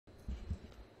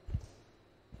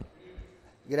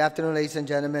Good afternoon, ladies and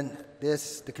gentlemen.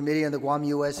 The Committee on the Guam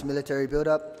U.S. Military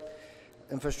Buildup,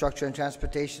 Infrastructure and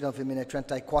Transportation of Imina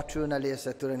 34 na liya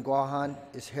sa Turanguahan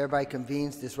is hereby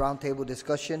convenes this roundtable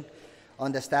discussion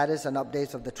on the status and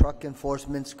updates of the Truck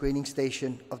Enforcement Screening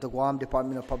Station of the Guam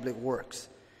Department of Public Works.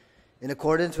 In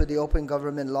accordance with the open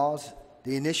government laws,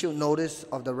 the initial notice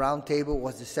of the roundtable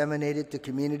was disseminated to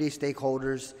community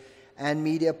stakeholders and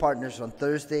media partners on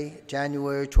Thursday,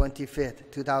 January 25th,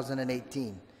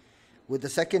 2018, with the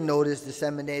second notice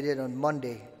disseminated on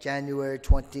Monday, January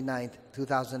 29th,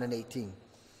 2018.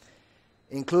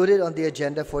 Included on the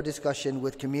agenda for discussion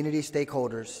with community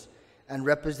stakeholders and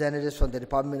representatives from the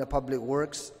Department of Public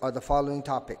Works are the following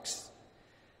topics: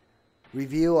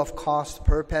 review of cost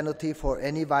per penalty for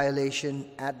any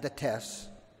violation at the test,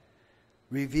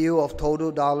 review of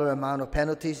total dollar amount of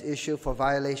penalties issued for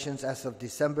violations as of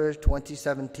December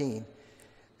 2017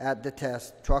 at the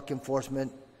test truck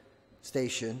enforcement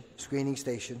screening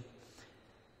station,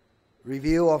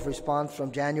 review of response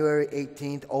from January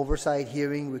 18th oversight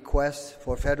hearing requests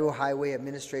for Federal Highway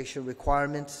Administration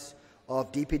requirements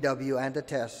of DPW and the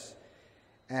test,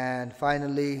 and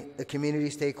finally, the community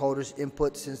stakeholders'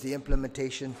 input since the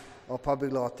implementation of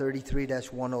Public Law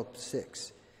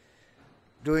 33-106.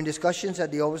 During discussions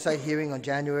at the oversight hearing on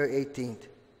January 18th,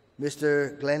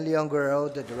 Mr. Glenn Leon Guerrero,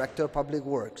 the Director of Public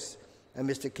Works, and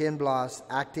Mr. Ken Blas,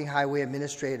 Acting Highway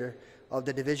Administrator of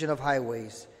the Division of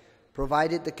Highways,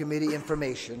 provided the committee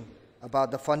information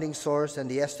about the funding source and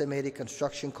the estimated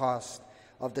construction cost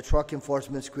of the Truck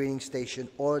Enforcement Screening Station,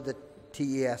 or the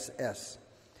TESS.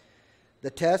 The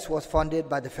test was funded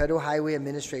by the Federal Highway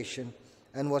Administration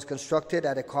and was constructed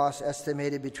at a cost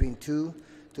estimated between $2 to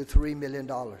 $3 million.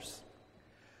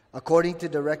 According to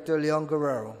Director Leon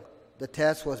Guerrero, the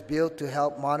test was built to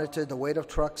help monitor the weight of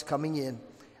trucks coming in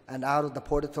and out of the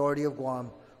Port Authority of Guam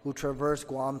who traverse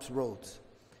Guam's roads.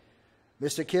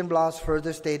 Mr. Kim Blas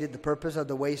further stated the purpose of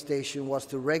the weigh station was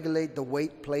to regulate the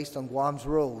weight placed on Guam's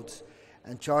roads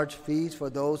and charge fees for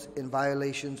those in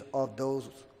violations of those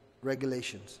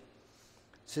regulations.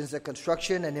 Since the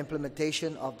construction and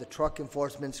implementation of the Truck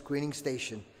Enforcement Screening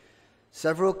Station,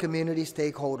 several community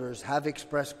stakeholders have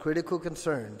expressed critical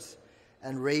concerns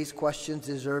and raised questions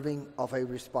deserving of a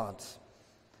response.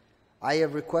 I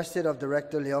have requested of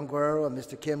Director Leon Guerrero and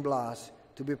Mr. Kim Blas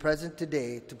to be present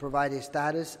today to provide a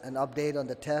status and update on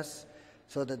the test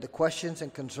so that the questions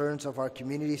and concerns of our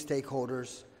community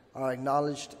stakeholders are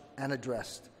acknowledged and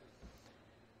addressed.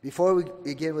 Before we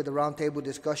begin with the roundtable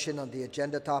discussion on the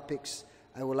agenda topics,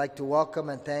 I would like to welcome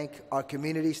and thank our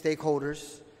community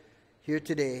stakeholders here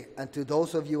today, and to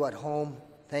those of you at home,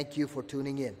 thank you for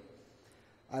tuning in.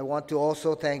 I want to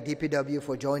also thank DPW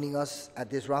for joining us at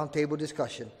this roundtable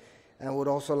discussion, and would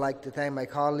also like to thank my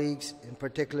colleagues, in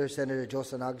particular Senator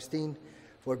Joseph Augustine,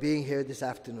 for being here this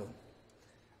afternoon.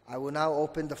 I will now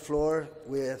open the floor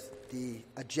with the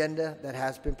agenda that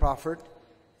has been proffered,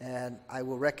 and I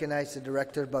will recognize the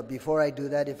director. But before I do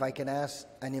that, if I can ask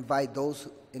and invite those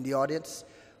in the audience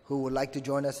who would like to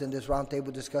join us in this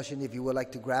roundtable discussion, if you would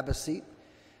like to grab a seat,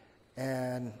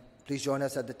 and please join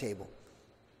us at the table.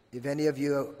 If any of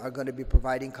you are going to be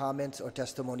providing comments or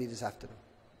testimony this afternoon.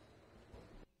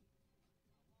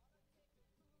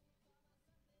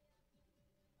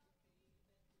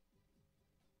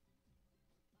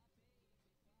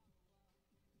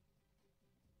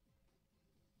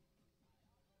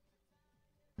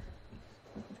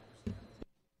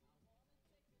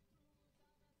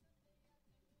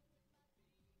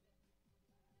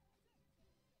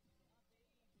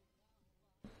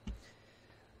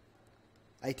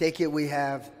 I take it we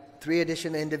have 3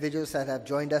 additional individuals that have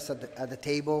joined us at the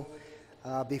table.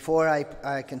 Before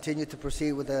I continue to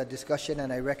proceed with the discussion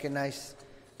and I recognize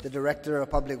the Director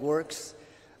of Public Works,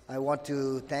 I want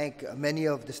to thank many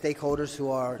of the stakeholders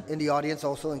who are in the audience,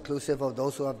 also inclusive of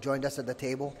those who have joined us at the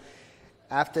table.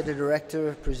 After the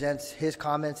Director presents his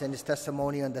comments and his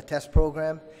testimony on the test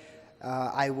program,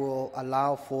 I will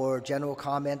allow for general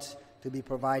comments to be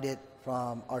provided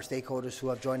from our stakeholders who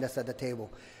have joined us at the table.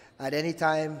 At any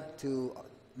time, to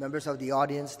members of the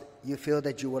audience, you feel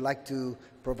that you would like to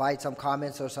provide some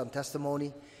comments or some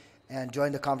testimony and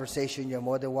join the conversation, you're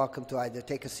more than welcome to either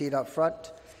take a seat up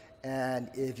front,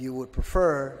 and if you would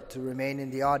prefer to remain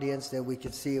in the audience, then we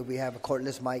can see if we have a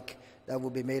cordless mic that will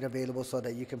be made available so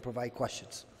that you can provide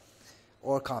questions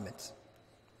or comments.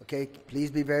 Okay,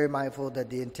 please be very mindful that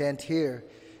the intent here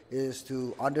is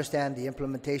to understand the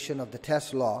implementation of the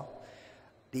test law,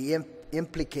 the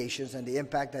implications and the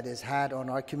impact that it's had on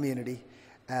our community,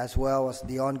 as well as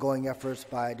the ongoing efforts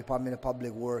by Department of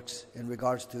Public Works in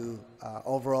regards to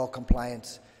overall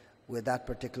compliance with that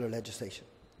particular legislation.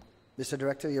 Mr.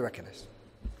 Director, you're recognized.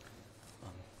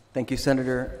 Thank you,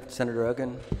 Senator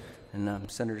Aguon and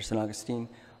Senator San Augustine.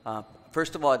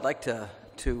 First of all, I'd like to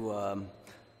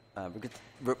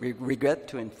regret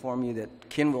to inform you that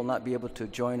Ken will not be able to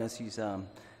join us. He's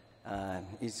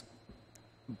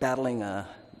battling a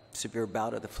severe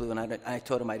bout of the flu, and I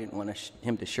told him I didn't want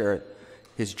him to share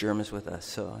his germs with us,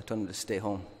 so I told him to stay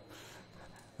home.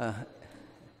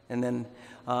 And then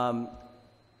I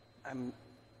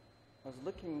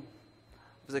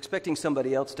was expecting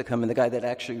somebody else to come in, the guy that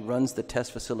actually runs the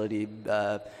test facility,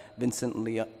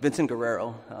 Vincent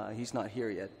Guerrero. He's not here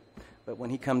yet, but when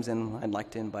he comes in, I'd like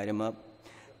to invite him up.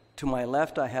 To my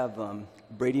left, I have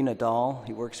Brady Nadal.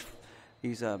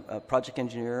 He's a project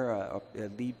engineer, a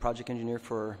lead project engineer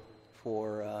for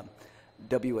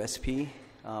WSP,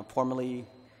 formerly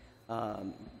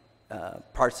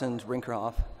Parsons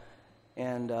Rinkerhoff.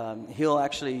 And he'll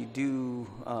actually do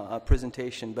a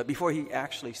presentation. But before he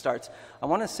actually starts, I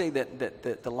want to say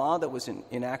that the law that was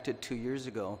enacted 2 years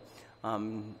ago, I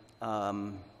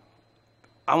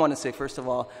want to say, first of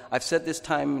all, I've said this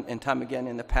time and time again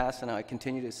in the past, and I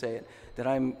continue to say it, that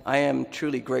I am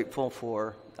truly grateful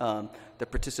for the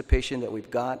participation that we've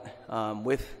got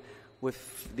with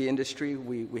the industry.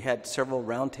 We had several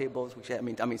roundtables,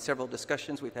 several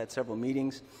discussions. We've had several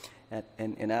meetings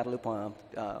in Adelup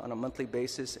on a monthly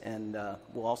basis, and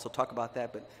we'll also talk about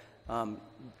that. But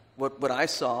what I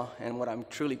saw and what I'm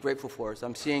truly grateful for is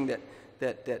I'm seeing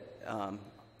that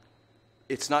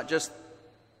it's not just,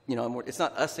 it's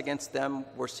not us against them.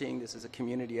 We're seeing this as a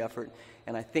community effort,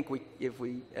 and I think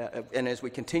as we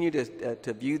continue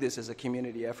to view this as a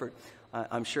community effort,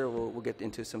 I'm sure we'll get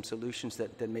into some solutions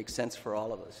that make sense for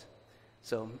all of us.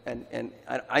 So, and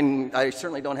I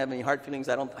certainly don't have any hard feelings.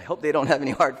 I hope they don't have any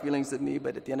hard feelings with me.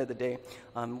 But at the end of the day,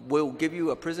 we'll give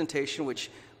you a presentation which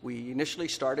we initially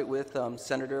started with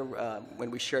Senator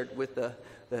when we shared with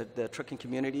the trucking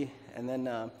community, and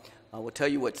then we'll tell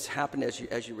you what's happened as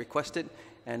you requested,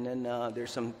 and then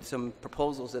there's some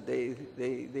proposals that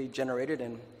they generated,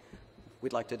 and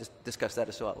we'd like to discuss that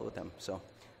as well with them. So.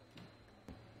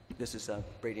 This is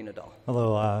Brady Nadal.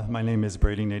 Hello, my name is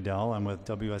Brady Nadal. I'm with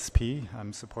WSP.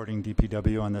 I'm supporting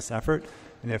DPW on this effort.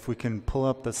 And if we can pull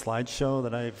up the slideshow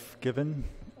that I've given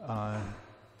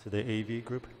to the AV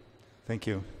group. Thank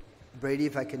you. Brady,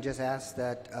 if I can just ask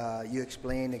that you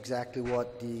explain exactly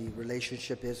what the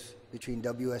relationship is between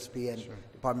WSP and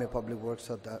Department of Public Works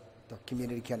so that the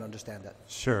community can understand that.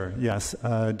 Sure, yes.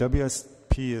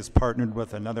 WSP is partnered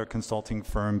with another consulting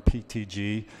firm,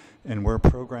 PTG, and we're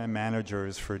program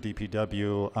managers for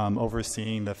DPW,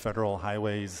 overseeing the federal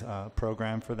highways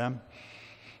program for them.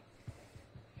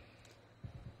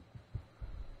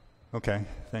 Okay,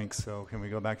 thanks. So can we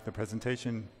go back to the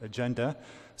presentation agenda?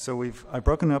 So I've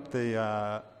broken up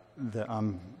the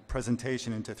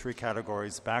presentation into 3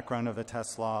 categories: background of the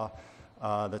test law,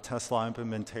 the test law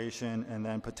implementation, and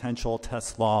then potential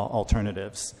test law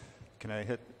alternatives. Can I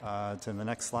hit to the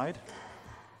next slide?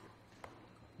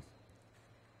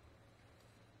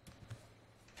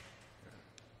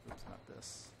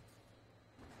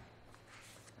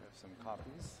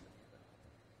 Copies.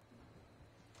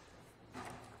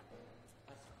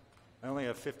 I only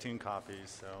have 15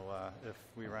 copies, so if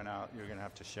we run out, you're going to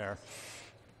have to share.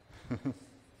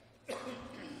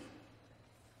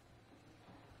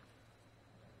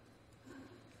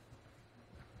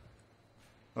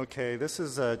 Okay, this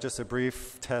is just a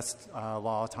brief test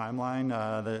law timeline.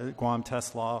 The Guam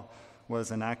test law was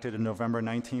enacted on November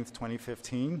 19th,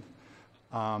 2015.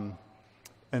 And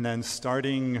then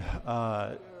starting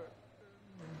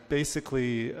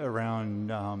basically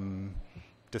around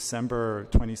December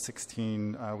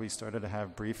 2016, we started to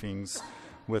have briefings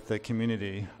with the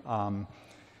community.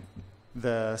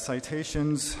 The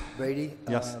citations... Brady?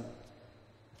 Yes?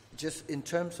 Just in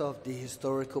terms of the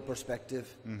historical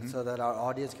perspective, so that our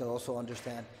audience can also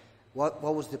understand, what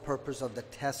was the purpose of the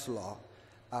test law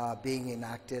being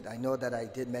enacted? I know that I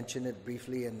did mention it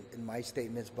briefly in my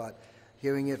statements, but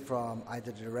hearing it from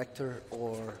either the director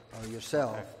or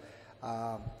yourself,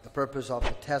 the purpose of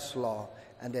the test law,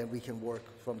 and then we can work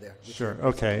from there. Sure.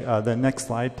 Okay. The next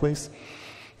slide, please.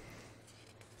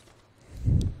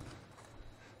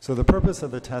 So the purpose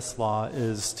of the test law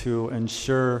is to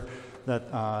ensure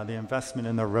that the investment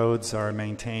in the roads are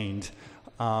maintained.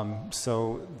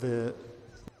 So the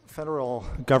federal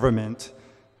government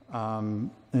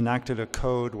enacted a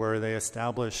code where they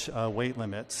establish weight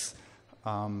limits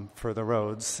for the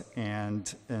roads,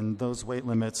 and those weight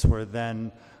limits were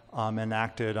then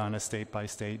enacted on a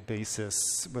state-by-state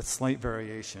basis with slight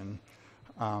variation.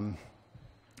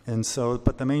 And so,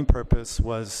 but the main purpose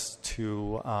was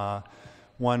to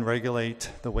one, regulate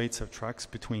the weights of trucks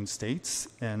between states,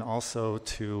 and also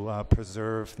to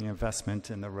preserve the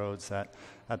investment in the roads that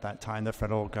at that time the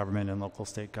federal government and local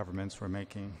state governments were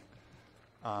making.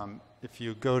 If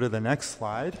you go to the next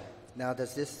slide. Now,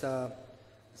 does this,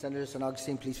 Senator San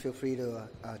Augustine, please feel free to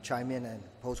chime in and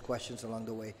pose questions along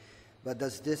the way. But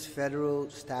does this federal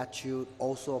statute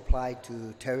also apply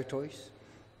to territories?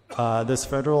 This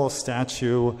federal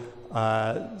statute,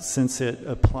 since it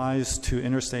applies to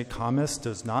interstate commerce,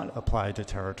 does not apply to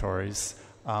territories.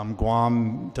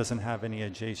 Guam doesn't have any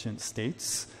adjacent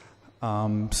states,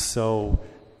 so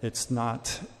it's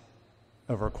not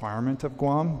a requirement of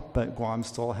Guam, but Guam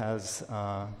still has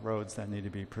roads that need to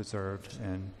be preserved,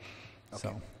 and Okay.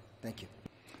 so. Thank you.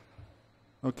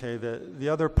 Okay, the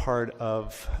other part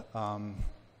of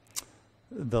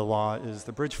the law is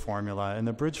the bridge formula, and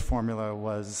the bridge formula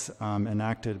was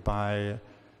enacted by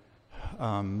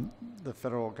the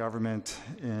federal government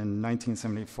in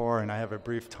 1974, and I have a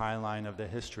brief timeline of the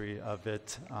history of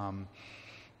it,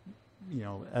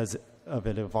 as of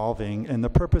it evolving. And the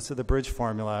purpose of the bridge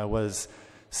formula was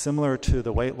similar to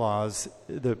the weight laws.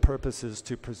 The purpose is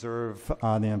to preserve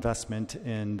the investment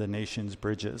in the nation's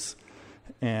bridges.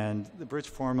 And the bridge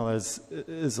formula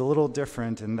is a little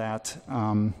different in that.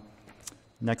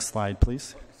 Next slide,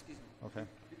 please. Okay.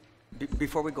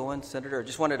 Before we go on, Senator, I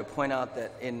just wanted to point out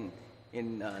that in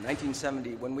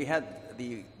 1970, when we had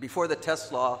before the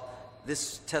test law,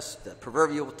 the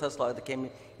proverbial test law that came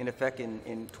in effect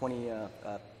in 2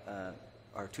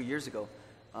 years ago,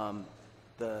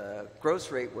 the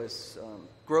gross rate was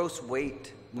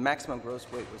the maximum gross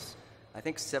weight was, I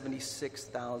think,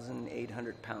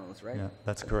 76,800 pounds, right? Yeah,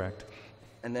 that's correct.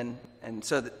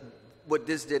 So what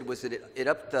this did was it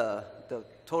upped the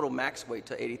total max weight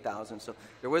to 80,000. So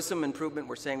there was some improvement.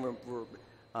 We're saying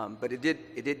but it did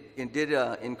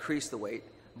increase the weight.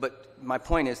 But my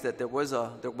point is that there was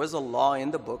a law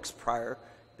in the books prior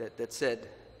that said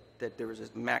that there was a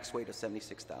max weight of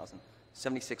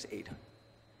 76,800.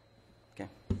 Okay.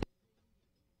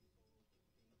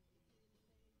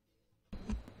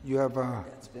 You have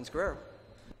It's Vince Guerrero.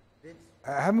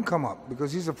 have him come up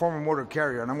because he's a former motor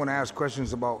carrier, and I'm going to ask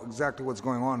questions about exactly what's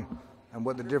going on and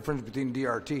what the difference between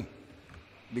DRT,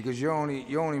 because you're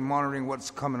only monitoring what's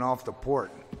coming off the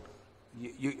port.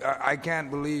 I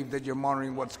can't believe that you're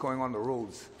monitoring what's going on the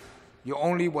roads. You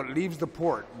only what leaves the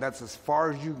port. That's as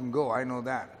far as you can go. I know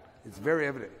that. It's very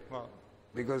evident. Well,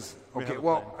 Because have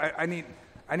a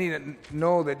I need to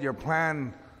know that your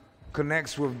plan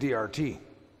connects with DRT.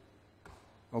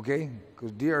 Okay,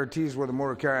 because DRT is where the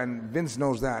motor carrier, and Vince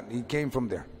knows that. He came from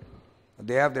there.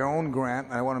 They have their own grant,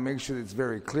 and I want to make sure that it's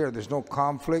very clear. There's no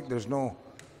conflict. There's no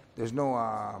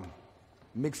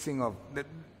mixing of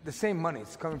the same money.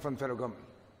 It's coming from the federal government.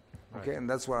 Okay, and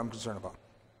that's what I'm concerned about.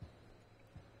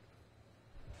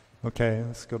 Okay,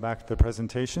 let's go back to the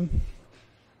presentation.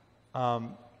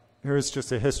 Here's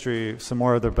just a history, some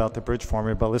more about the bridge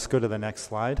formula, but let's go to the next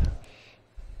slide.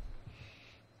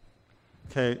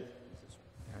 Okay,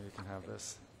 yeah, you can have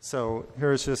this. So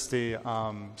here's just the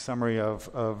summary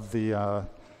of the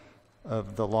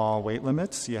law weight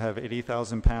limits. You have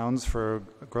 80,000 pounds for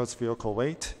gross vehicle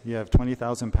weight. You have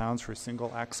 20,000 pounds for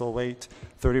single axle weight,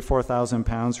 34,000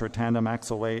 pounds for tandem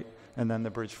axle weight, and then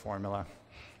the bridge formula,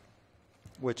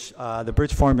 which the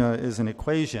bridge formula is an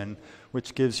equation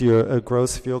which gives you a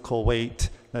gross vehicle weight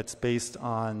that's based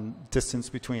on distance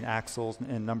between axles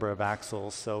and number of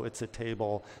axles. So it's a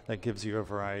table that gives you a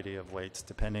variety of weights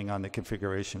depending on the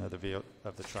configuration of the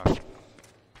truck.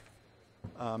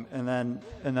 And then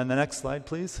the next slide,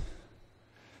 please.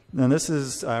 And this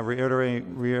is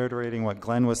reiterating what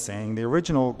Glenn was saying. The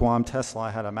original Guam test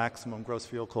law had a maximum gross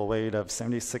vehicle weight of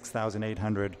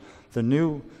 76,800. The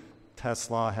new test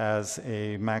law has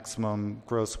a maximum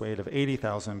gross weight of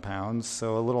 80,000 pounds,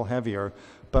 so a little heavier.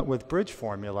 But with bridge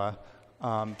formula,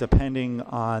 depending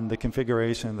on the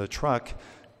configuration of the truck,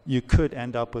 you could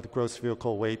end up with gross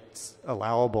vehicle weights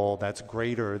allowable that's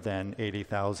greater than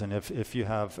 80,000. If you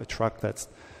have a truck that's,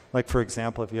 like for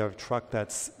example, if you have a truck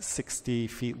that's 60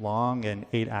 feet long and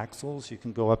 8 axles, you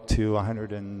can go up to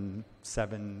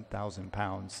 107,000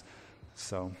 pounds.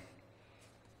 So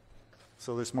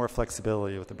there's more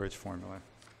flexibility with the bridge formula.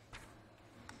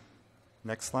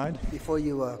 Next slide. Before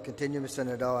you continue, Mr.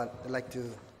 Nadal, I'd like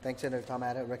to thank Senator Tom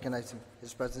Atta, recognize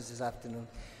his presence this afternoon.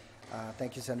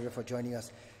 Thank you, Senator, for joining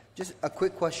us. Just a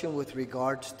quick question with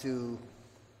regards to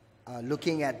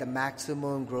looking at the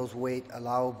maximum gross weight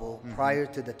allowable prior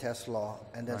to the test law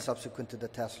and then subsequent to the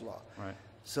test law. Right.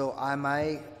 So am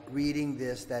I reading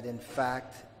this that, in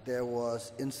fact, there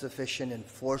was insufficient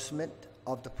enforcement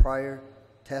of the prior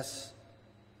test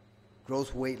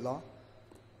gross weight law?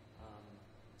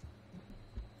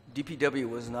 DPW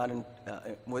was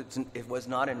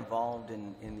not involved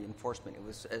in the enforcement. It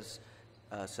was, as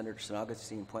Senator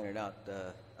Augustine pointed out,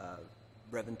 the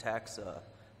Revenue Tax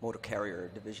Motor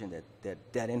Carrier Division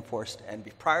that enforced. And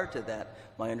prior to that,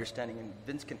 my understanding, and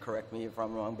Vince can correct me if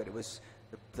I'm wrong, but it was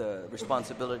the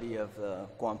responsibility of the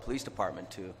Guam Police Department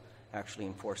to actually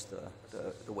enforce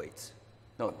the weights.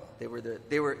 No, they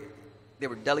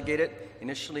were delegated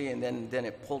initially, and then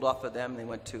it pulled off of them. They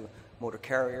went to motor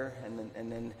carrier,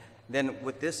 and then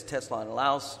with this test law, it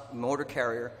allows motor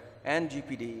carrier and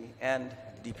GPD and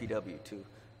DPW to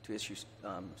issue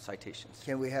citations.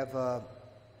 Can we have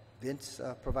Vince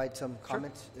provide some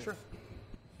comments? Sure.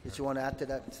 Did you want to add to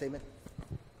that statement?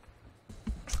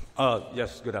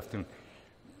 Yes, good afternoon.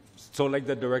 So like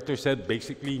the director said,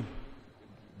 basically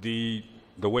the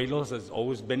weight laws has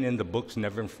always been in the books,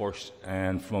 never enforced.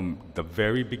 And from the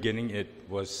very beginning, it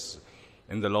was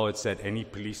in the law, it said any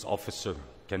police officer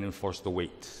can enforce the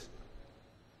weights.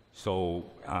 So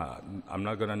I'm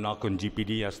not going to knock on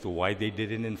GPD as to why they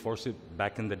didn't enforce it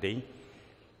back in the day.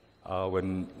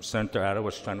 When Senator Ada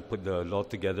was trying to put the law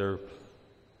together,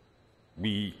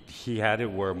 he had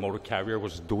it where motor carrier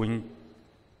was doing,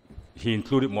 he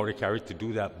included motor carrier to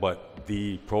do that, but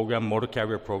the program, motor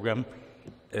carrier program,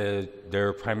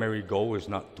 their primary goal is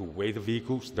not to weigh the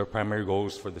vehicles. Their primary goal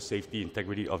is for the safety,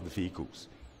 integrity of the vehicles.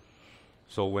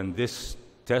 So when this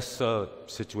test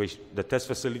situation, the test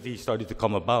facility started to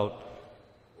come about,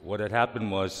 what had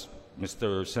happened was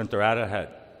Mr. Senator Ada had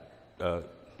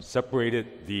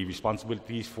separated the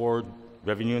responsibilities for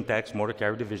Revenue and Tax Motor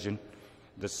Carrier Division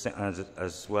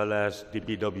as well as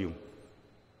DPW.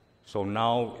 So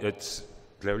now it's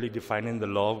clearly defined in the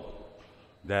law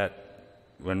that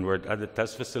when we're at the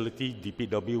test facility,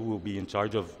 DPW will be in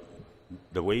charge of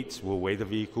the weights, will weigh the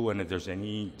vehicle, and if there's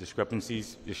any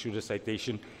discrepancies, issue the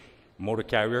citation. Motor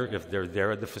carrier, if they're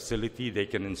there at the facility, they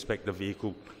can inspect the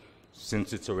vehicle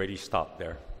since it's already stopped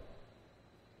there.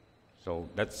 So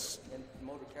that's... And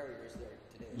motor carrier is there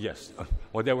today. Yes.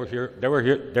 Well, they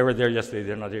were there yesterday.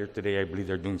 They're not here today. I believe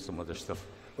they're doing some other stuff.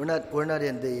 We're not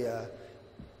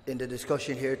in the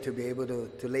discussion here to be able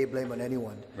to lay blame on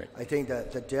anyone. Right. I think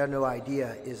that the general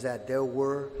idea is that there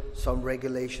were some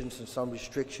regulations and some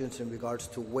restrictions in regards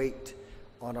to weight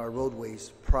on our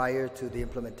roadways prior to the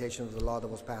implementation of the law that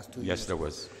was passed 2 years ago. Yes, there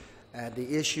was. And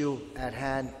the issue at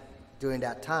hand during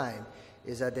that time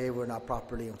is that they were not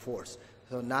properly enforced.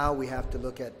 So now we have to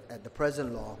look at the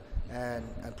present law and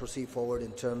proceed forward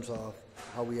in terms of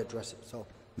how we address it. So,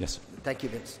 Yes. Thank you,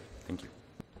 Vince. Thank you.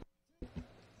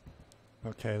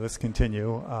 Okay, let's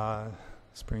continue.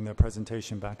 Let's bring the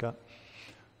presentation back up.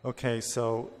 Okay,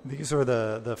 so these are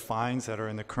the fines that are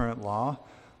in the current law.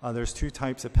 There's two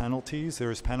types of penalties.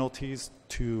 There's penalties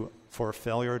for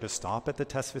failure to stop at the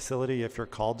test facility if you're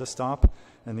called to stop,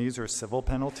 and these are civil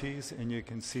penalties, and you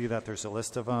can see that there's a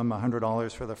list of them: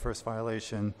 $100 for the first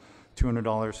violation,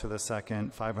 $200 for the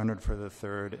second, $500 for the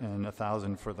third, and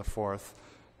 $1,000 for the fourth.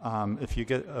 If you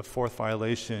get a fourth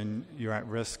violation, you're at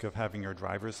risk of having your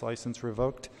driver's license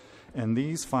revoked, and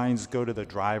these fines go to the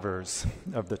drivers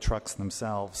of the trucks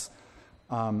themselves.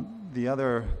 The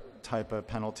other type of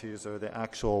penalties are the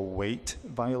actual weight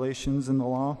violations in the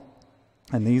law,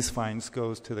 and these fines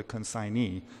goes to the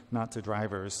consignee, not to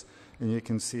drivers. And you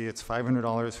can see it's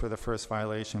 $500 for the first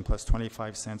violation plus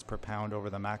 25 cents per pound over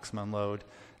the maximum load,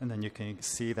 and then you can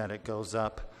see that it goes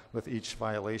up with each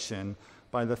violation.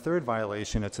 By the third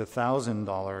violation, it's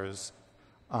 $1,000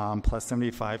 plus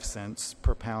 75 cents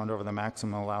per pound over the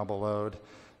maximum allowable load,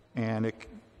 and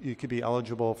you could be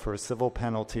eligible for a civil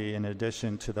penalty in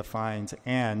addition to the fines,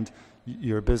 and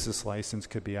your business license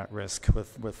could be at risk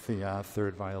with the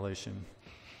third violation.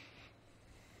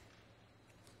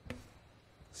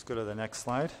 Let's go to the next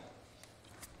slide.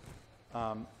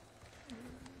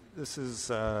 This is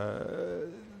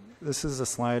a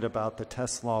slide about the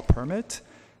test law permit.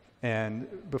 And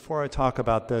before I talk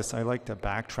about this, I like to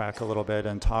backtrack a little bit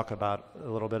and talk a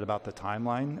little bit about the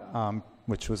timeline,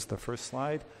 which was the first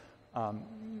slide.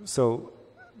 So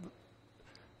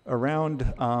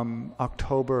around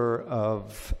October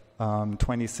of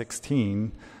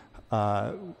 2016,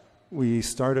 we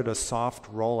started a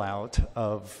soft rollout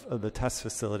of the test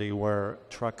facility where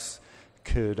trucks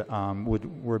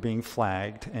were being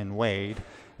flagged and weighed,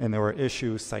 and there were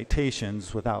issued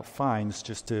citations without fines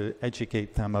just to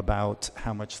educate them about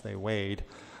how much they weighed.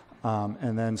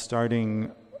 And then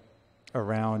starting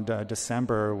around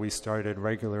December, we started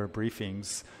regular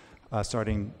briefings,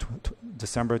 starting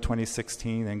December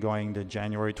 2016 and going to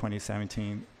January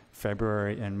 2017,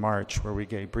 February, and March, where we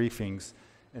gave briefings.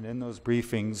 And in those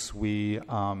briefings, we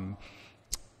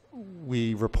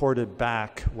we reported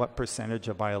back what percentage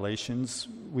of violations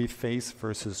we face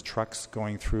versus trucks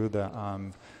going through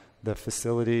the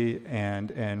facility,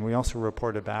 and we also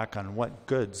reported back on what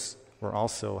goods were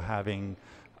also having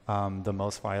the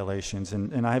most violations.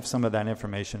 And I have some of that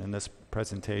information in this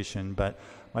presentation, but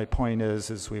my point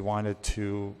is we wanted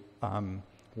to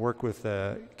work with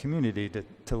the community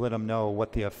to let them know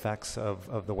what the effects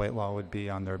of the weight law would be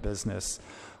on their business.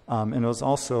 And it was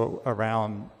also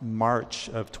around March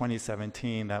of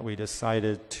 2017 that we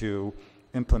decided to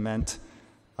implement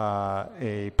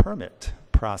a permit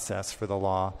process for the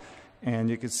law. And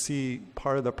you could see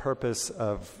part of the purpose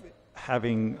of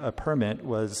having a permit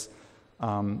was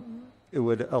it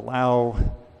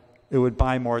would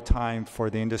buy more time for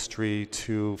the industry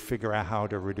to figure out how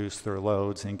to reduce their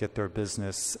loads and get their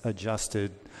business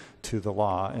adjusted to the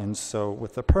law. And so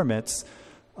with the permits,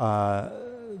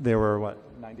 there were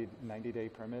 90-day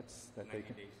permits that they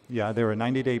can. Yeah, there were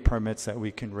 90-day permits that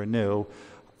we can renew.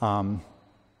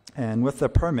 And with the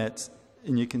permits,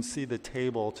 and you can see the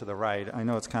table to the right. I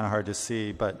know it's kind of hard to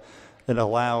see, but it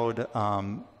allowed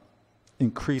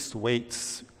increased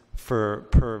weights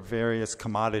per various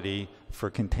commodity for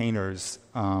containers,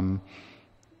 and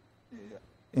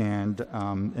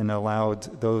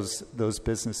allowed those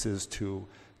businesses to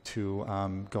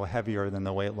go heavier than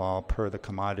the weight law per the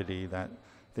commodity that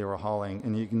they were hauling.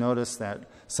 And you can notice that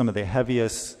some of the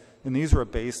heaviest, and these were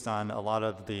based on a lot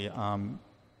of the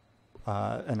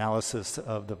analysis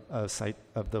of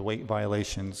the weight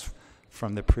violations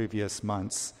from the previous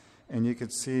months. And you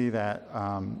could see that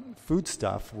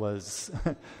foodstuff was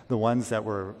the ones that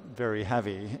were very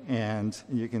heavy. And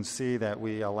you can see that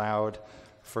we allowed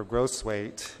for gross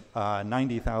weight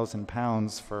 90,000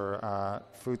 pounds for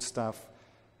foodstuff,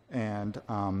 and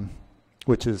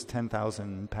which is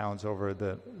 10,000 pounds over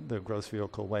the gross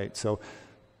vehicle weight. So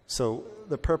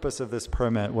the purpose of this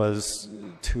permit was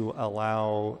to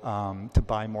allow to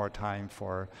buy more time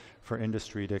for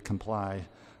industry to comply.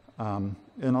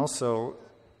 And also,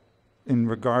 in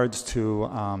regards to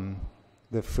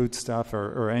the foodstuff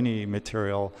or any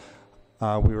material,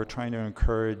 we were trying to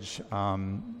encourage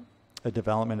a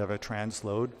development of a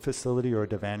transload facility or a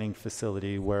devanning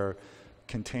facility where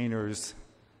container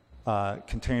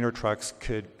trucks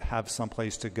could have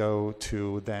someplace to go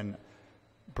to then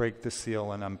break the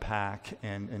seal and unpack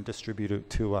and distribute it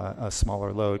to a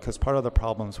smaller load. Because part of the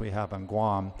problems we have on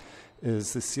Guam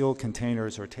is the sealed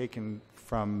containers are taken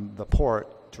from the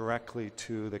port directly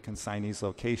to the consignee's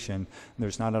location.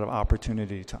 There's not an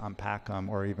opportunity to unpack them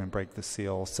or even break the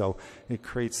seal. So it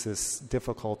creates this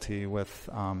difficulty with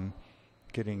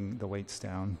getting the weights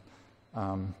down.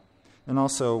 And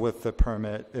also with the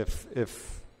permit,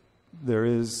 if there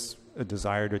is a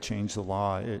desire to change the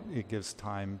law, it gives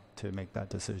time to make that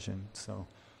decision. So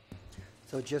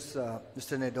just,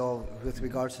 Mr. Nadeau, with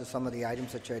regards to some of the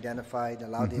items that you identified,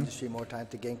 allowed the industry more time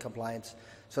to gain compliance.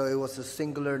 So it was a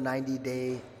singular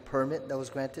 90-day permit that was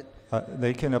granted?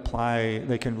 They can apply,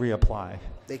 they can reapply.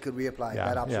 They could reapply. Yeah,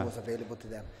 that option yeah. was available to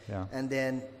them. Yeah. And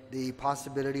then the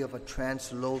possibility of a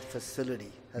transload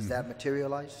facility, has that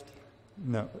materialized?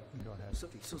 No, go ahead.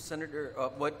 So Senator,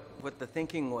 what the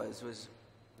thinking was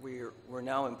we're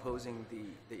now imposing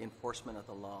the enforcement of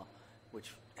the law,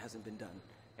 which hasn't been done.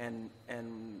 And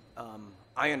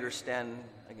I understand,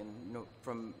 again,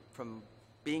 from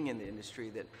being in the industry,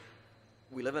 that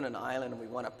we live in an island and we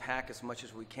want to pack as much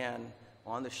as we can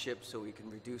on the ship so we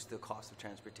can reduce the cost of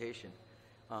transportation.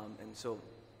 And so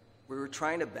we were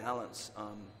trying to balance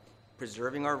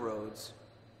preserving our roads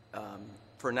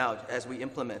for now as we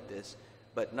implement this,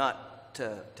 but not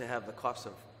to have the cost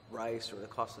of rice or the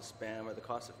cost of Spam or the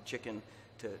cost of chicken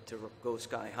to go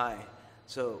sky high.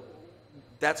 So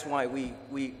that's why we're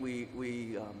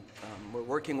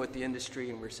working with the industry,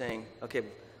 and we're saying, okay,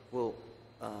 we'll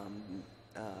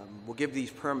give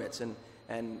these permits. And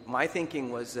my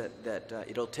thinking was that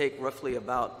it'll take roughly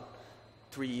about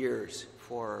 3 years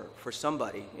for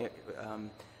somebody.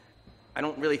 I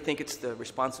don't really think it's the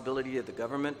responsibility of the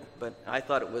government, but I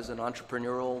thought it was an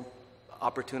entrepreneurial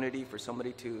opportunity for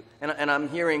somebody to, and I'm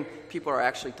hearing people are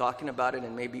actually talking about it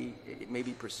and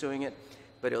maybe pursuing it,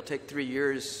 but it'll take 3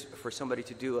 years for somebody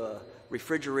to do a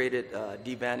refrigerated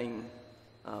devanning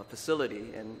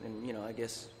facility, and I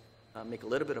guess make a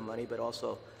little bit of money, but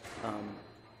also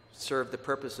serve the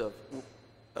purpose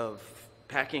of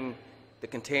packing the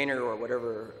container or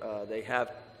whatever they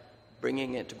have,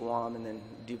 bringing it to Guam and then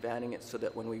devanning it so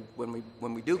that when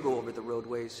we do go over the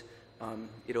roadways,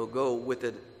 it'll go with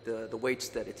the weights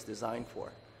that it's designed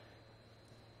for.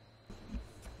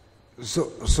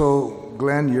 So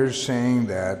Glenn, you're saying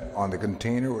that on the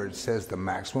container where it says the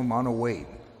maximum amount of weight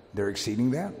They're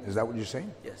exceeding that? Is that what you're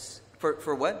saying? Yes.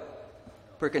 For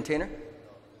what? Per container?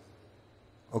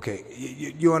 Okay,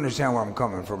 you understand where I'm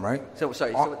coming from, right? So,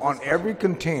 sorry. On every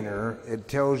container, it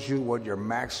tells you what your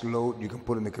max load you can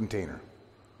put in the container.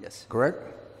 Yes. Correct?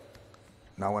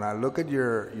 Now, when I look at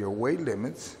your weight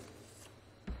limits,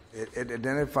 it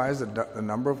identifies the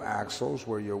number of axles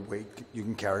where your weight, you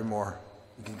can carry more.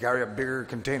 You can carry a bigger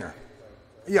container.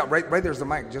 Yeah, right there's the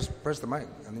mic. Just press the mic,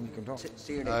 and then you can talk.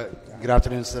 See your name. Good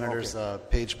afternoon, Senators.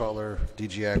 Paige Butler,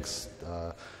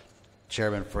 DGX,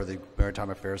 Chairman for the Maritime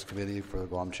Affairs Committee for the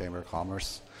Guam Chamber of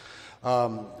Commerce.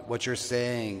 What you're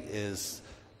saying is,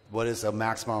 what is a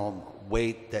maximum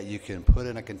weight that you can put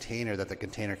in a container that the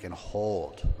container can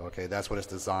hold? Okay, that's what it's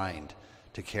designed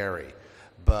to carry.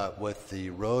 But with the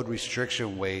road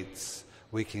restriction weights,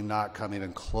 we cannot come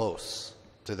even close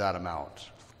to that amount.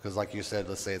 Because like you said,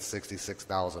 let's say it's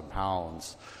 66,000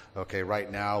 pounds. Okay,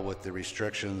 right now with the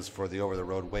restrictions for the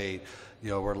over-the-road weight,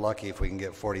 we're lucky if we can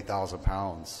get 40,000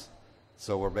 pounds.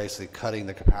 So we're basically cutting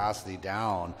the capacity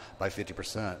down by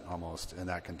 50% almost in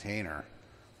that container.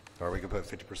 Or we can put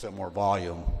 50% more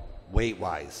volume,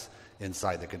 weight-wise,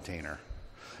 inside the container.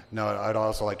 Now, I'd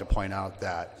also like to point out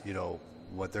that,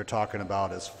 what they're talking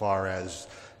about as far as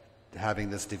having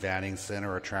this devanning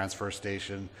center or transfer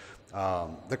station,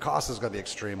 the cost is going to be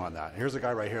extreme on that. Here's a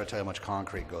guy right here to tell you how much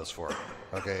concrete goes for,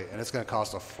 okay? And it's going to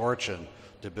cost a fortune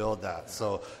to build that.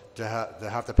 So to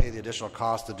have to pay the additional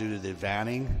cost to do the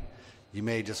devanning, you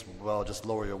may just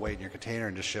lower your weight in your container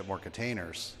and just ship more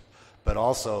containers. But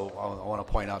also, I want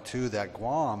to point out too that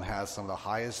Guam has some of the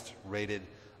highest rated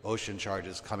ocean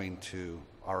charges coming to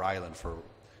our island for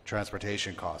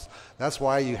transportation costs. That's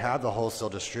why you have the wholesale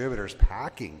distributors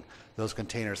packing those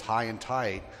containers high and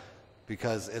tight,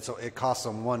 because it costs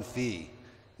them one fee.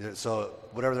 So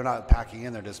whatever they're not packing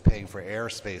in, they're just paying for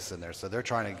airspace in there. So they're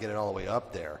trying to get it all the way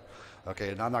up there. Okay,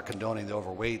 and I'm not condoning the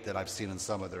overweight that I've seen in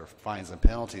some of their fines and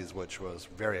penalties, which was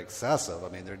very excessive. I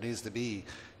mean, there needs to be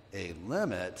a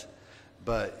limit,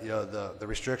 but the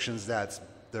restrictions that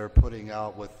they're putting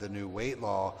out with the new weight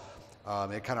law,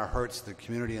 it kind of hurts the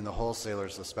community and the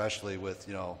wholesalers, especially with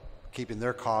keeping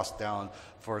their costs down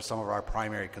for some of our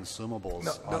primary consumables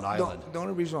on island. The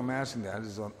only reason I'm asking that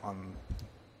is on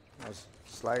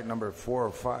slide number 4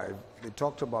 or 5, they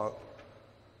talked about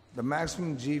the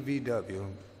maximum GVW,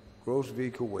 gross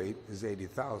vehicle weight, is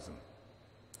 80,000.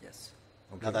 Yes.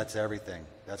 Okay. Now that's everything.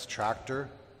 That's tractor,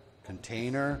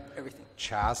 container, Everything.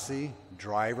 chassis,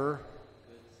 driver,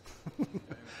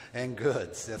 and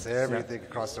goods. That's everything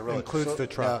across the road. Includes the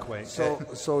truck weight.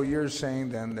 So you're saying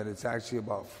then that it's actually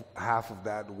about half of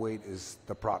that weight is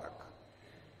the product?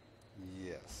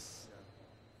 Yes.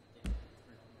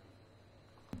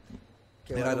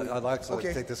 Okay, And well, I'd like to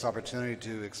okay. take this opportunity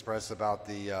to express about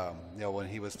the, when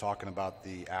he was talking about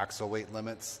the axle weight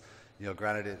limits.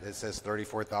 Granted, it says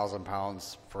 34,000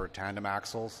 pounds for tandem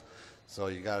axles. So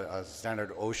you got a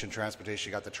standard ocean transportation.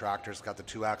 You got the tractors, got the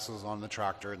 2 axles on the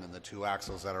tractor, and then the 2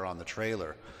 axles that are on the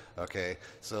trailer. Okay,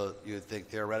 so you'd think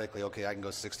theoretically, okay, I can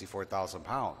go 64,000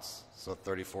 pounds, so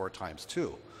 34 times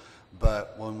 2.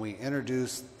 But when we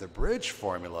introduce the bridge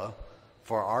formula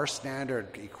for our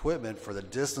standard equipment for the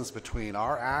distance between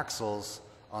our axles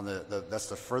on that's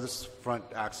the furthest front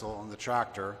axle on the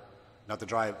tractor, not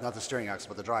the steering axle,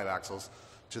 but the drive axles,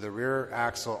 to the rear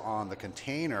axle on the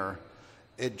container,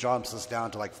 it jumps us down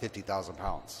to like 50,000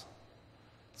 pounds.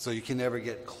 So you can never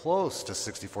get close to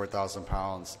 64,000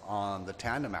 pounds on the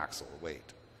tandem axle weight.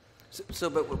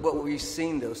 But what we've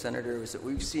seen, though, Senator, is that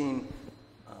we've seen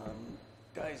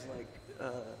guys like, I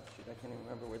can't even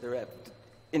remember where they're at,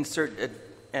 insert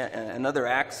another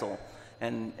axle,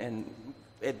 and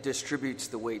it distributes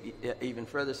the weight even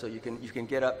further, so you can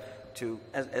get up to,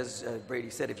 as Brady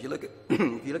said, if you look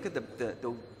at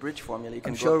the bridge formula, you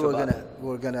can I'm go sure up to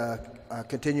we're gonna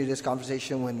continue this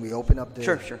conversation when we open up the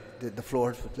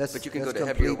floor. But you can go to complete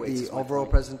heavier weights, the is my overall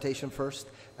point. presentation first,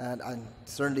 and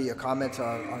certainly your comments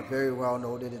are very well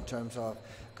noted in terms of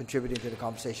contributing to the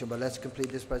conversation. But let's complete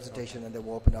this presentation, and then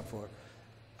we'll open up for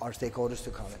our stakeholders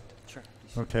to comment. Sure.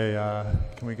 Okay,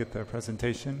 can we get the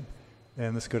presentation?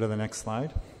 And let's go to the next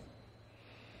slide.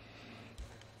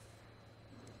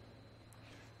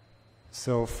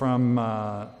 So from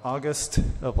August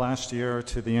of last year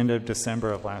to the end of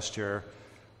December of last year,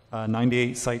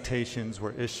 98 citations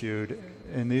were issued,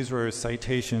 and these were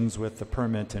citations with the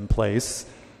permit in place.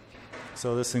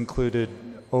 So this included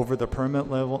over the permit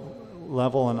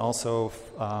level and also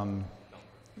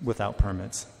without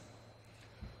permits.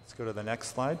 Let's go to the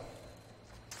next slide.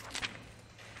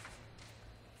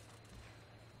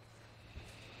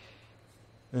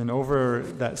 And over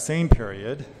that same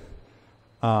period,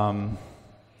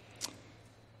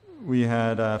 we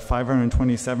had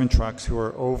 527 trucks who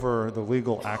were over the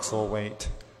legal axle weight,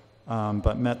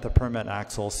 but met the permit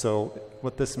axle. So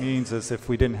what this means is if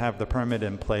we didn't have the permit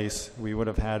in place, we would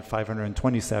have had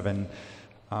 527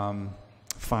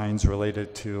 fines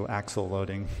related to axle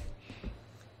loading.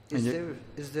 Is there,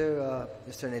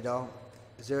 Mr. Nadal,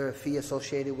 is there a fee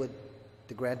associated with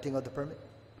the granting of the permit?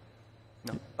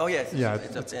 No. Oh, yes. Yeah,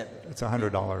 It's up to him. it's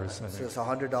 $100, I So think. it's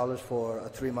 $100 for a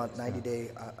 3-month,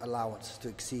 90-day allowance to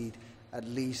exceed at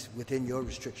least within your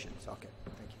restrictions. Okay,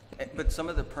 thank you. But some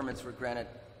of the permits were granted,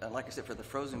 like I said, for the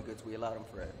frozen goods, we allowed them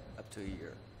for up to a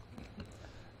year.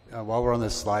 While we're on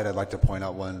this slide, I'd like to point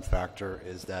out one factor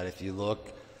is that if you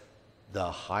look, the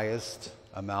highest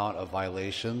amount of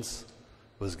violations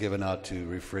was given out to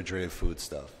refrigerated food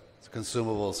stuff. It's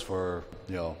consumables for,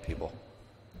 people.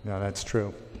 Yeah, that's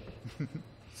true.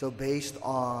 So based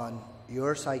on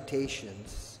your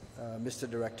citations, Mr.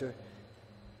 Director,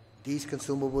 these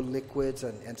consumable liquids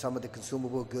and some of the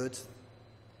consumable goods,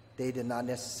 the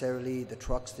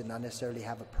trucks did not necessarily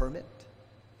have a permit?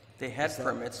 They had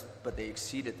permits, but they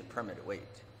exceeded the permitted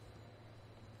weight.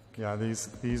 Yeah,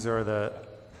 these are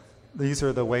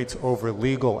the weights over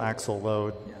legal axle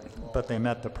load, but they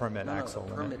met the permit axle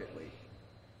limit. Permitted weight.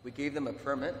 We gave them a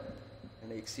permit,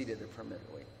 and they exceeded the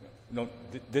permitted weight. No,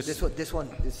 This one,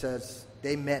 it says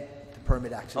they met the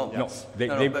permit axle. Oh, no,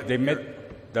 they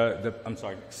met the. I'm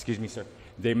sorry, excuse me, sir.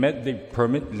 They met the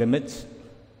permit limits,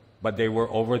 but they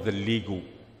were over the legal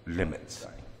limits.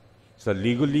 Sorry. So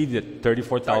legally, the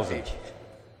 34,000. Garbage.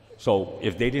 So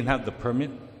if they didn't have the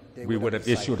permit, we would have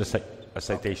issued a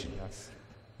citation. Yes.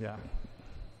 Yeah.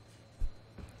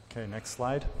 Okay, next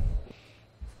slide.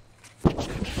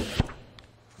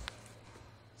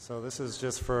 So this is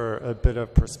just for a bit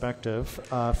of perspective.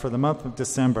 For the month of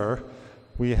December,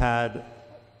 we had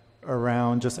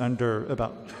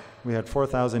we had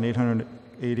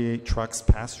 4,888 trucks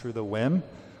pass through the WIM.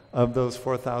 Of those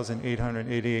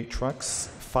 4,888 trucks,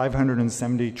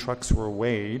 570 trucks were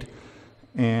weighed.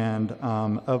 And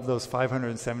of those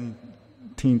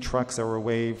 517 trucks that were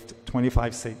waived,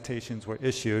 25 citations were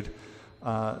issued.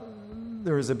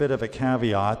 There is a bit of a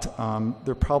caveat.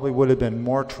 There probably would have been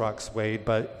more trucks weighed,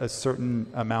 but a certain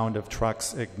amount of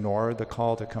trucks ignored the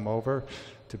call to come over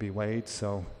to be weighed.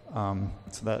 So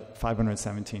that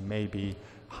 517 may be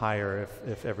higher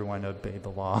if everyone obeyed the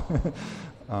law.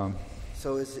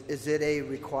 So is it a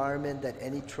requirement that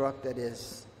any truck that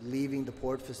is leaving the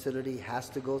port facility has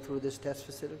to go through this test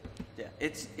facility? Yeah,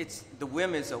 it's the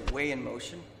WIM is a weigh in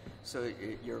motion, so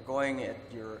you're going at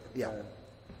your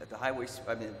at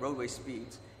the roadway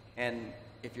speeds, and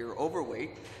if you're overweight,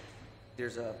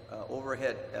 there's a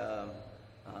overhead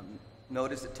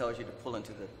notice that tells you to pull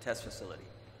into the test facility.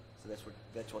 So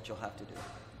that's what you'll have to do.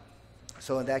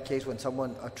 So in that case, when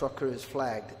a trucker is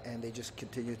flagged and they just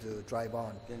continue to drive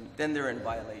on? Then they're in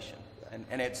violation,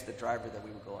 and it's the driver that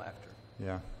we would go after.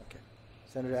 Yeah. Okay.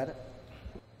 Senator Adams?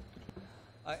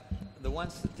 The one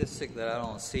statistic that I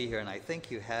don't see here, and I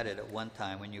think you had it at one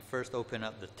time when you first opened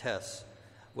up the tests,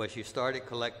 was you started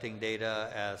collecting data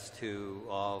as to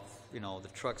the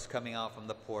trucks coming out from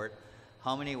the port,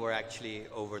 how many were actually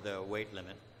over the weight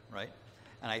limit, right?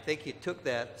 And I think you took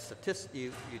that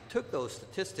you took those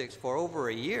statistics for over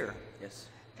a year. Yes.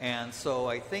 And so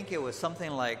I think it was something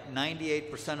like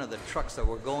 98% of the trucks that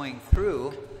were going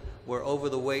through were over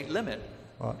the weight limit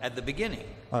at the beginning.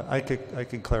 I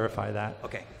could clarify that.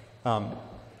 Okay.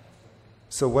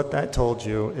 So what that told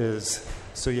you is,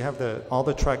 so you have all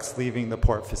the trucks leaving the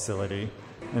port facility,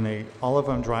 and all of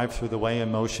them drive through the weigh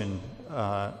in motion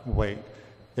weight.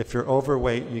 If you're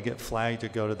overweight, you get flagged to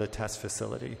go to the test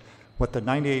facility. What the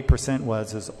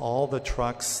 98% is all the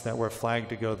trucks that were flagged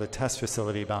to go to the test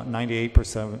facility, about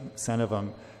 98% of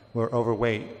them were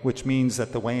overweight, which means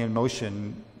that the weigh in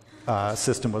motion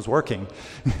system was working.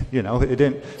 It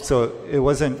didn't. So it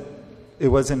wasn't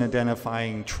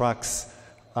identifying trucks.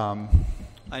 I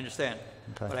understand.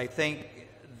 Okay. But I think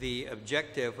the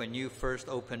objective when you first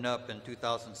opened up in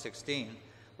 2016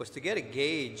 was to get a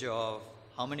gauge of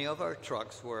how many of our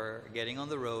trucks were getting on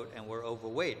the road and were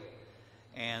overweight.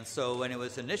 And so when it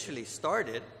was initially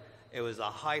started, it was a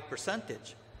high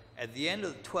percentage. At the end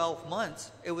of the 12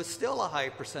 months, it was still a high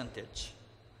percentage.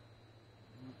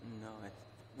 No,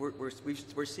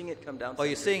 we're seeing it come down. Oh,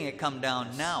 you're seeing it come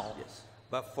down now. Yes.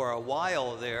 But for a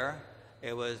while there,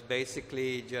 it was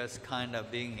basically just kind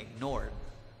of being ignored.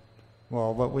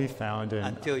 Well, what we found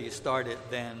until you started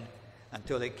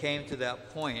until it came to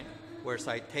that point where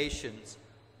citations,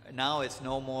 now it's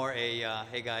no more a,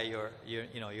 hey guy, you're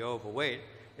overweight.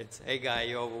 It's, hey guy,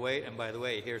 you're overweight, and by the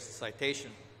way, here's the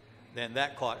citation. Then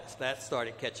that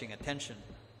started catching attention,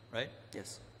 right?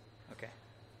 Yes. Okay.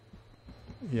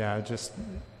 We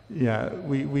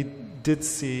did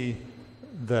see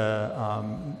the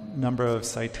number of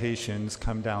citations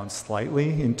come down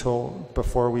slightly until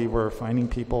before we were finding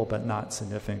people, but not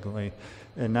significantly.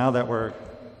 And now that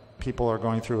people are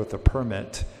going through with the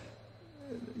permit,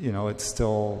 it's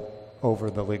still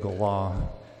over the legal law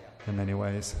in many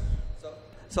ways.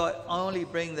 So I only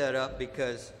bring that up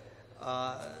because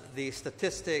the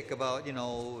statistic about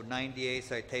 98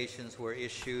 citations were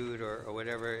issued or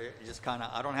whatever, it just kind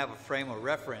of, I don't have a frame of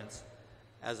reference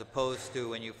as opposed to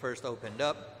when you first opened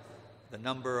up, the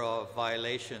number of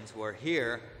violations were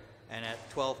here, and at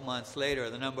 12 months later,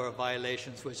 the number of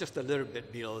violations was just a little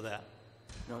bit below that.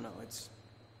 No, it's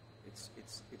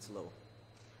low.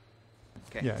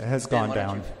 Okay. Yeah, it has Dan, gone why don't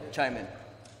down. you chime in.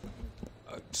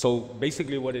 So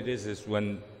basically what it is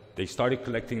when they started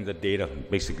collecting the data,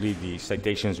 basically the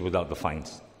citations without the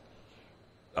fines.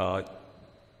 The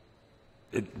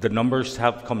numbers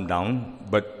have come down,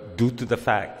 but due to the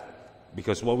fact,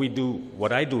 because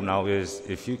what I do now is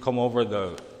if you come over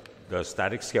the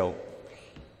static scale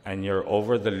and you're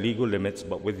over the legal limits,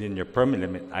 but within your permit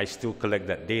limit, I still collect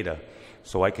that data.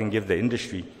 So I can give the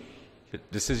industry,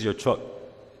 this is your truck.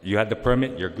 You had the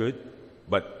permit, you're good,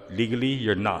 but legally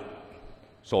you're not.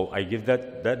 So I give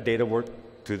that data work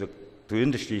to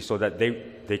industry so that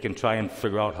they can try and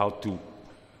figure out how to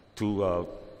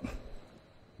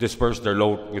disperse their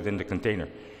load within the container.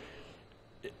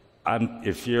 The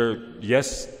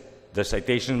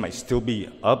citation might still be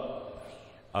up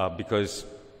because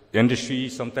industry,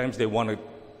 sometimes they want to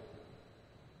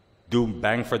do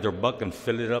bang for their buck and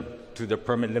fill it up to their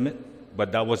permit limit,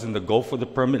 but that wasn't the goal for the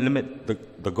permit limit.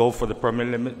 The goal for the permit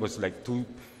limit was like two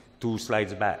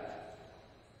slides back.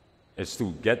 It's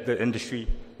to get the industry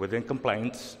within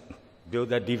compliance, build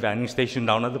that devanning station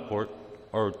down at the port,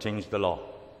 or change the law.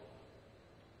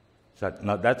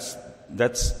 Now that's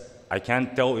I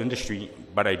can't tell industry,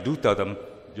 but I do tell them,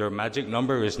 your magic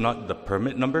number is not the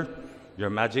permit number. Your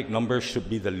magic number should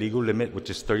be the legal limit, which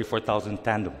is 34,000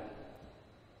 tandem.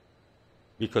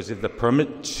 Because if the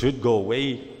permit should go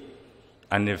away,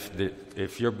 and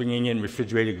if you're bringing in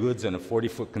refrigerated goods in a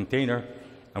 40-foot container,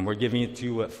 and we're giving it to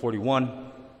you at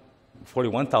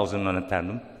 41,000 on a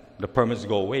tandem, the permits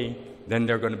go away, then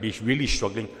they're going to be really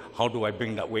struggling. How do I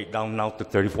bring that weight down now to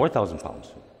 34,000 pounds?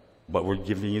 But we're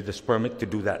giving you this permit to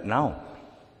do that now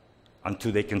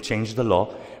until they can change the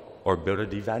law or build a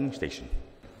devanning station.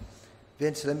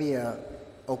 Vince, let me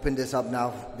open this up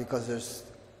now because there's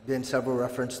been several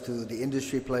reference to the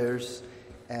industry players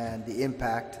and the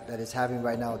impact that it's having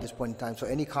right now at this point in time. So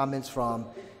any comments from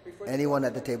anyone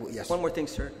at the table? Yes. One more thing,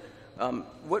 sir.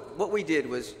 What we did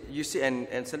was, you see,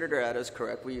 and Senator Addo is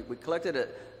correct, we collected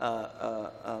a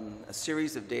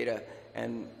series of data,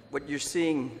 and what you're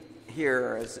seeing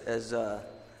here as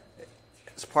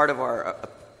part of our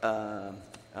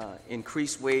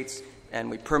increased weights, and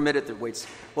we permitted the weights.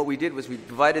 What we did was we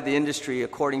divided the industry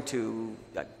according to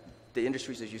the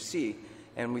industries as you see,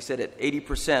 and we said at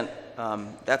 80%,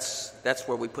 that's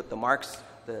where we put the marks,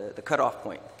 the cutoff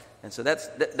point. And so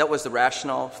that was the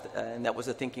rationale, and that was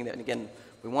the thinking that, again,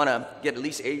 we want to get at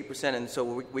least 80%, and so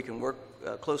we can work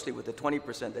closely with the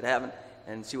 20% that haven't,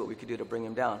 and see what we could do to bring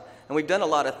them down. And we've done a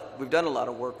lot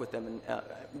of work with them. And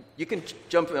you can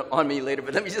jump on me later,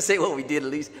 but let me just say what we did,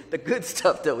 at least the good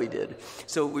stuff that we did.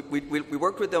 So we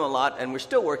worked with them a lot, and we're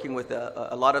still working with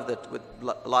a lot of the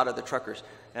truckers.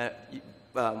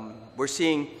 We're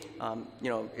seeing,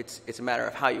 it's a matter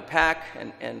of how you pack,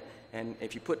 and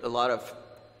if you put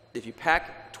if you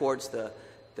pack towards the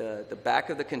back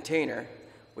of the container,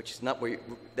 which is not where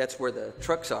that's where the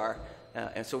trucks are,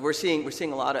 and so we're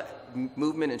seeing a lot of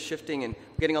movement and shifting, and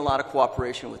getting a lot of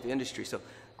cooperation with the industry. So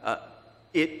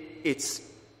it's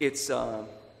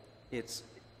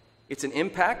an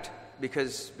impact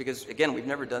because again, we've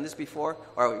never done this before,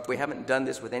 or we haven't done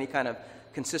this with any kind of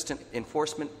consistent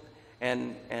enforcement,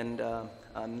 and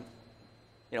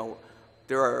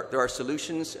there are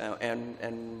solutions,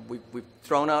 and we've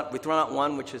thrown out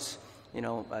one, which is a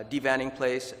devanning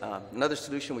place. Another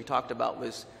solution we talked about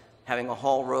was having a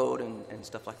haul road and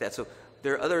stuff like that. So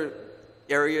there are other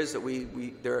areas that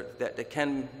that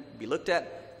can be looked at,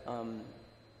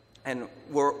 and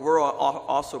we're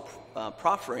also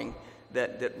proffering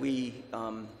that we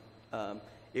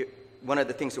one of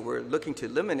the things that we're looking to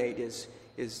eliminate is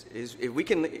if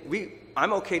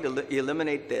I'm okay to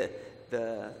eliminate the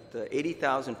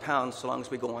 80,000 pounds so long as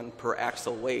we go on per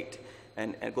axle weight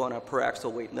and go on a per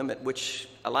axle weight limit, which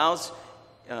allows,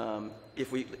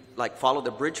 if we follow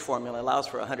the bridge formula, allows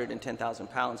for 110,000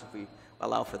 pounds if we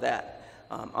allow for that.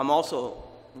 I'm also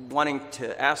wanting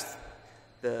to ask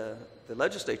the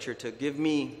legislature to give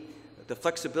me the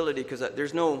flexibility, because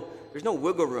there's no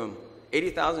wiggle room.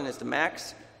 80,000 is the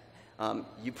max.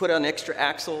 You put an extra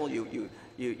axle, and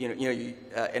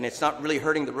it's not really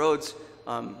hurting the roads.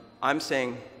 I'm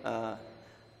saying, I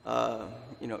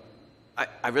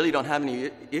really don't have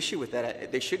any issue with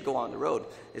that. They should go on the road.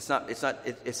 It's not going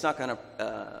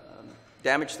to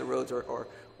damage the roads or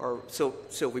so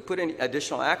if we put in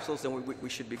additional axles, then we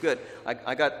should be good.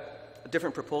 I got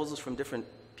different proposals from different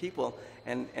people,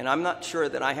 and I'm not sure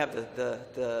that I have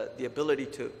the ability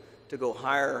to go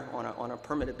higher on a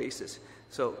permanent basis.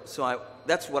 So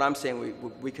that's what I'm saying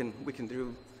we can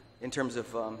do in terms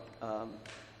of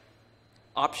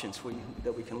options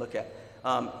that we can look at.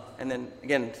 And then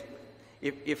again,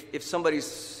 if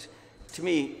somebody's, to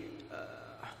me,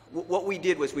 what we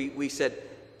did was we said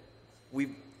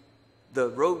the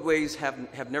roadways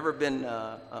have never been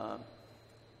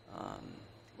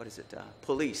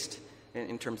policed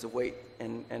in terms of weight,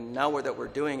 and now that we're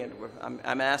doing it,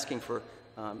 I'm asking for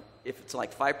if it's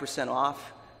like 5%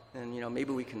 off, then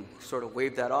maybe we can sort of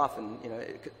waive that off, and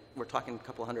we're talking a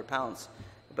couple hundred pounds,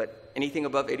 but anything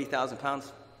above 80,000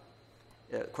 pounds,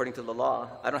 according to the law,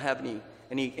 I don't have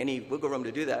any wiggle room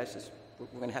to do that. It's just we're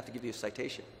going to have to give you a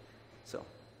citation. So.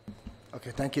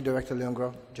 Okay, thank you, Director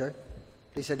Leon. Jerry,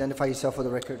 please identify yourself for the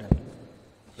record.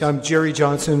 I'm Jerry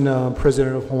Johnson,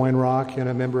 president of Hawaiian Rock and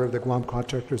a member of the Guam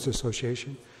Contractors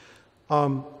Association.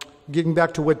 Getting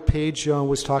back to what Paige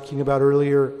was talking about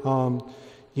earlier,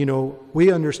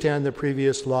 we understand the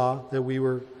previous law that we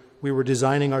were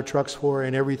designing our trucks for,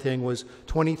 and everything was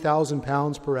 20,000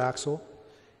 pounds per axle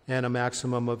and a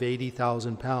maximum of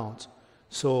 80,000 pounds.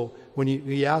 So when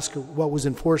you ask what was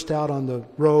enforced out on the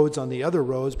roads, on the other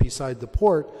roads beside the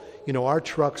port, our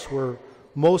trucks were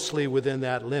mostly within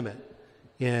that limit.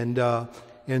 And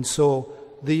so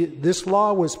the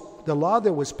law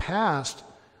that was passed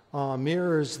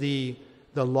mirrors the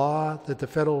law that the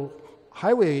federal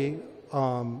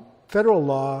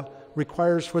law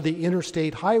requires for the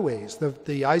interstate highways,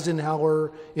 the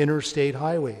Eisenhower interstate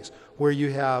highways, where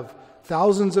you have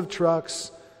thousands of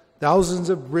trucks, thousands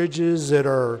of bridges that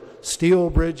are steel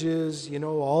bridges,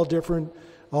 all different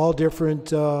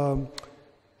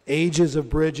ages of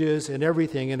bridges and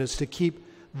everything, and it's to keep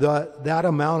that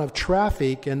amount of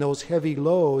traffic and those heavy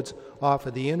loads off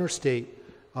of the interstate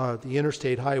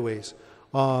highways.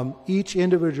 Each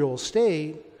individual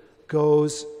state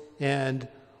goes and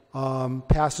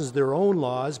passes their own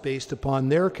laws based upon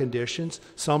their conditions.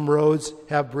 Some roads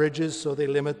have bridges, so they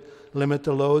limit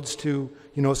the loads to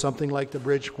something like the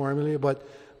bridge formula.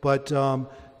 But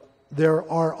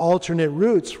there are alternate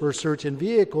routes for certain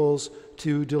vehicles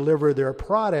to deliver their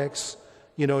products,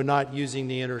 not using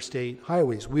the interstate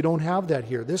highways. We don't have that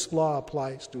here. This law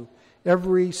applies to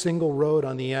every single road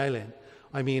on the island.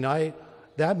 I mean,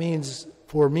 that means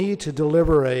for me to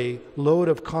deliver a load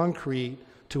of concrete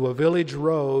to a village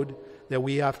road, that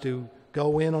we have to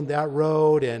go in on that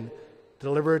road and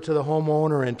deliver it to the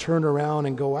homeowner and turn around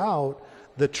and go out.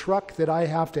 The truck that I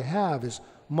have to have is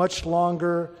much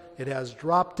longer. It has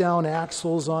drop-down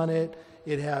axles on it.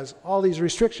 It has all these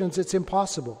restrictions. It's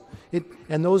impossible.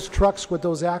 And those trucks with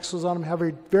those axles on them have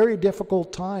a very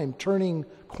difficult time turning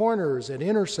corners at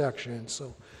intersections.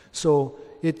 So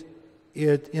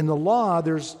in the law,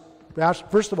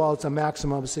 first of all, it's a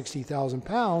maximum of 60,000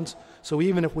 pounds. So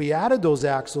even if we added those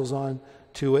axles on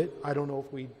to it, I don't know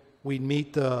if we'd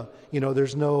meet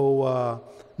there's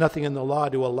nothing in the law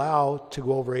to allow to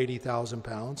go over 80,000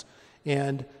 pounds.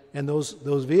 And those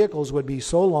vehicles would be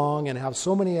so long and have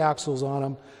so many axles on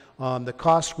them, the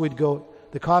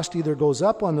cost either goes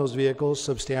up on those vehicles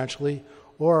substantially,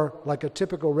 or like a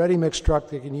typical ready-mix truck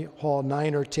that can haul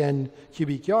 9 or 10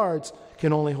 cubic yards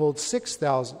can only hold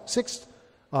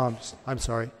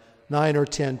 9 or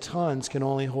 10 tons can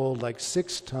only hold like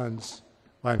 6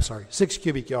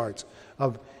 cubic yards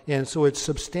and so it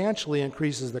substantially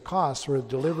increases the cost for the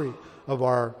delivery of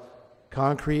our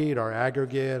concrete, our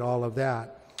aggregate, all of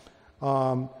that.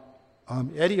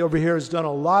 Eddie over here has done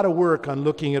a lot of work on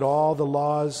looking at all the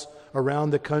laws around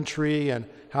the country and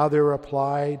how they're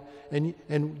applied. And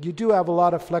you do have a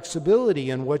lot of flexibility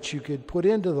in what you could put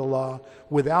into the law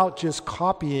without just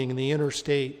copying the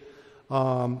interstate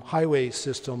highway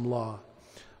system law.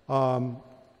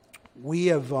 We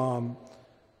have, I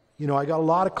got a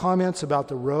lot of comments about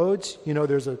the roads.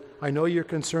 I know you're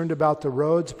concerned about the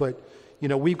roads, but,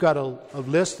 we've got a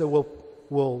list that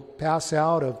we'll pass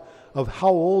out of how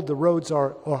old the roads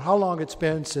are, or how long it's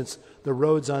been since the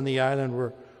roads on the island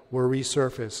were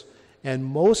resurfaced. And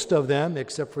most of them,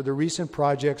 except for the recent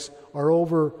projects, are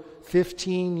over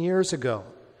 15 years ago.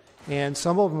 And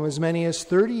some of them as many as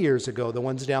 30 years ago, the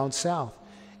ones down south.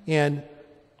 And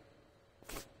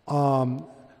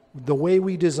the way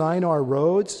we design our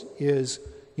roads is,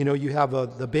 you have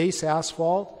the base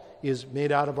asphalt is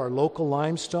made out of our local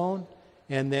limestone,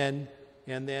 and then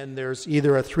there's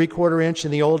either a 3/4 inch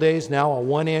in the old days, now a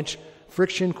 1-inch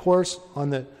friction course on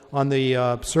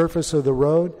the surface of the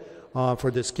road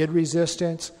for the skid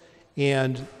resistance,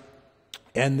 and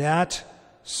that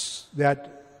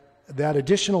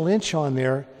additional inch on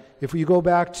there. If we go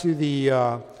back to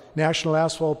the National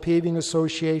Asphalt Paving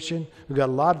Association,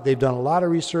 they've done a lot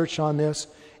of research on this,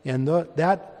 and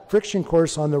that friction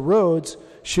course on the roads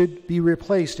should be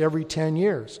replaced every 10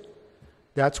 years.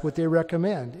 That's what they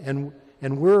recommend.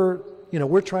 And we're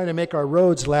trying to make our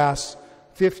roads last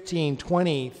 15,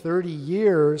 20, 30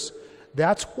 years.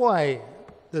 That's why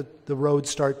the roads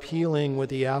start peeling with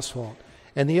the asphalt.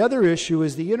 And the other issue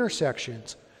is the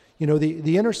intersections.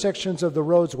 The intersections of the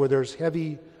roads where there's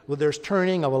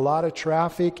turning of a lot of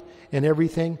traffic and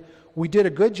everything. We did a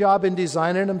good job in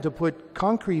designing them to put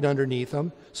concrete underneath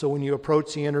them, so when you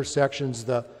approach the intersections,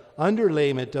 the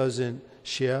underlayment doesn't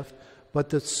shift. But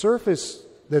the surface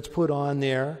that's put on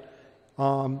there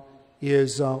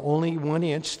is only 1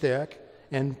 inch thick,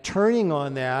 and turning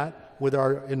on that, with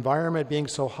our environment being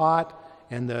so hot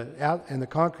and the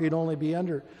concrete only be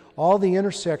under, all the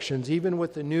intersections, even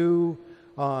with the new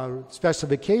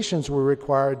specifications we're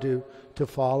required to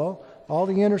follow, all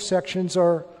the intersections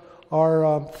are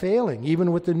failing,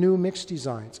 even with the new mixed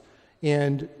designs.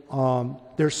 And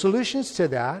there's solutions to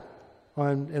that,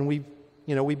 and we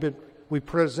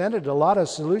presented a lot of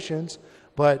solutions,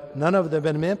 but none of them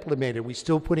have been implemented. We're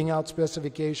still putting out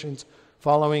specifications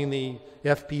following the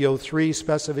FP03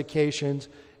 specifications,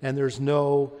 and there's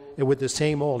no, with the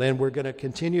same old. And they're going to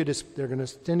continue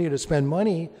to spend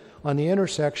money on the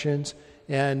intersections,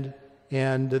 and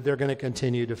they're going to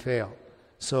continue to fail.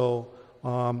 So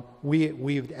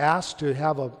we've asked to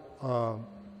have I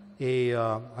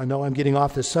know I'm getting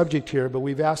off the subject here, but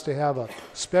we've asked to have a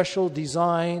special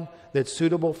design that's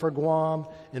suitable for Guam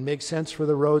and makes sense for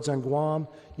the roads on Guam.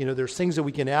 There's things that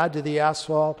we can add to the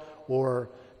asphalt, or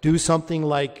do something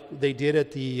like they did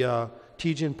at the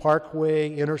Tijan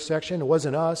Parkway intersection. It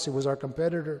wasn't us, it was our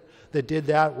competitor that did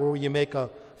that, where you make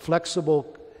a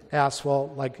flexible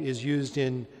asphalt like is used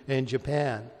in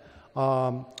Japan.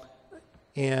 And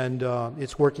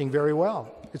it's working very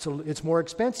well. It's more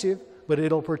expensive, but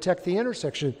it'll protect the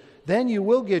intersection. Then you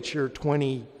will get your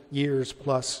 20 years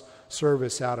plus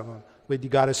service out of them, but you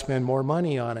got to spend more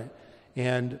money on it.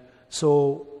 And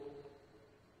so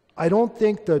I don't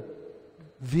think that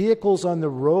vehicles on the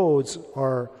roads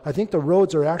I think the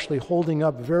roads are actually holding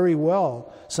up very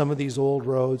well, some of these old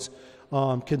roads,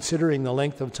 considering the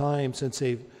length of time since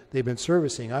they've been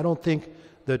servicing. I don't think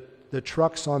that the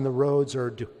trucks on the roads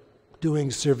are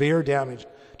doing severe damage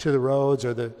to the roads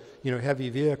or the heavy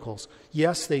vehicles.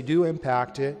 Yes, they do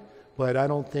impact it, but I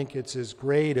don't think it's as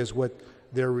great as what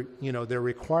they're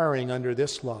requiring under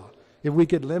this law. If we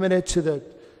could limit it to the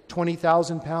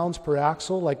 20,000 pounds per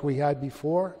axle like we had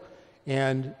before,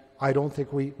 and I don't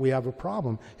think we have a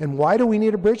problem. And why do we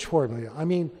need a bridge formula? I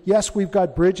mean, yes, we've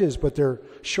got bridges, but they're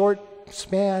short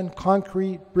span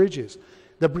concrete bridges.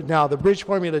 Now, the bridge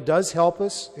formula does help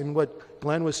us in what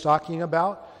Glenn was talking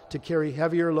about, to carry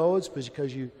heavier loads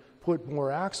because you put more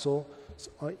axle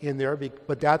in there,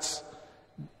 but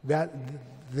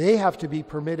they have to be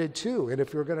permitted too. And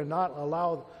if you're going to not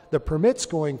allow the permits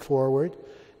going forward,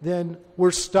 then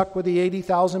we're stuck with the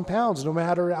 80,000 pounds no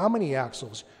matter how many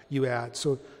axles you add.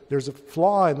 So there's a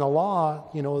flaw in the law,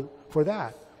 for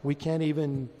that. We can't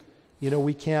even,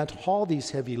 we can't haul these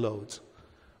heavy loads.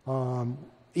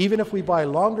 Even if we buy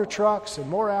longer trucks and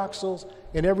more axles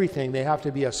and everything, they have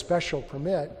to be a special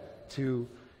permit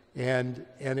and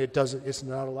it's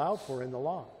not allowed for in the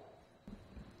law.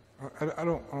 I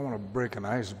don't want to break an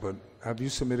ice, but have you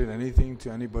submitted anything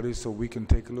to anybody so we can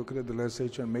take a look at it, the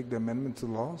legislature, and make the amendment to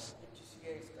the laws?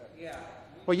 Yeah.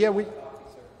 Well, yeah,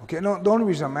 Okay, no, the only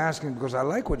reason I'm asking because I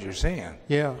like what you're saying.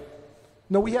 Yeah.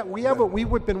 No,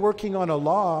 we've been working on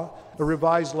a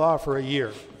revised law for a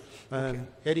year. And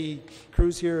Eddie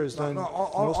Cruz here has done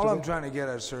all I'm trying to get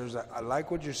at, sir, is that I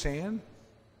like what you're saying.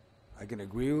 I can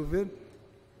agree with it.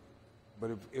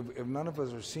 But if none of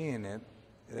us are seeing it,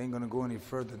 it ain't going to go any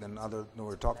further than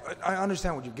we're talking. I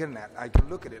understand what you're getting at. I can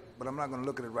look at it, but I'm not going to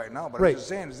look at it right now. But right. I'm just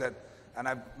saying is that, and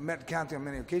I've met County on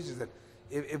many occasions, that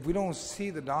if we don't see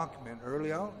the document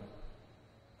early out,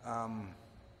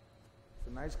 it's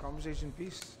a nice conversation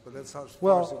piece, but that's how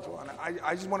far as it goes. And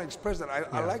I just want to express that.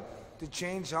 I like to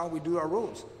change how we do our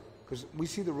roads, because we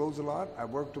see the roads a lot. I've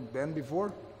worked with Ben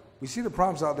before. We see the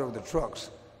problems out there with the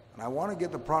trucks, and I want to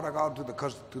get the product out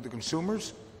to the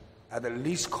consumers at the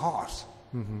least cost.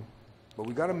 Mm-hmm. But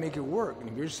we got to make it work. And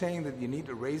if you're saying that you need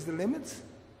to raise the limits,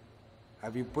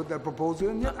 have you put that proposal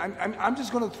in yet? I'm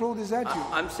just going to throw this at you.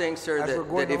 I'm saying, sir, as we're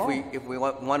going that along. if we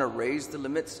want to raise the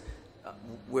limits,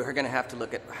 we're going to have to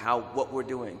look at what we're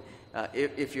doing.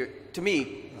 To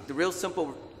me, the real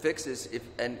simple fix is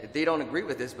and they don't agree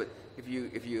with this, but if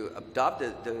you adopt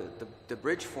the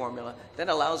bridge formula, that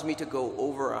allows me to go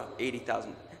over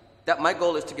 80,000. My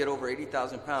goal is to get over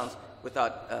 80,000 pounds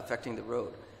without affecting the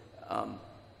road.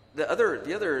 The other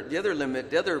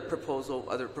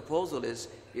proposal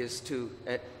is to,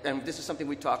 and this is something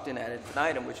we talked in ad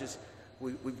infinitum, which is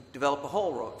we develop a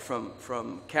whole road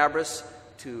from Cabras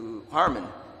to Harmon,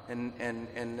 and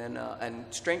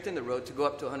strengthen the road to go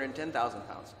up to 110,000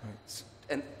 pounds,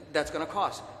 and that's going to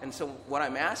cost. And so what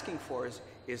I'm asking for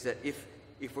is that if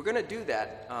we're going to do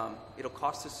that, it'll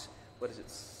cost us, what is it,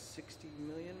 60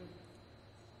 million?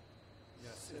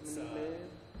 Yes, it's from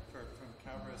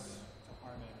Cabras to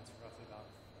Harmon, it's roughly about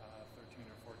 13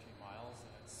 or 14 miles,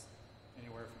 and it's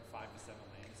anywhere from 5 to 7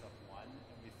 lanes up one,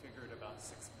 and we figured about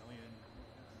 6 million.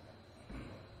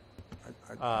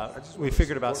 We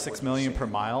figured about 6 million per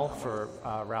mile for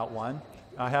Route 1.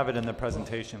 I have it in the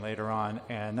presentation later on,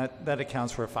 and that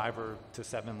accounts for 5 to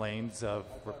 7 lanes of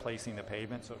replacing the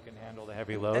pavement so it can handle the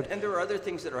heavy load. And there are other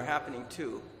things that are happening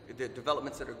too, the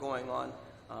developments that are going on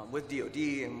with DOD,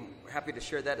 and we're happy to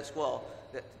share that as well,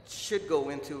 that should go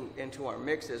into our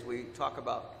mix as we talk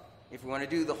about, if we want to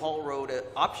do the haul road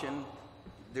option,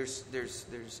 it's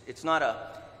not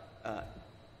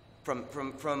from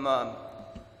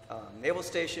Naval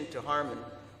Station to Harmon,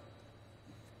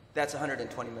 that's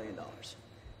 $120 million.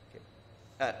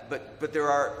 Okay. But there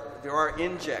are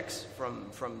injects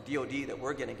from DOD that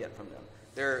we're going to get from them.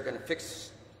 They're going to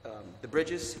fix the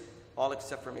bridges, all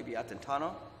except for maybe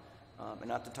Atentano.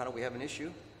 And Atentano we have an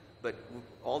issue, but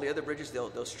all the other bridges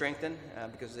they'll strengthen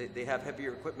because they have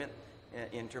heavier equipment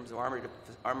in terms of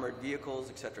armored vehicles,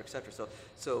 et cetera, et cetera.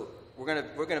 So we're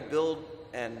gonna build,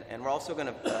 and we're also going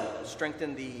to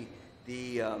strengthen the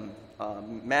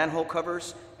manhole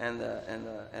covers and the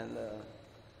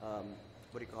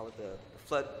what do you call it, the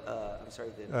flood,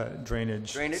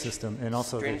 drainage system, and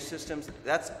also drainage systems.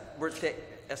 We're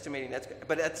estimating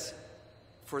but that's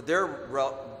for their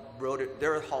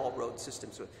haul road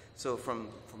system. So from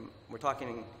we're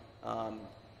talking.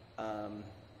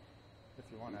 If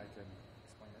you want, I can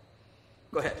explain it.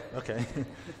 Go ahead. Okay.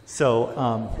 So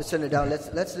Listen it down.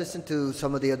 Let's listen to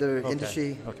some of the other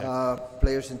industry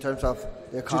players in terms of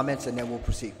their comments, and then we'll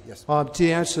proceed. Yes.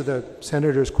 To answer the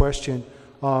senator's question,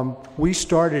 we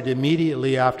started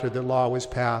immediately after the law was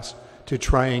passed to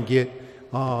try and get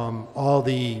all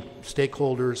the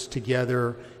stakeholders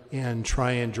together and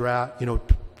try and draft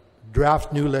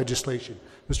new legislation.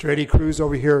 Mr. Eddie Cruz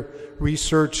over here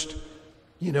researched,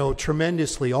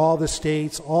 tremendously all the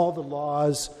states, all the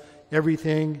laws,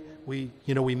 everything. We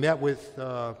met with,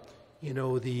 the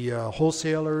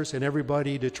wholesalers and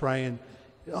everybody to try and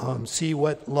see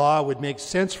what law would make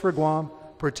sense for Guam,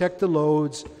 protect the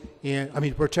roads,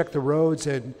 protect the roads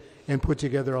and put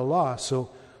together a law. So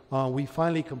we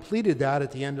finally completed that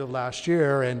at the end of last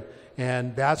year,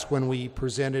 and that's when we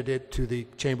presented it to the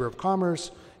Chamber of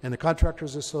Commerce and the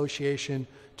Contractors Association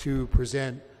to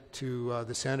present to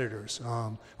the senators.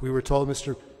 We were told, that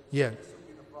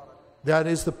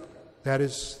is the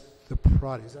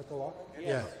product. Is that the law?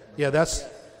 Yes. Yeah.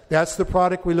 That's the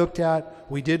product we looked at.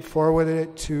 We did forward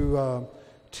it to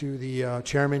the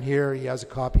chairman here. He has a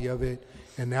copy of it,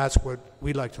 and that's what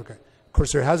we'd like to look at. Of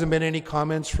course, there hasn't been any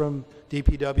comments from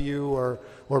DPW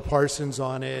or Parsons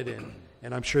on it,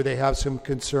 and I'm sure they have some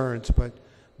concerns, but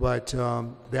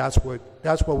that's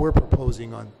what we're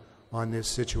proposing on this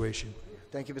situation.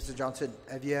 Thank you, Mr. Johnson.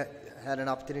 Have you had an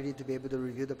opportunity to be able to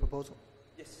review the proposal?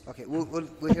 Yes. Okay,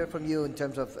 we'll hear from you in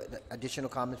terms of additional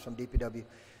comments from DPW.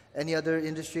 Any other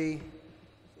industry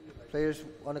players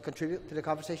want to contribute to the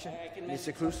conversation?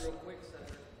 Mr. Cruz? Real quick,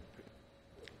 Senator.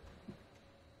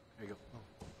 There you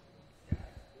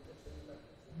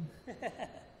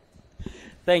go.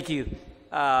 Thank you.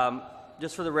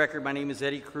 Just for the record, my name is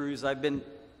Eddie Cruz. I've been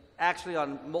actually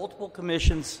on multiple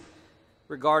commissions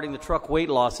regarding the truck weight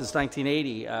loss since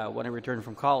 1980 when I returned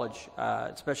from college,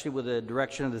 especially with the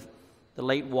direction of the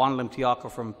late Juan Limtiaco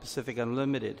from Pacific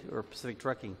Unlimited or Pacific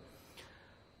Trucking.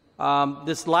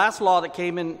 This last law that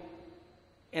came in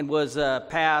and was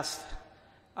passed,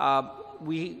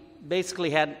 we basically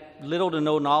had little to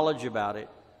no knowledge about it,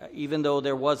 even though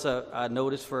there was a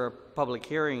notice for a public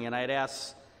hearing, and I had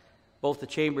asked both the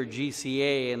Chamber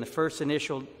GCA, and the first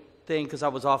initial thing, because I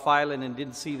was off island and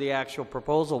didn't see the actual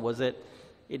proposal, was that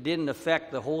it didn't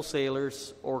affect the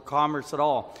wholesalers or commerce at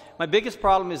all. My biggest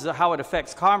problem is how it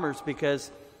affects commerce,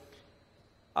 because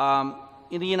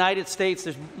In the United States,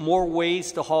 there's more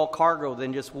ways to haul cargo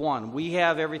than just one. We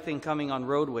have everything coming on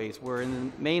roadways, where in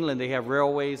the mainland they have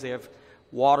railways, they have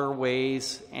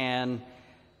waterways, and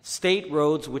state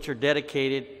roads, which are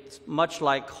dedicated, much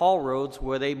like haul roads,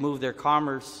 where they move their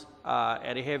commerce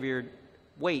at a heavier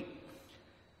weight.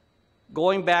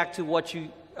 Going back to what you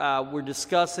were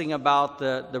discussing about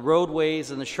the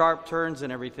roadways and the sharp turns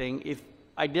and everything,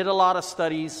 I did a lot of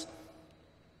studies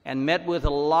and met with a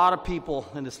lot of people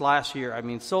in this last year. I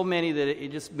mean, so many that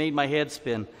it just made my head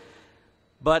spin.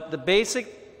 But the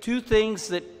basic two things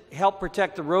that help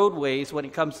protect the roadways when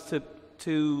it comes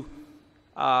to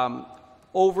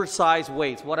oversized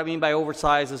weights, what I mean by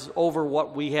oversized is over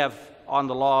what we have on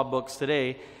the law books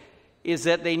today, is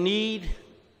that they need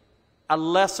a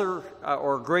lesser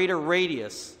or greater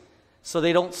radius so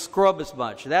they don't scrub as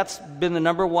much. That's been the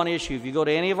number one issue. If you go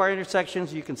to any of our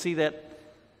intersections, you can see that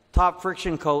top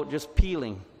friction coat just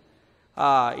peeling.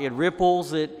 It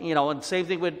ripples, and same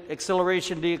thing with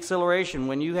acceleration, deacceleration.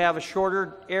 When you have a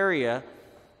shorter area,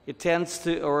 it tends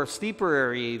to, or a steeper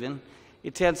area even,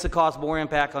 it tends to cause more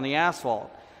impact on the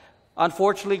asphalt.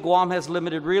 Unfortunately, Guam has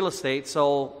limited real estate,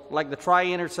 so like the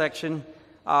tri-intersection,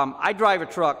 I drive a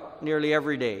truck nearly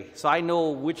every day, so I know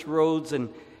which roads and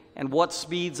what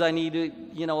speeds I need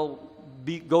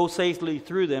to, go safely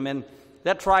through them, and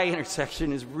that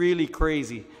tri-intersection is really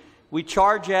crazy. We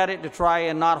charge at it to try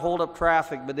and not hold up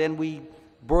traffic, but then we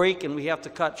brake and we have to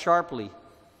cut sharply.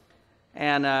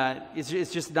 And it's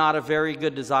just not a very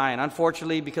good design.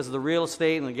 Unfortunately, because of the real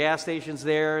estate and the gas stations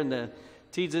there and the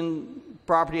Teason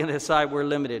property on this side, we're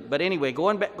limited. But anyway,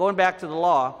 going back to the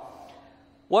law,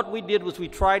 what we did was we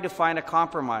tried to find a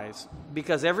compromise,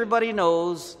 because everybody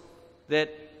knows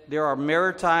that there are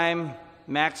maritime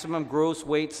maximum gross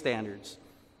weight standards.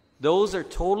 Those are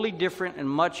totally different and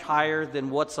much higher than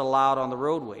what's allowed on the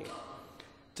roadway.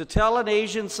 To tell an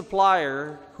Asian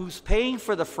supplier who's paying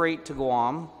for the freight to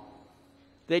Guam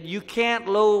that you can't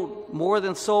load more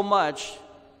than so much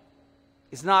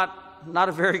is not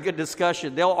a very good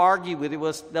discussion. They'll argue with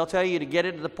it. They'll tell you to get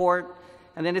it to the port,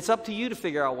 and then it's up to you to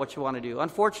figure out what you want to do.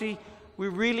 Unfortunately, we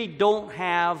really don't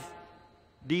have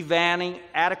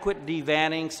adequate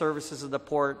devanning services at the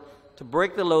port to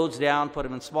break the loads down, put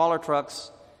them in smaller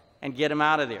trucks, and get them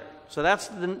out of there. So that's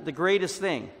the greatest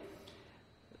thing.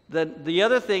 The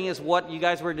other thing is what you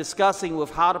guys were discussing with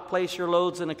how to place your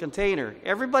loads in a container.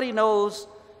 Everybody knows,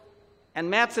 and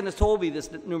Matson has told me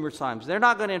this numerous times, they're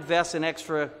not going to invest in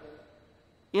extra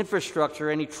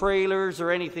infrastructure, any trailers or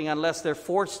anything, unless they're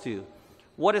forced to.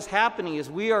 What is happening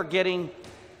is we are getting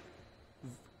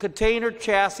container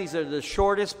chassis that are the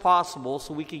shortest possible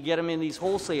so we can get them in these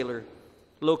wholesaler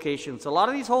locations. A lot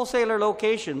of these wholesaler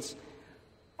locations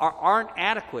aren't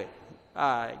adequate.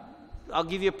 I'll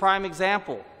give you a prime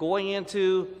example. Going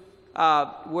into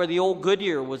where the old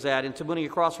Goodyear was at in Tamuning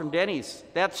across from Denny's,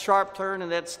 that sharp turn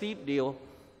and that steep deal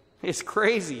is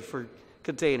crazy for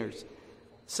containers.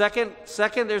 Second,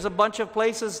 there's a bunch of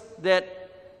places that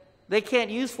they can't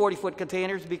use 40-foot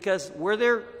containers because where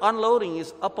they're unloading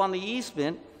is up on the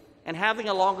easement, and having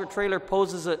a longer trailer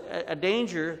poses a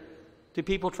danger to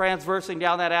people transversing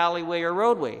down that alleyway or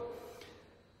roadway.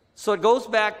 So it goes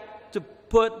back to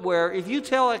put where if you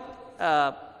tell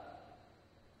a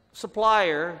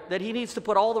supplier that he needs to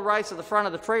put all the rice at the front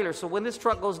of the trailer, so when this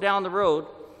truck goes down the road,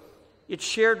 it's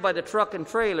shared by the truck and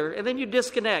trailer, and then you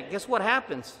disconnect. Guess what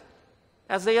happens?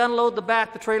 As they unload the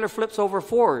back, the trailer flips over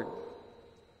forward.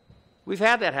 We've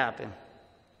had that happen.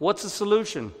 What's the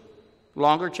solution?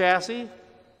 Longer chassis?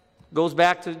 Goes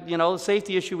back to, the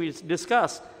safety issue we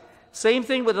discussed. Same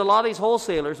thing with a lot of these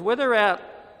wholesalers. Where they're at,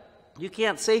 you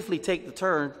can't safely take the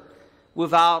turn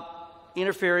without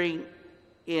interfering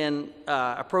in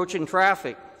approaching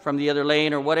traffic from the other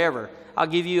lane or whatever. I'll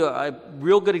give you a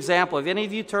real good example. Have any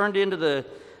of you turned into the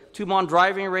Tumon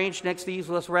driving range next to East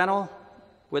West Rental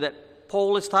where that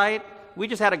pole is tight? We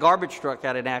just had a garbage truck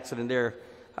had an accident there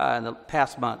in the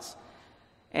past months.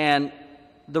 And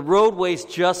the roadways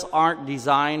just aren't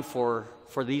designed for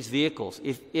these vehicles.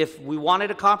 If we wanted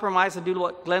to compromise and do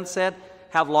what Glenn said,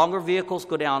 have longer vehicles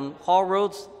go down haul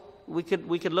roads, we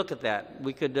could look at that.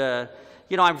 We could,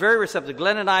 I'm very receptive.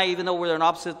 Glenn and I, even though we're on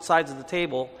opposite sides of the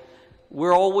table,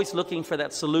 we're always looking for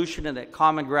that solution and that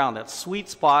common ground, that sweet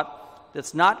spot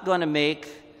that's not going to make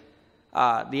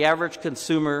the average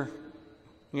consumer,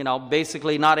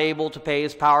 basically not able to pay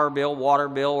his power bill, water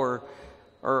bill,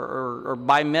 or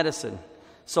buy medicine.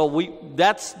 So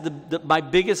that's my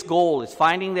biggest goal is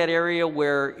finding that area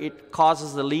where it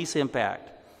causes the least impact.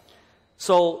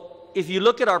 So if you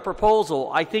look at our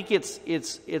proposal, I think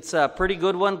it's a pretty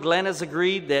good one. Glenn has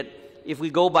agreed that if we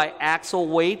go by axle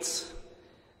weights,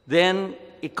 then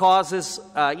it causes,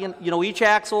 each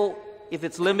axle, if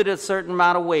it's limited a certain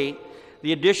amount of weight,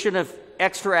 the addition of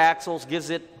extra axles gives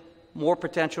it more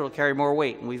potential to carry more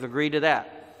weight, and we've agreed to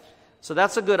that. So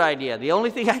that's a good idea. The only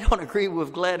thing I don't agree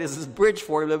with Glenn is this bridge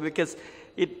formula, because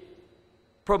it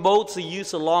promotes the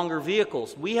use of longer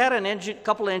vehicles. We had a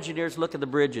couple of engineers look at the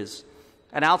bridges,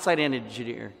 an outside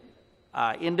engineer,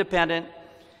 independent,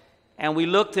 and we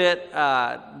looked at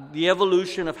the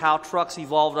evolution of how trucks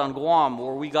evolved on Guam,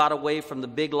 where we got away from the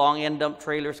big long end dump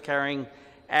trailers carrying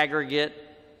aggregate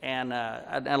and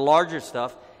larger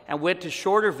stuff, and went to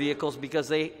shorter vehicles because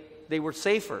they were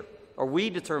safer, or we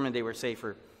determined they were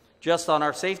safer, just on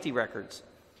our safety records.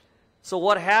 So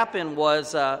what happened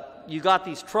was you got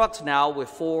these trucks now with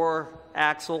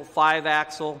 4-axle,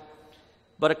 5-axle,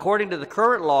 but according to the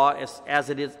current law, as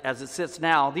it sits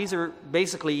now, these are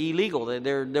basically illegal.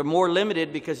 They're more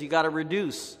limited because you got to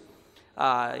reduce.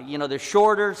 They're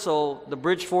shorter, so the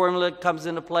bridge formula comes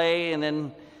into play, and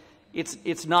then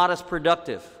it's not as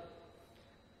productive.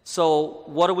 So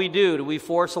what do? Do we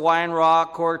force Hawaiian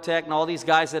Rock, Cortec, and all these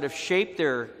guys that have shaped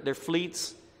their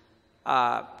fleets,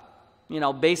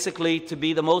 basically to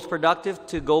be the most productive,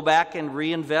 to go back and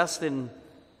reinvest in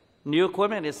new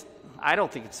equipment? I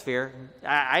don't think it's fair.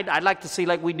 I'd like to see,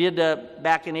 like we did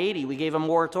back in '80. We gave a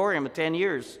moratorium of 10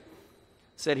 years.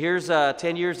 Said, here's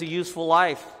 10 years of useful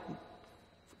life.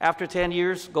 After 10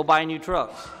 years, go buy new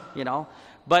trucks,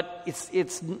 But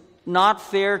it's not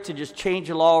fair to just change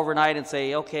the law overnight and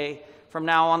say, okay, from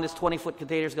now on, this 20-foot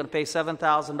container is going to pay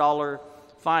 $7,000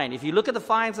 fine. If you look at the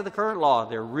fines of the current law,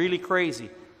 they're really crazy.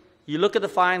 You look at the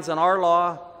fines on our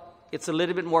law, it's a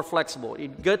little bit more flexible.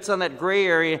 It gets on that gray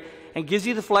area and gives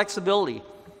you the flexibility.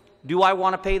 Do I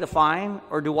want to pay the fine,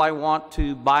 or do I want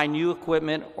to buy new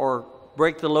equipment or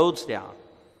break the loads down?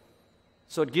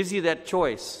 So it gives you that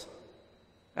choice.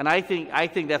 And I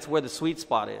think that's where the sweet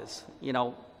spot is.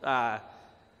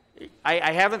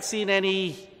 I haven't seen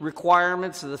any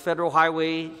requirements that the Federal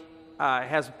Highway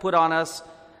has put on us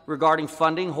regarding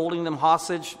funding, holding them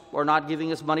hostage, or not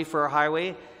giving us money for our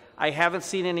highway. I haven't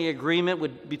seen any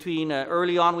agreement between,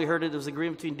 early on we heard there was an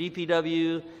agreement between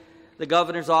DPW, the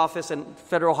governor's office, and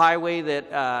Federal Highway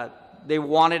that they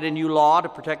wanted a new law to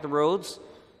protect the roads.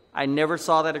 I never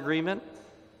saw that agreement.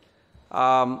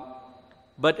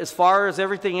 But as far as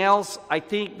everything else, I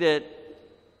think that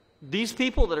these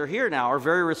people that are here now are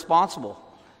very responsible.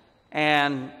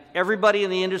 And everybody in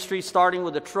the industry, starting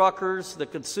with the truckers, the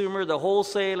consumer, the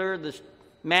wholesaler, the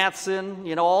Matson,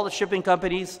 all the shipping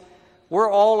companies, we're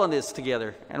all in this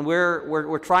together, and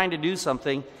we're trying to do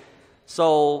something.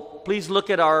 So please look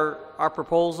at our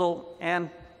proposal, and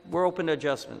we're open to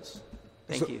adjustments.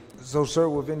 Thank you. So, sir,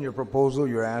 within your proposal,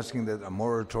 you're asking that a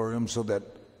moratorium so that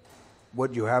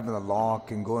what you have in the law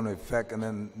can go into effect, and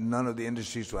then none of the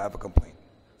industries will have a complaint.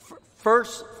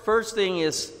 First thing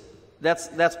is,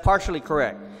 that's partially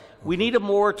correct. We need a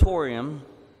moratorium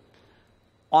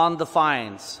on the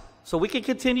fines. So we can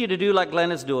continue to do like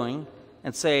Glenn is doing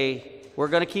and say, we're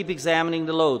going to keep examining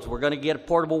the loads. We're going to get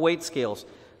portable weight scales.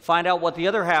 Find out what the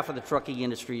other half of the trucking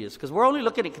industry is. Because we're only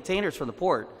looking at containers from the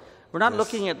port. We're not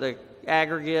looking at the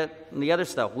aggregate and the other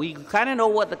stuff. We kind of know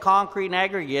what the concrete and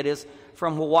aggregate is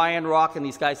from Hawaiian Rock and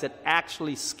these guys that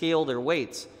actually scale their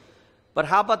weights. But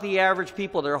how about the average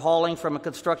people that are hauling from a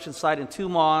construction site in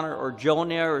Tumon or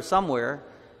Jonah or somewhere?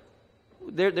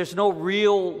 There's no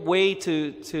real way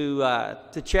to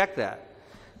check that.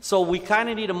 So we kind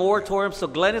of need a moratorium so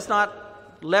Glenn is not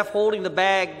left holding the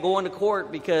bag going to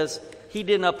court because he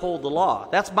didn't uphold the law.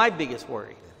 That's my biggest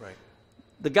worry. Right.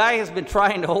 The guy has been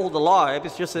trying to hold the law.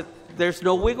 It's just that there's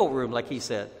no wiggle room, like he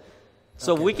said.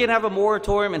 So we can have a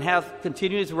moratorium and have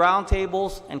continuous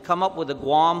roundtables and come up with a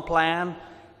Guam plan,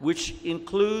 which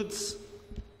includes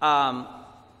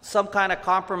some kind of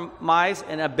compromise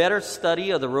and a better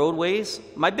study of the roadways.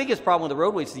 My biggest problem with the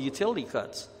roadways is the utility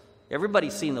cuts.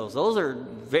 Everybody's seen those. Those are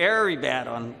very bad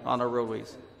on our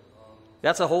roadways.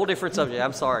 That's a whole different subject.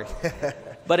 I'm sorry.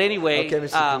 But anyway, Okay,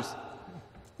 Mr. Cruz.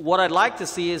 what I'd like to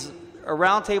see is a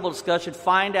roundtable discussion,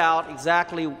 find out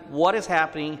exactly what is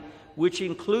happening, which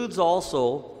includes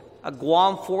also a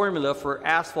Guam formula for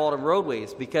asphalt and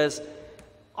roadways. Because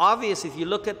obvious, if you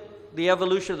look at the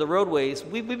evolution of the roadways,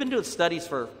 we've been doing studies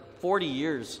for 40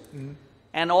 years. Mm-hmm.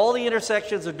 And all the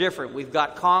intersections are different. We've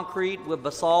got concrete with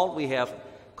basalt. We have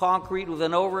concrete with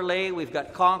an overlay. We've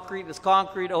got concrete that's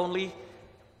concrete only.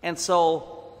 And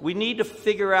so we need to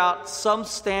figure out some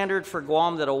standard for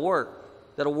Guam that'll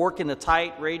work in the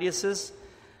tight radiuses,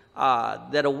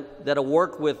 that'll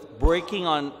work with braking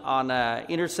on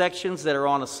intersections that are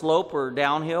on a slope or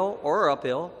downhill or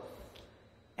uphill,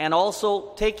 and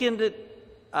also take into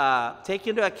take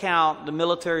into account the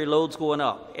military loads going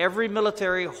up. Every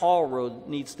military haul road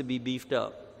needs to be beefed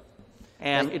up.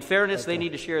 And in fairness, they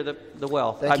need to share the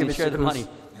wealth. Thank you, Mr. share the Cruz. money.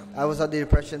 I was under the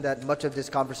impression that much of this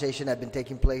conversation had been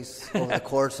taking place over the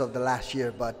course of the last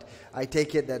year, but I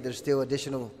take it that there's still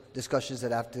additional discussions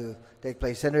that have to take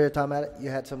place. Senator Tom Abbott, you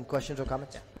had some questions or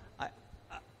comments? I'm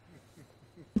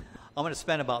going to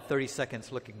spend about 30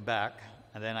 seconds looking back,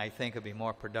 and then I think it'll be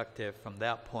more productive from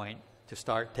that point to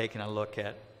start taking a look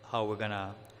at how we're going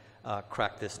to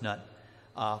crack this nut.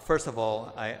 First of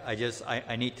all,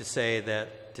 I need to say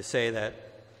that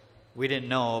we didn't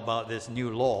know about this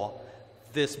new law.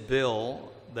 This bill,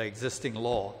 the existing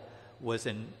law, was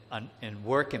in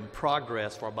work in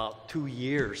progress for about 2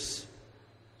 years.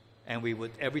 And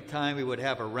every time we would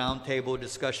have a roundtable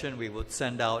discussion, we would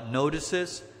send out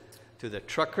notices to the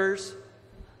truckers.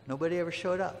 Nobody ever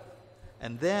showed up.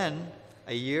 And then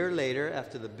a year later,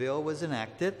 after the bill was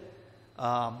enacted,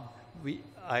 I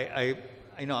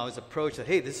was approached that,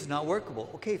 hey, this is not workable.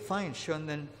 Okay, fine, show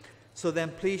them. So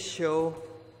then please show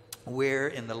where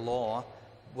in the law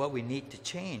what we need to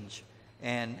change.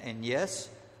 And yes,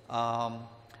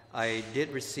 I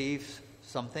did receive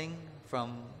something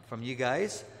from you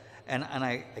guys, and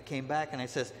I came back and I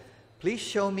says, please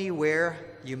show me where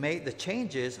you made the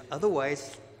changes,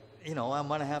 otherwise, I'm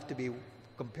going to have to be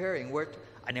comparing where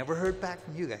I never heard back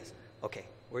from you guys. Okay,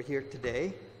 we're here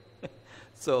today.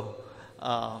 So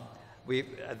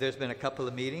there's been a couple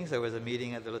of meetings. There was a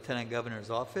meeting at the Lieutenant Governor's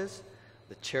office.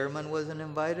 The chairman wasn't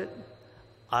invited.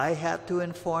 I had to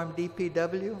inform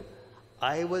DPW.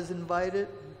 I was invited.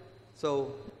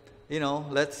 So,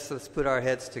 let's put our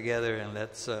heads together and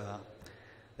let's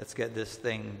get this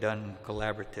thing done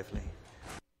collaboratively.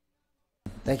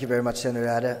 Thank you very much, Senator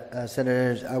Ada.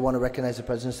 Senator, I want to recognize the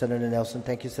President, Senator Nelson.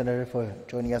 Thank you, Senator, for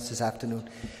joining us this afternoon.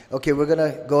 Okay, we're going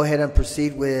to go ahead and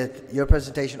proceed with your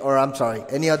presentation. Or, I'm sorry,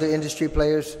 any other industry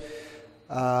players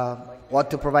want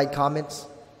to provide comments?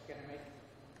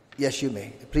 Yes, you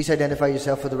may. Please identify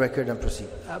yourself for the record and proceed.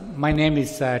 My name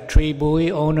is Tree Bui,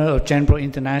 owner of Genpro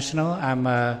International. I'm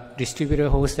a distributor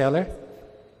wholesaler.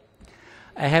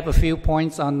 I have a few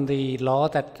points on the law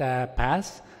that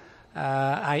passed.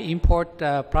 I import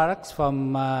products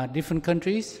from different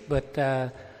countries,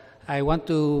 but I want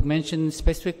to mention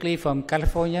specifically from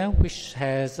California, which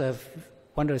has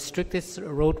one of the strictest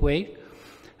road weight.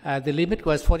 The limit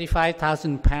was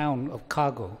 45,000 pounds of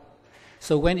cargo.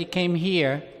 So when it came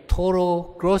here,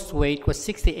 total gross weight was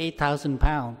 68,000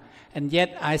 pounds, and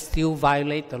yet I still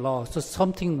violate the law. So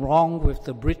something wrong with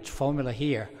the bridge formula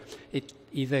here. It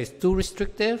either is too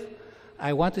restrictive.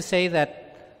 I want to say that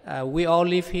we all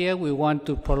live here. We want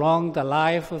to prolong the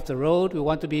life of the road. We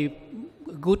want to be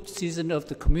a good citizen of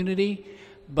the community,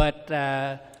 but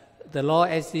the law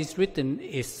as it is written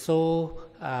is so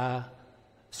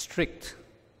strict.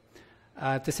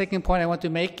 The second point I want to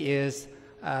make is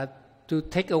to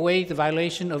take away the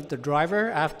violation of the driver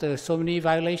after so many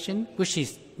violations, which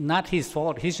is not his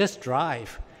fault. He just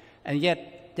drive. And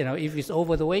yet, if it's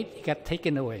over the weight, it got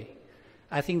taken away.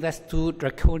 I think that's too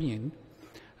draconian.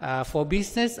 For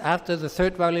business, after the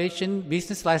third violation,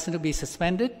 business license will be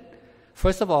suspended.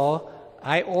 First of all,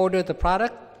 I order the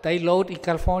product, they load in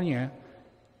California.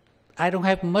 I don't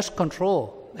have much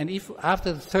control. And if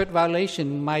after the third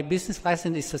violation, my business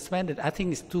license is suspended, I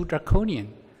think it's too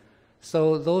draconian.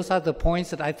 So those are the points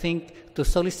that I think to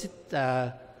solicit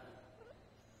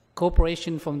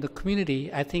cooperation from the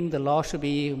community, I think the law should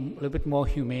be a little bit more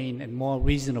humane and more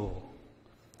reasonable.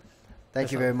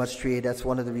 Thank you very much, Tree. That's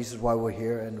one of the reasons why we're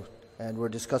here, and we're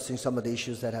discussing some of the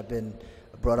issues that have been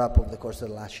brought up over the course of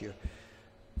the last year.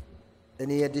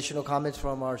 Any additional comments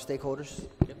from our stakeholders?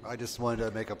 I just wanted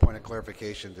to make a point of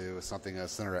clarification to something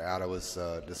Senator Ada was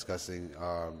discussing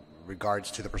regards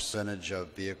to the percentage of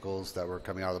vehicles that were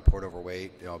coming out of the port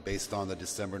overweight. Based on the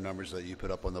December numbers that you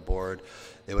put up on the board,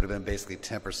 it would have been basically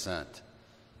 10%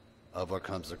 of what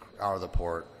comes out of the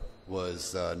port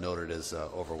was noted as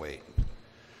overweight.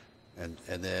 And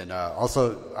then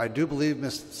also, I do believe,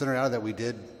 Ms. Senator Ada, that we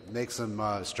did make some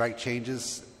strike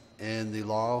changes in the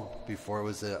law before it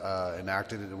was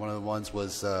enacted. And one of the ones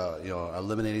was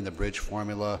eliminating the bridge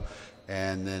formula,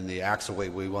 and then the axle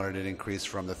weight, we wanted it increased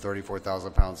from the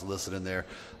 34,000 pounds listed in there.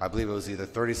 I believe it was either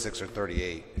 36 or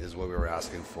 38 is what we were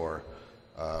asking for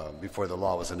before the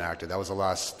law was enacted. That was the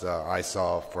last I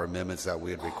saw for amendments that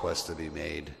we had requested to be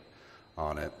made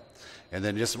on it. And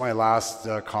then just my last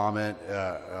comment,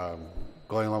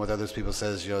 going along with others people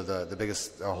says, the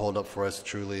biggest holdup for us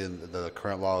truly in the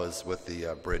current law is with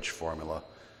the bridge formula.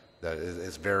 That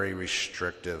is very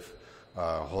restrictive,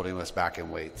 holding us back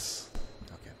in weights.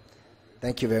 Okay.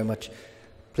 Thank you very much.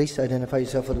 Please identify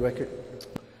yourself for the record.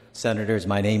 Senators,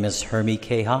 my name is Hermie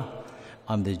Keha.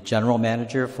 I'm the General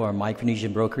Manager for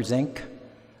Micronesian Brokers, Inc.,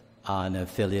 an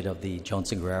affiliate of the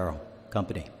Jones & Guerrero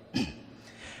Company.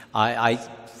 I,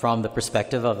 from the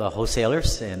perspective of the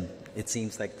wholesalers, and it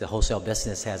seems like the wholesale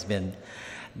business has been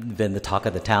the talk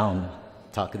of the town,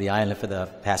 talk of the island for the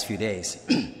past few days,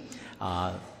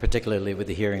 particularly with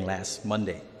the hearing last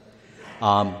Monday.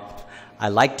 I'd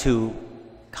like to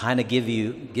kind of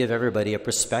give everybody a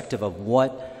perspective of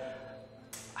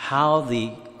how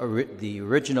the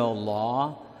original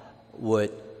law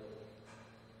would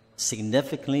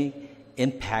significantly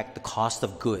impact the cost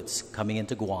of goods coming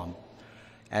into Guam.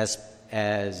 As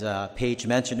Paige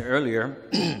mentioned earlier,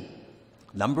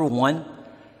 number one,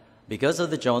 because of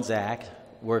the Jones Act,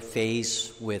 we're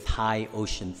faced with high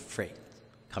ocean freight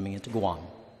coming into Guam,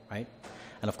 right?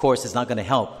 And of course, it's not going to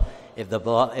help if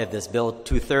this Bill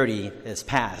 230 is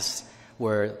passed,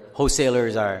 where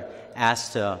wholesalers are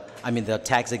asked to, the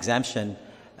tax exemption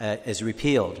is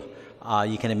repealed.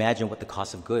 You can imagine what the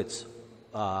cost of goods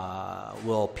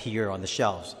will appear on the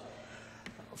shelves.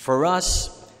 For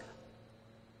us,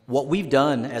 what we've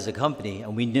done as a company,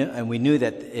 and we knew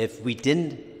that if we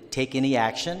didn't take any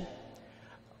action,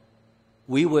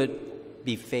 we would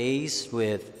be faced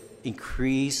with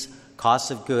increased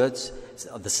cost of goods,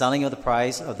 the selling of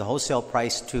the wholesale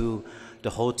price to the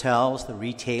hotels, the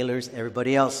retailers,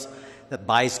 everybody else that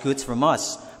buys goods from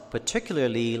us,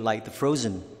 particularly like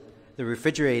the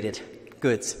refrigerated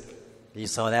goods. You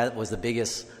saw that was the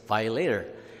biggest violator.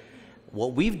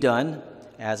 What we've done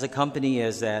as a company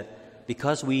is that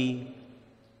because we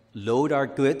load our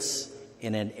goods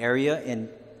in an area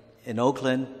in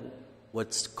Oakland,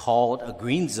 what's called a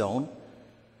green zone,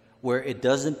 where it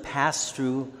doesn't pass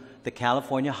through the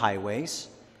California highways,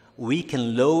 we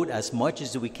can load as much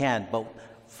as we can. But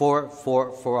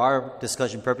for our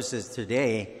discussion purposes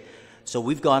today, so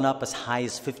we've gone up as high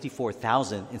as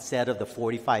 54,000 instead of the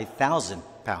 45,000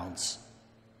 pounds.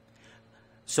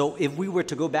 So if we were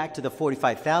to go back to the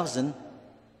 45,000,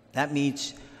 that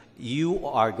means you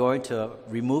are going to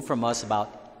remove from us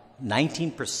about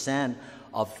 19%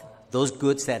 of those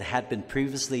goods that had been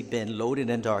previously been loaded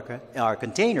into our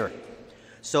container.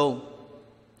 So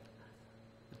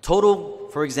total,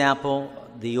 for example,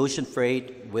 the ocean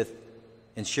freight with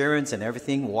insurance and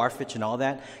everything, wharfage and all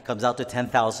that, comes out to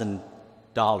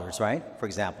 $10,000, right? For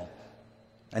example.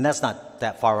 And that's not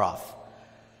that far off.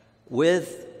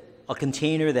 With a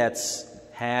container that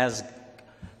has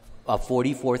a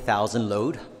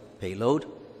 44,000 payload,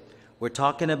 we're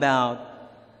talking about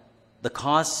the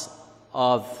cost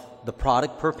of the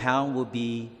product per pound will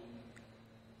be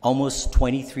almost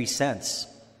 23 cents.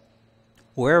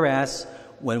 Whereas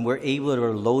when we're able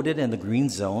to load it in the green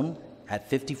zone at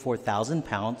 54,000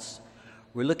 pounds,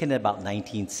 we're looking at about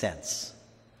 19 cents,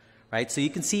 right? So you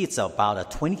can see it's about a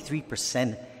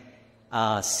 23%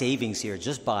 savings here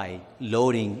just by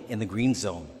loading in the green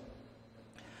zone.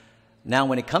 Now,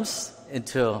 when it comes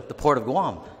into the Port of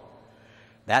Guam,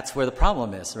 that's where the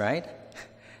problem is, right?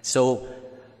 So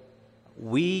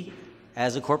we,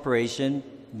 as a corporation,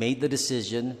 made the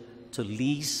decision to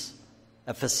lease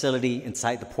a facility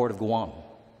inside the Port of Guam,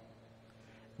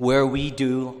 where we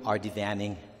do our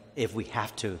devanning if we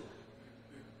have to,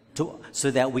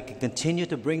 so that we can continue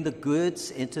to bring the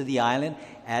goods into the island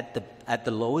at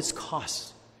the lowest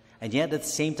cost. And yet at the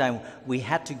same time, we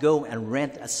had to go and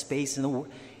rent a space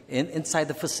inside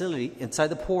the facility, inside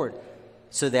the port,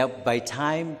 so that by the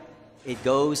time it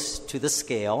goes to the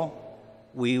scale,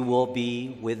 we will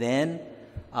be within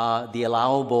the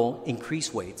allowable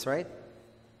increased weights, right?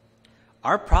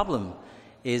 Our problem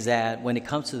is that when it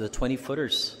comes to the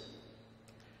 20-footers,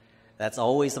 that's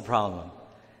always the problem.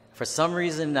 For some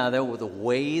reason or another, with the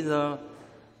way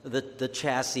the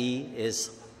chassis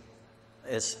is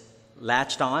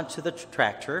latched on to the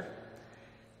tractor,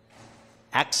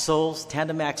 axles,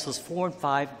 tandem axles 4 and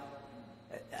 5,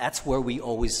 that's where we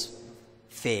always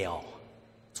fail.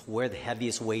 It's where the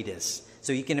heaviest weight is.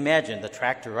 So you can imagine the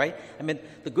tractor, right?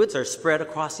 The goods are spread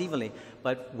across evenly,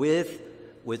 but with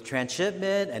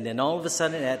transshipment, and then all of a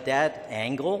sudden at that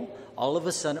angle, all of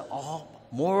a sudden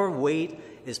more weight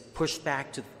is pushed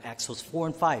back to axles 4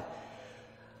 and 5.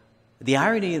 The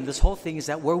irony of this whole thing is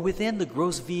that we're within the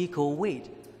gross vehicle weight.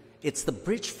 It's the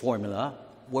bridge formula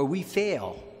where we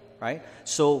fail, right?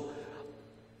 So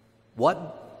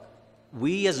what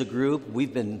we as a group,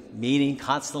 we've been meeting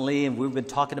constantly, and we've been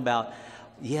talking about,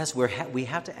 yes, we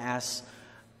have to ask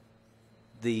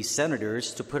the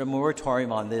senators to put a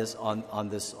moratorium on this, on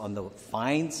the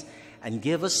fines, and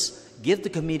give the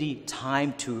committee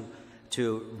time to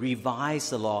revise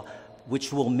the law,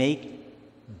 which will make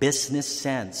business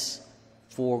sense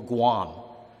for Guam.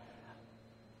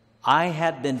 I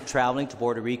had been traveling to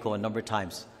Puerto Rico a number of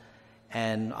times,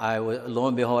 and lo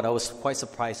and behold, I was quite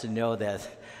surprised to know that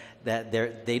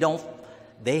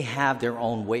they have their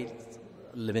own weight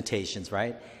limitations,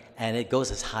 right? And it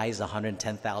goes as high as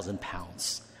 110,000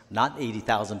 pounds. Not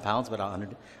 80,000 pounds, but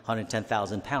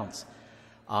 110,000 pounds.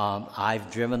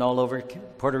 I've driven all over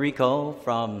Puerto Rico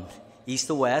from east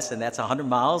to west, and that's 100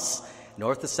 miles,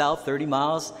 north to south, 30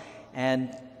 miles,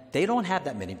 and they don't have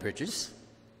that many bridges.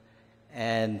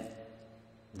 And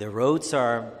the roads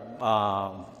are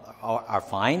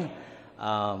fine.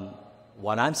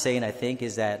 What I'm saying, I think,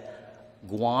 is that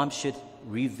Guam should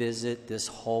revisit this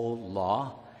whole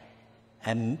law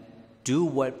and do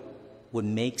what would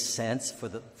make sense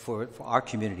for our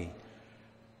community.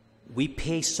 We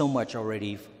pay so much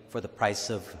already for the price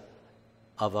of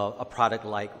a product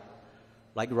like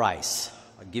rice.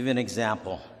 I'll give you an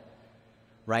example.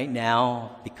 Right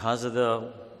now, because of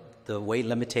the weight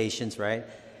limitations, right,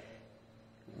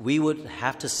 we would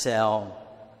have to sell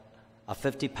a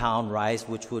 50-pound rice,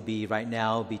 which would be right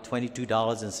now be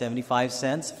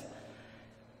 $22.75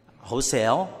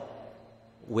 wholesale,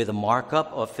 with a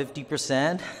markup of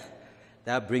 50%.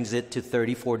 That brings it to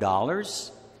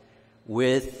 $34.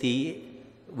 With the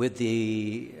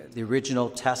original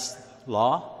test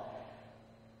law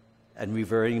and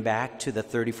reverting back to the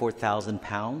 34,000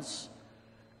 pounds,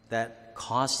 that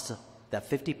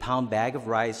 50-pound bag of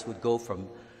rice would go from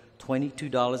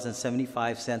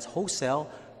 $22.75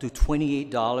 wholesale to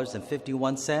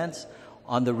 $28.51.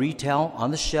 On the retail,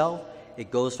 on the shelf, it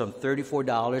goes from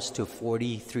 $34 to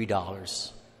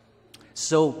 $43.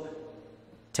 So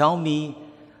tell me,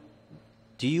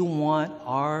 do you want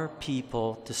our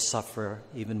people to suffer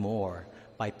even more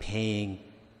by paying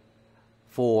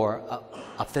for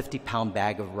a 50-pound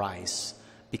bag of rice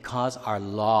because our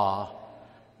law,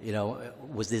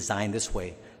 was designed this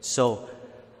way? So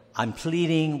I'm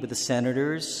pleading with the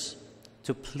senators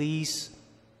to please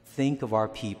think of our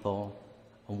people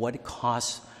and what it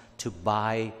costs to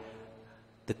buy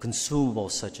the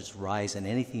consumables such as rice and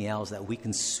anything else that we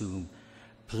consume.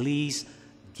 Please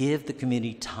give the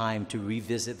community time to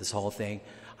revisit this whole thing.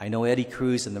 I know Eddie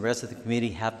Cruz and the rest of the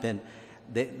committee have been,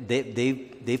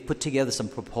 they've put together some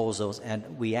proposals,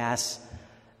 and we're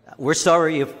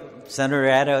sorry if, Senator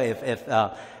Addo, if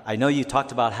I know you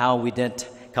talked about how we didn't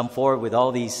come forward with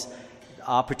all these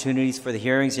opportunities for the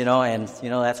hearings, and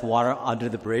that's water under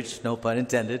the bridge, no pun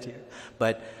intended here.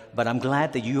 But I'm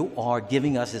glad that you are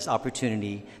giving us this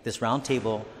opportunity, this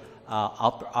roundtable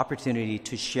opportunity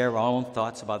to share our own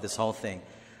thoughts about this whole thing.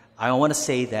 I want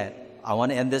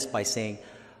to end this by saying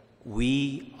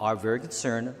we are very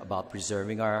concerned about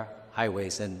preserving our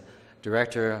highways. And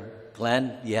Director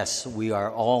Glenn, yes, we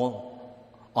are all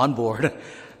on board.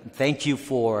 Thank you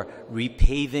for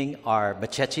repaving our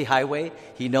Machechi Highway.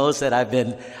 He knows that I've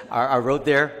been our road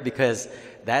there, because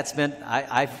that's been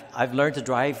I've learned to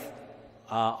drive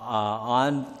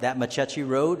on that Machechi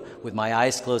Road with my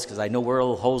eyes closed, because I know where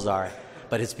all the holes are.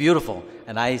 But it's beautiful,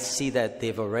 and I see that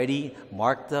they've already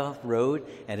marked the road,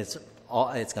 and it's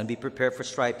going to be prepared for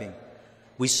striping.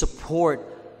 We support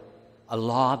a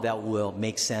law that will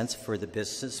make sense for the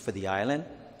business, for the island,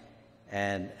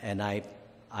 and I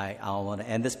want to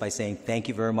end this by saying thank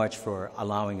you very much for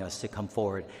allowing us to come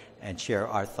forward and share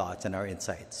our thoughts and our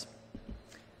insights.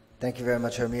 Thank you very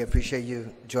much, Hermie. I appreciate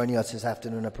you joining us this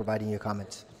afternoon and providing your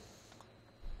comments.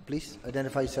 Please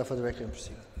identify yourself for the record and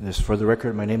proceed. Yes, for the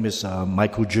record, my name is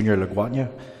Michael Jr. Laguana,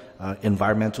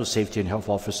 Environmental Safety and Health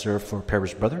Officer for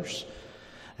Parish Brothers.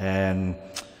 And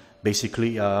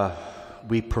basically,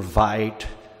 we provide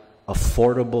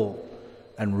affordable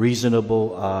and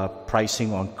reasonable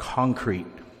pricing on concrete,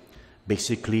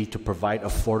 basically to provide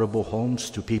affordable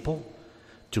homes to people,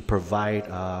 to provide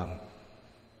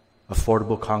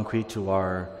affordable concrete to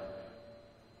our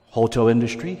hotel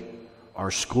industry,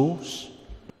 our schools,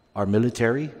 our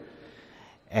military.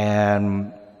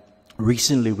 And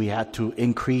recently we had to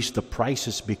increase the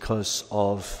prices because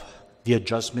of the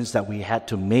adjustments that we had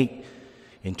to make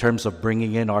in terms of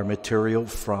bringing in our material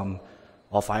from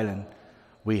off island.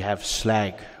 We have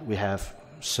slag, we have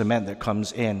cement that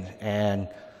comes in, and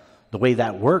the way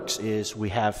that works is we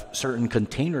have certain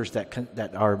containers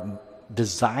that are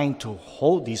designed to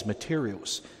hold these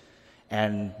materials.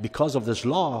 And because of this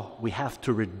law, we have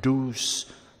to reduce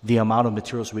the amount of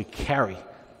materials we carry.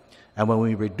 And when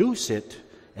we reduce it,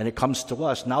 and it comes to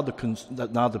us, now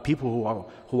the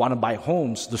people who want to buy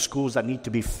homes, the schools that need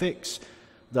to be fixed,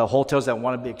 the hotels that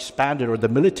want to be expanded, or the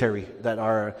military that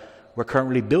we're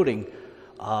currently building,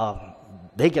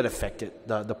 they get affected.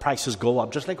 The prices go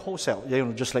up, just like wholesale,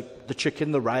 just like the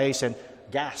chicken, the rice, and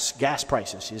gas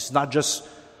prices. It's not just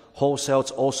wholesale,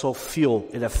 it's also fuel.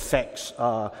 It affects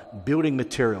building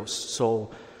materials.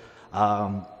 So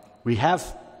we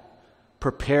have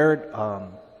prepared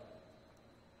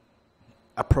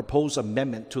a proposed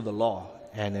amendment to the law,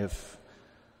 and if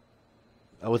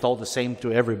with all the same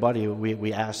to everybody,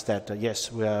 we ask that yes,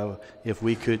 if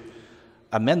we could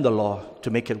amend the law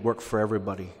to make it work for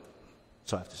everybody.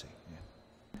 So I have to say. Yeah.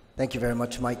 Thank you very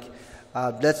much, Mike.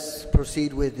 Let's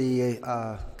proceed with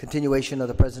the continuation of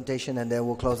the presentation, and then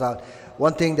we'll close out.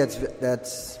 One thing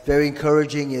that's very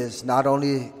encouraging is not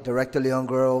only Director Leon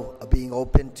Guerrero being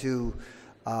open to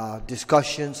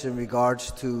discussions in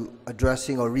regards to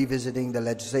addressing or revisiting the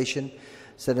legislation.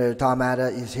 Senator Tom Atta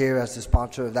is here as the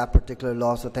sponsor of that particular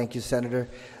law, so thank you, Senator,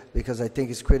 because I think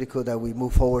it's critical that we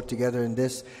move forward together in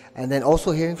this. And then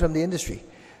also hearing from the industry,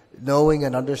 knowing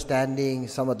and understanding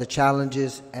some of the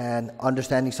challenges and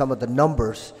understanding some of the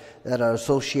numbers that are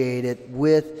associated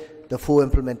with the full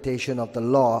implementation of the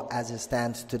law as it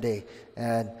stands today.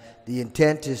 And the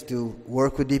intent is to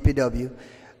work with DPW,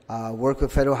 work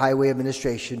with Federal Highway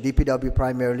Administration, DPW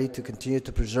primarily, to continue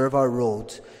to preserve our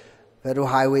roads. Federal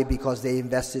Highway because they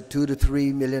invested $2 to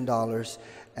 $3 million,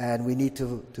 and we need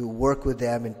to work with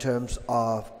them in terms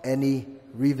of any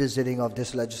revisiting of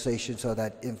this legislation so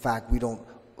that, in fact, we don't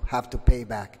have to pay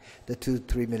back the $2 to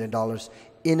 $3 million,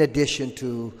 in addition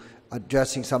to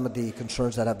addressing some of the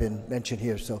concerns that have been mentioned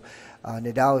here. So,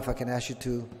 Nidal, if I can ask you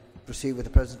to proceed with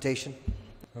the presentation.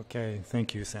 Okay,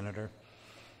 thank you, Senator.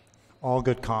 All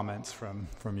good comments from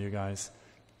you guys.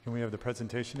 Can we have the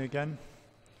presentation again?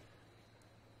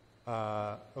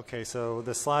 Okay, so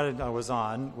the slide I was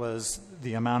on was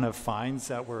the amount of fines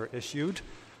that were issued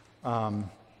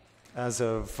as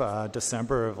of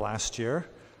December of last year.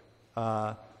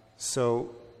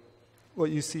 So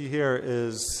what you see here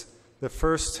is the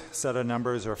first set of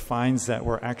numbers are fines that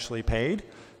were actually paid.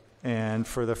 And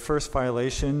for the first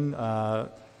violation,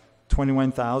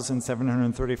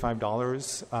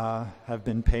 $21,735 have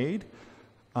been paid.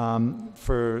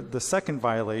 For the second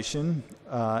violation,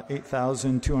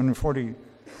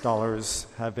 $8,240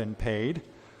 have been paid.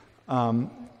 And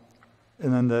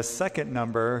then the second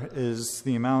number is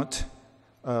the amount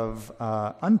of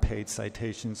unpaid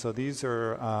citations. So these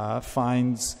are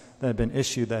fines that have been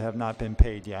issued that have not been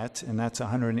paid yet, and that's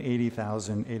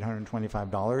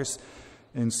 $180,825.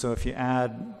 And so if you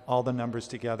add all the numbers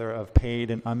together of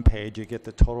paid and unpaid, you get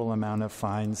the total amount of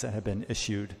fines that have been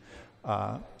issued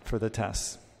for the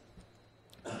tests.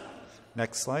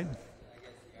 Next slide.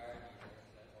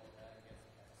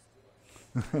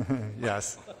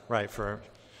 Yes, right, for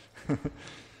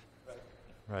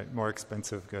right, more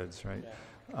expensive goods, right?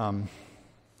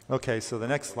 Okay, so the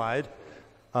next slide.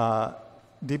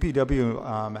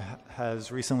 DPW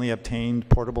has recently obtained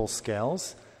portable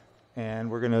scales, and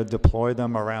we're going to deploy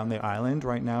them around the island.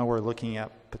 Right now, we're looking at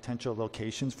potential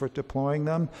locations for deploying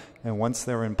them, and once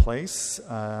they're in place,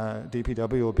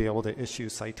 DPW will be able to issue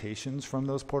citations from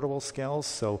those portable scales,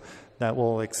 so that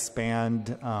will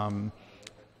expand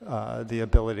the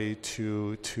ability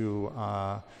to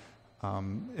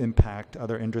impact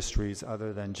other industries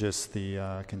other than just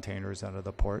the containers out of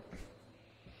the port.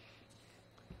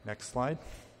 Next slide.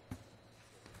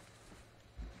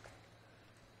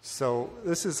 So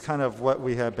this is kind of what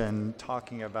we have been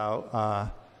talking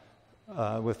about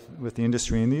with the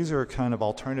industry, and these are kind of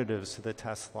alternatives to the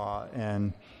test law,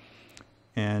 and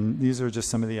these are just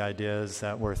some of the ideas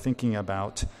that we're thinking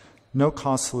about.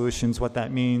 No-cost solutions, what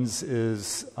that means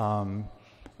is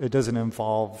it doesn't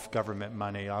involve government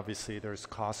money. Obviously, there's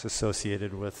costs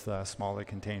associated with smaller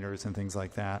containers and things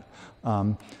like that.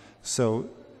 So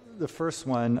the first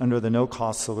one under the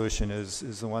no-cost solution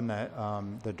is the one that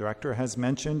the director has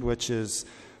mentioned, which is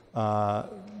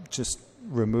just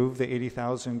remove the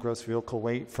 80,000 gross vehicle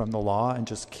weight from the law and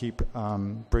just keep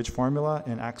bridge formula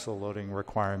and axle loading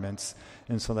requirements.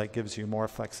 And so that gives you more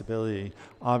flexibility.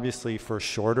 Obviously, for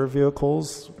shorter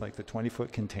vehicles, like the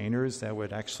 20-foot containers, that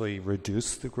would actually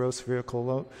reduce the gross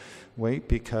vehicle weight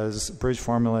because bridge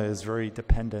formula is very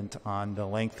dependent on the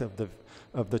length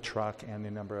of the truck and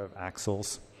the number of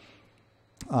axles.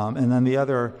 And then the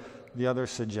other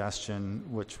suggestion,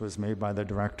 which was made by the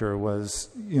director, was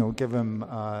give him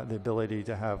the ability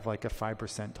to have like a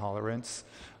 5% tolerance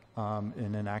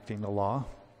in enacting the law.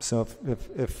 So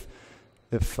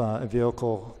if a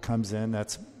vehicle comes in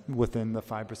that's within the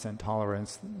 5%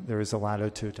 tolerance, there is a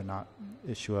latitude to not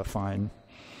issue a fine.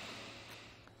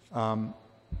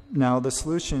 Now the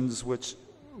solutions which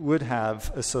would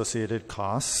have associated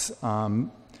costs.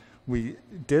 We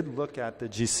did look at the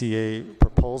GCA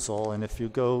proposal, and if you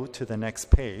go to the next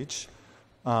page,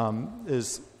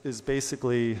 is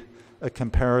basically a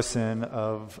comparison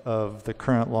of the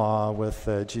current law with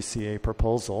the GCA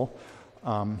proposal.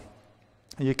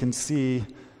 You can see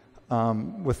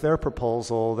with their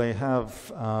proposal, they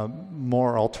have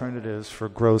more alternatives for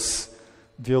gross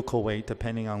vehicle weight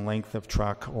depending on length of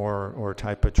truck or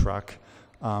type of truck.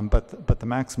 But the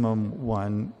maximum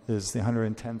one is the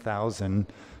 110,000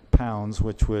 pounds,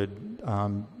 which would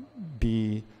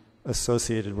be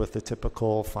associated with the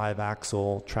typical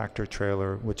 5-axle tractor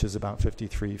trailer, which is about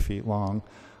 53 feet long.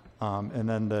 And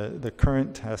then the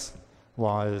current test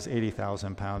law is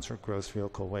 80,000 pounds for gross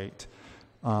vehicle weight.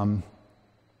 And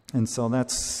so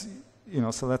that's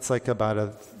like about a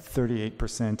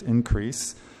 38%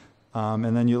 increase.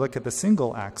 And then you look at the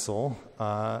single axle,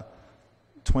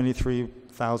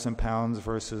 23,000 pounds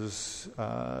versus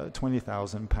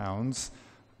 20,000 pounds.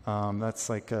 That's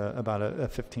like about a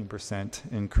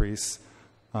 15% increase.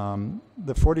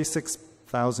 The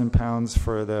 46,000 pounds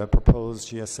for the proposed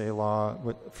GSA law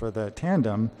for the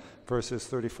tandem versus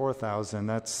 34,000,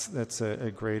 that's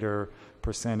a greater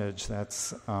percentage.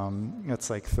 That's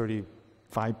like 35%.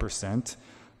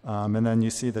 And then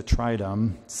you see the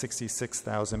tridem,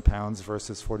 66,000 pounds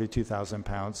versus 42,000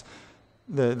 pounds.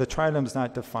 The tridem's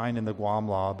not defined in the Guam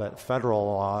law, but federal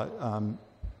law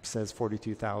says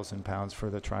 42,000 pounds for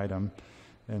the tridem,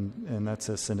 and that's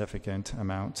a significant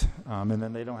amount. And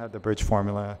then they don't have the bridge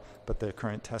formula, but the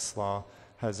current test law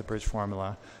has a bridge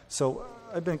formula. So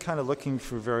I've been kind of looking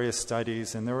through various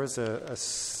studies, and there was a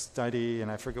study,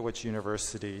 and I forget which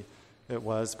university it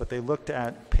was, but they looked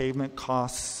at pavement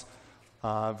costs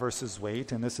versus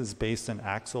weight, and this is based on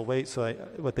axle weight. So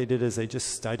what they did is they just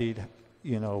studied,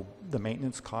 the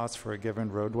maintenance costs for a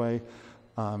given roadway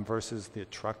versus the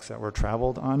trucks that were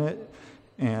traveled on it.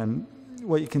 And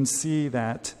what you can see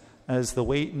that as the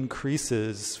weight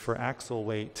increases for axle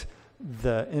weight,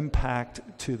 the impact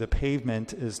to the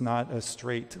pavement is not a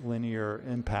straight linear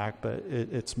impact, but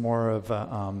it's more of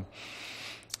a,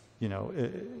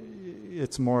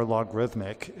 it's more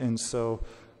logarithmic. And so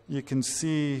you can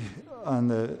see on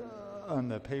the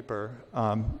paper,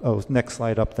 next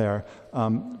slide up there,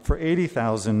 for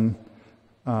 80,000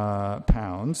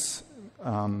 pounds,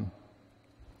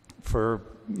 for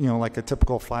like a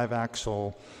typical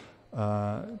 5-axle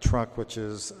truck, which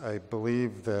is, I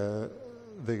believe, the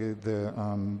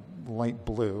light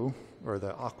blue or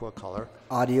the aqua color.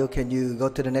 Audio, can you go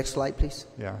to the next slide, please?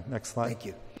 Yeah, next slide. Thank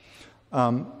you.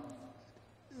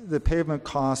 The pavement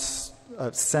costs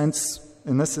cents,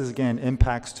 and this is again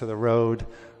impacts to the road.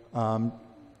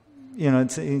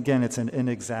 It's an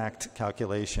inexact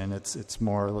calculation. It's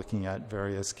more looking at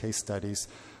various case studies.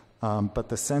 But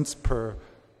the cents per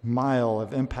mile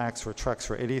of impacts for trucks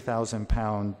for 80,000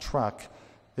 pound truck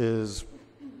is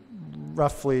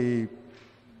roughly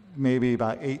maybe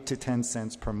about 8 to 10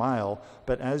 cents per mile.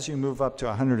 But as you move up to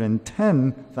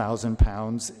 110,000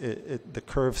 pounds, the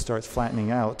curve starts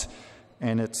flattening out,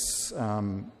 and it's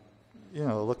it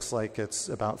looks like it's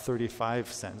about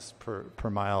 35 cents per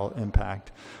mile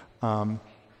impact.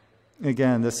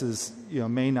 Again, this is,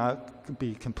 may not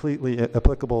be completely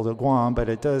applicable to Guam, but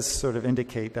it does sort of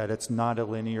indicate that it's not a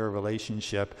linear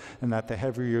relationship, and that the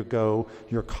heavier you go,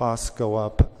 your costs go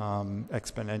up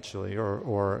exponentially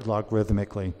or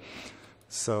logarithmically.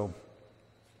 So,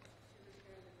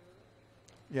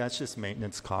 yeah, it's just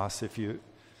maintenance costs. If you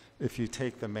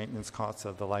take the maintenance costs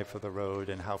of the life of the road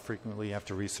and how frequently you have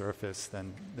to resurface,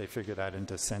 then they figure that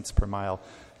into cents per mile.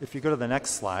 If you go to the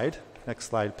next slide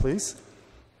please.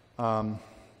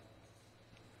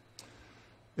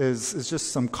 Is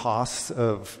just some costs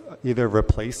of either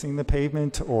replacing the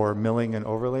pavement or milling and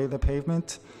overlay the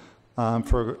pavement.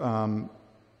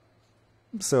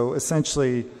 So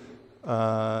essentially,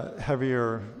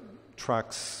 heavier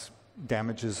trucks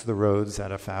damages the roads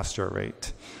at a faster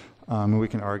rate. We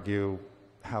can argue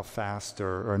how fast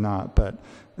or not, but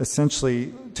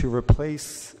essentially to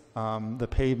replace the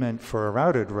pavement for a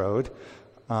routed road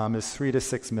is $3 to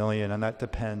 $6 million, and that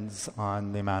depends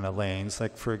on the amount of lanes.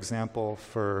 Like, for example,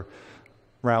 for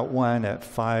Route 1 at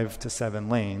 5 to 7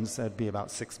 lanes, that'd be about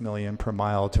 $6 million per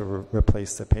mile to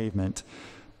replace the pavement.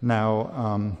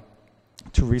 Now,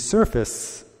 to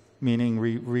resurface, meaning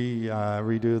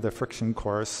redo the friction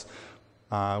course,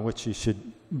 which you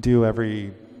should do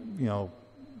every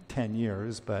 10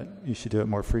 years, but you should do it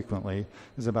more frequently,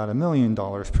 is about $1 million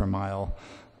per mile.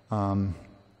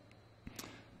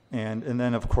 And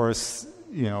then, of course,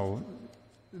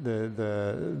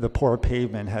 the poor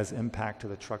pavement has impact to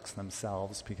the trucks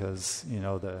themselves, because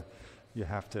you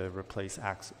have to replace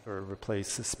replace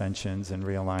suspensions and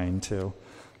realign too.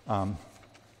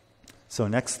 So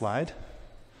next slide.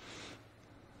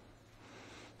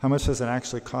 how much does it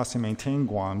actually cost to maintain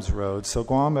Guam's roads? So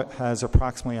Guam has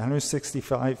approximately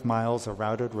 165 miles of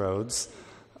routed roads,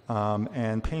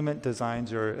 and payment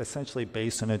designs are essentially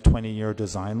based on a 20-year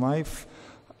design life.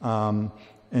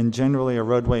 And generally, a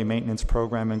roadway maintenance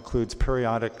program includes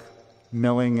periodic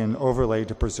milling and overlay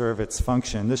to preserve its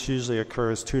function. This usually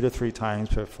occurs 2 to 3 times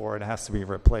before it has to be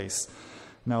replaced.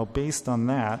 Now, based on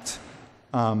that,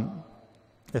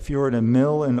 if you were to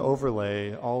mill and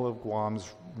overlay all of Guam's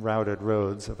routed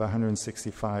roads of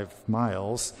 165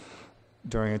 miles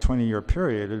during a 20-year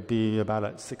period, it would be about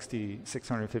at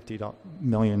 $650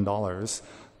 million.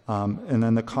 And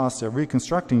then the cost of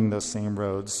reconstructing those same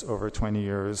roads over 20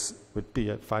 years would be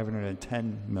at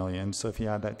 $510 million. So if you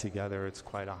add that together, it's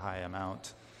quite a high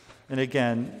amount. And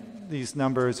again, these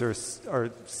numbers are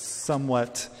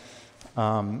somewhat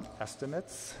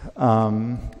estimates,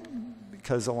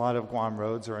 because a lot of Guam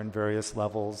roads are in various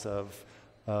levels of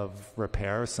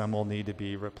repair. Some will need to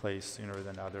be replaced sooner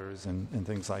than others and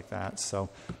things like that. So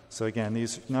again,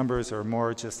 these numbers are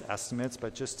more just estimates,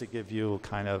 but just to give you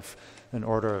kind of an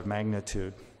order of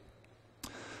magnitude.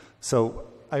 So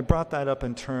I brought that up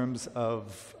in terms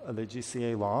of the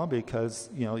GCA law because,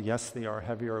 yes, they are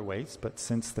heavier weights, but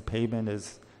since the pavement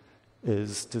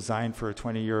is designed for a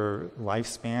 20-year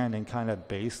lifespan and kind of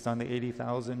based on the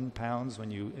 80,000 pounds when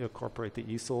you incorporate the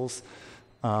easels,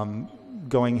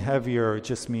 going heavier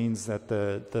just means that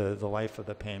the life of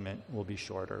the payment will be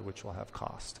shorter, which will have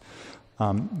cost.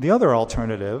 The other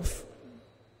alternative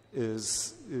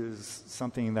is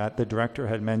something that the director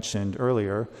had mentioned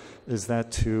earlier, is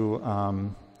that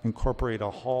to incorporate a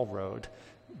haul road,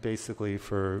 basically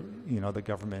for the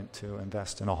government to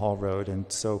invest in a haul road.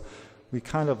 And so we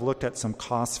kind of looked at some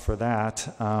costs for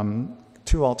that.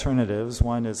 2 alternatives.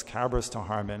 One is Cabras to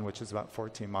Harmon, which is about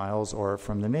 14 miles, or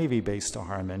from the Navy base to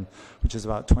Harmon, which is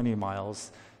about 20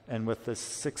 miles. And with the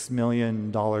 $6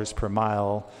 million per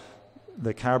mile,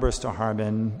 the Cabras to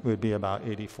Harmon would be about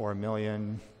 $84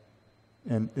 million.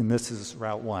 And this is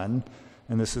Route 1,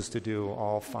 and this is to do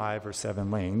all 5 or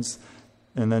 7 lanes.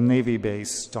 And the Navy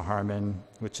base to Harmon,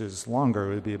 which is longer,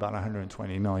 would be about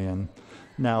 $120 million.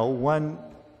 Now, one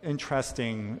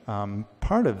interesting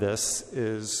part of this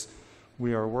is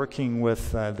we are working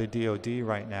with the DoD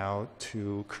right now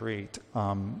to create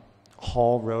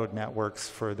haul road networks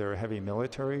for their heavy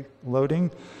military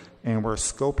loading, and we're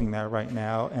scoping that right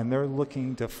now. And they're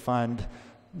looking to fund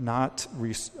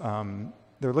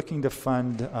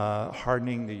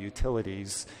hardening the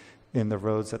utilities in the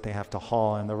roads that they have to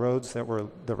haul. And the routes that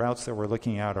we're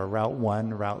looking at are Route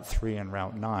 1, Route 3, and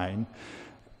Route 9.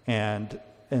 And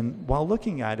while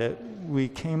looking at it, we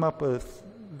came up with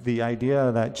the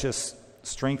idea that just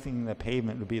strengthening the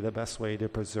pavement would be the best way to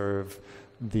preserve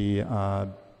the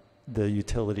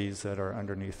utilities that are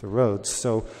underneath the roads.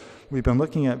 So we've been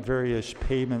looking at various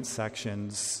pavement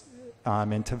sections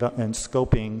and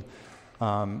scoping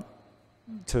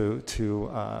to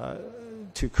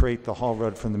create the haul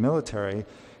road from the military,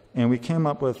 and we came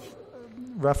up with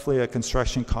roughly a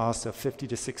construction cost of $50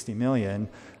 to $60 million.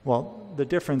 Well, the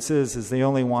difference is they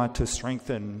only want to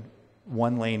strengthen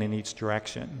 1 lane in each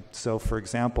direction. So, for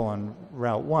example, on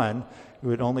Route 1, it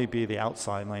would only be the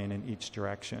outside lane in each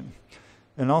direction.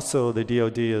 And also, the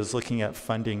DoD is looking at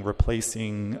funding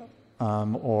replacing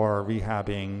or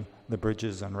rehabbing the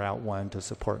bridges on Route 1 to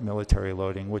support military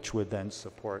loading, which would then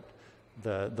support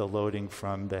the loading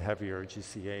from the heavier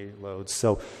GCA loads.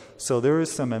 So there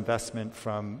is some investment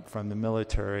from the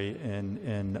military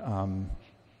in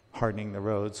hardening the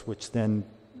roads, which then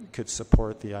could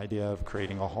support the idea of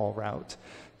creating a haul route.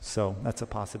 So that's a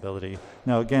possibility.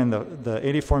 Now, again, the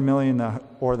 $84 million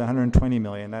or the $120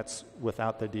 million, that's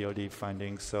without the DoD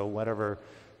funding. So whatever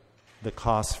the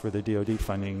cost for the DoD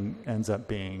funding ends up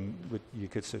being, you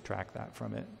could subtract that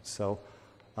from it. So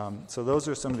those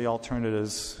are some of the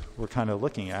alternatives we're kind of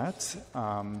looking at.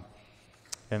 And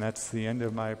that's the end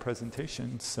of my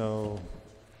presentation. So,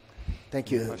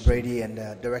 thank you, Brady, and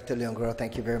Director Leongoro.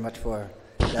 Thank you very much for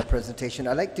that presentation.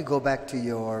 I'd like to go back to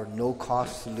your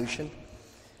no-cost solution.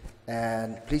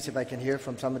 And please, if I can hear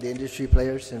from some of the industry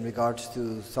players in regards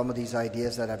to some of these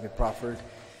ideas that have been proffered.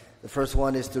 The first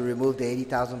one is to remove the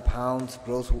 80,000 pounds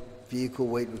gross vehicle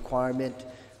weight requirement,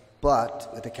 but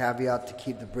with a caveat to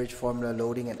keep the bridge formula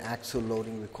loading and axle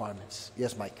loading requirements.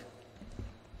 Yes, Mike.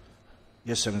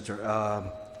 Yes, Senator.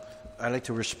 I'd like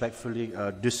to respectfully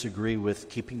disagree with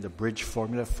keeping the bridge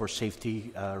formula for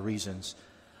safety reasons.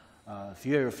 If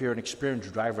you're an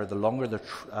experienced driver, the longer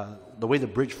the way the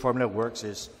bridge formula works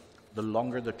is the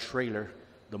longer the trailer,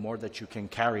 the more that you can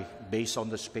carry based on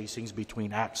the spacings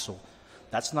between axle.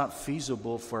 That's not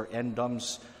feasible for end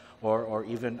dumps or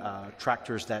even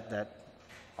tractors that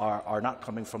are not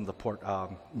coming from the port.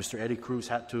 Mr. Eddie Cruz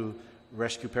had to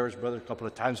rescue Perry's brother a couple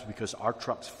of times because our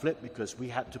trucks flipped because we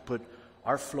had to put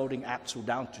our floating axle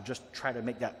down to just try to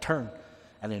make that turn.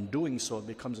 And in doing so, it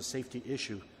becomes a safety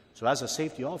issue. So as a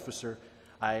safety officer,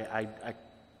 I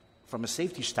from a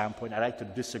safety standpoint, I'd like to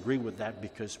disagree with that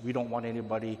because we don't want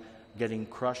anybody getting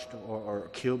crushed or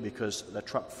killed because the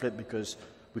truck flipped because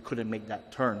we couldn't make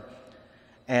that turn.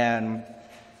 And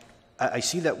I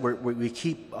see that we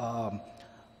keep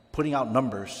putting out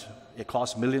numbers. It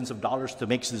costs millions of dollars to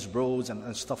make these roads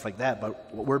and stuff like that,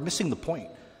 but we're missing the point.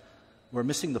 We're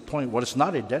missing the point. What is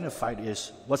not identified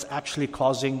is what's actually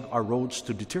causing our roads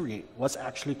to deteriorate, what's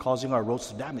actually causing our roads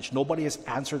to damage. Nobody has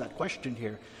answered that question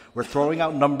here. We're throwing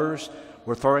out numbers,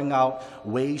 we're throwing out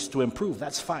ways to improve.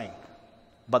 That's fine.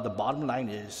 But the bottom line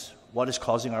is what is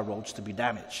causing our roads to be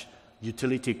damaged?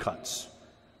 Utility cuts,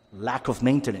 lack of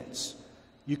maintenance.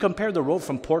 You compare the road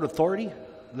from Port Authority,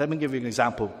 let me give you an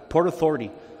example. Port Authority,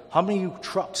 how many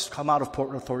trucks come out of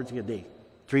Port Authority a day?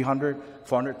 300,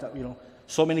 400,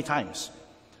 so many times.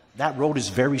 That road is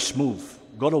very smooth.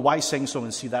 Go to Waisengso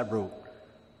and see that road.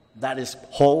 That is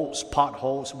holes,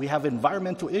 potholes. We have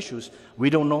environmental issues. We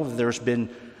don't know if there's been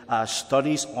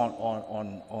studies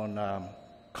on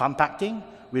compacting.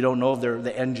 We don't know if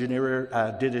the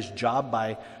engineer did his job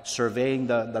by surveying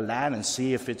the land and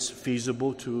see if it's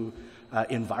feasible to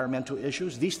environmental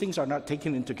issues. These things are not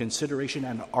taken into consideration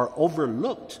and are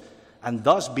overlooked, and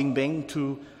thus being blamed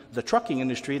to the trucking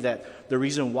industry that the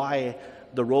reason why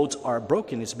the roads are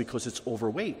broken is because it's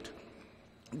overweight.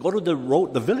 Go to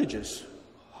the villages.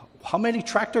 How many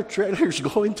tractor trailers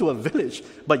go into a village?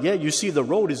 But yet you see the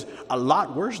road is a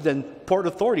lot worse than Port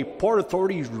Authority. Port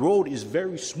Authority's road is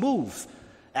very smooth.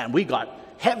 And we got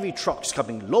heavy trucks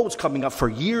coming, loads coming up for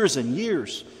years and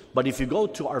years. But if you go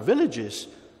to our villages,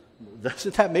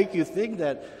 doesn't that make you think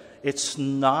that it's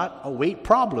not a weight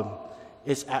problem?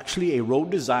 It's actually a road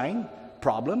design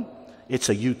problem. It's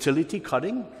a utility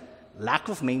cutting, lack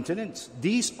of maintenance.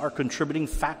 These are contributing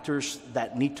factors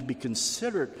that need to be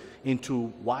considered into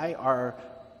why our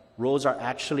roads are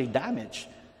actually damaged.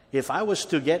 If I was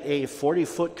to get a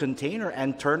 40-foot container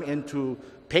and turn into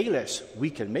Payless, we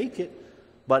can make it.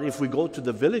 But if we go to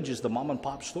the villages, the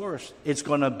mom-and-pop stores, it's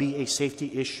going to be a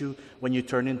safety issue when you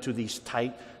turn into these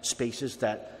tight spaces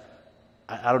that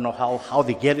I don't know how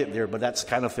they get it there, but that's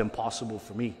kind of impossible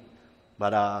for me.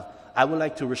 But I would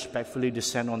like to respectfully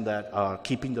dissent on that,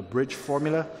 keeping the bridge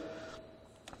formula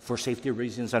for safety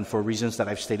reasons and for reasons that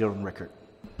I've stated on record.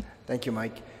 Thank you,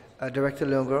 Mike. Director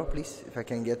Leongoro, please, if I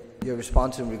can get your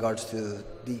response in regards to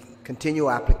the continual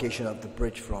application of the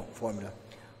bridge formula.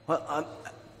 Well,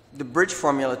 the bridge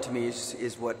formula to me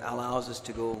is what allows us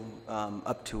to go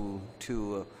up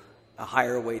to a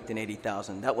higher weight than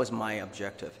 80,000. That was my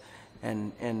objective.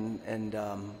 And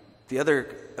the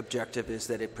other objective is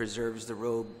that it preserves the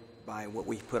road by what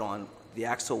we put on the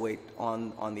axle weight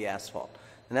on the asphalt.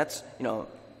 And that's,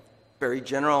 very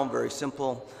general, very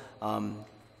simple.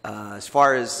 As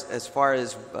far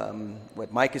as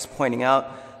what Mike is pointing out,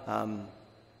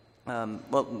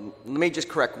 well, let me just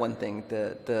correct one thing.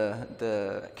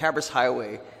 The Cabras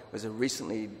Highway was a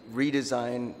recently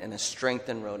redesigned and a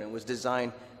strengthened road, and was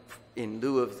designed in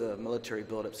lieu of the military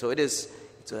buildup. So it's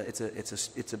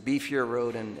a beefier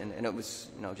road, and it was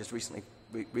just recently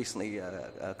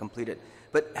completed.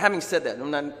 But having said that,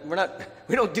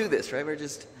 we don't do this, right?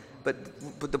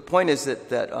 But the point is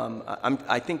that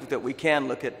I think that we can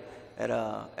look at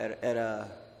a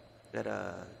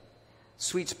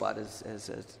sweet spot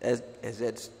as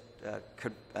Ed's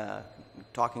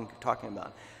talking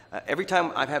about. Every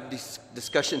time I've had these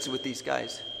discussions with these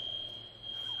guys,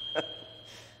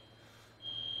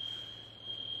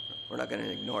 we're not going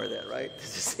to ignore that, right?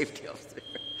 This is safety officer. Is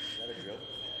that a joke?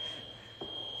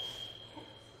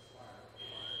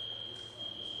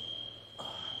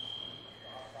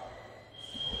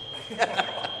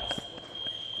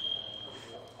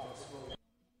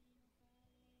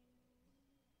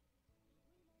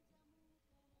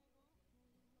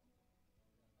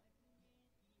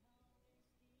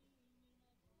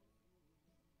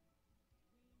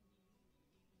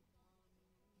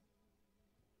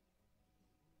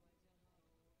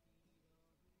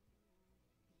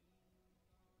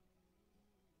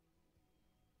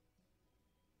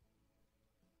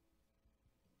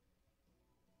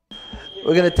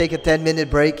 We're going to take a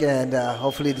 10-minute break and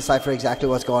hopefully decipher exactly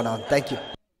what's going on. Thank you.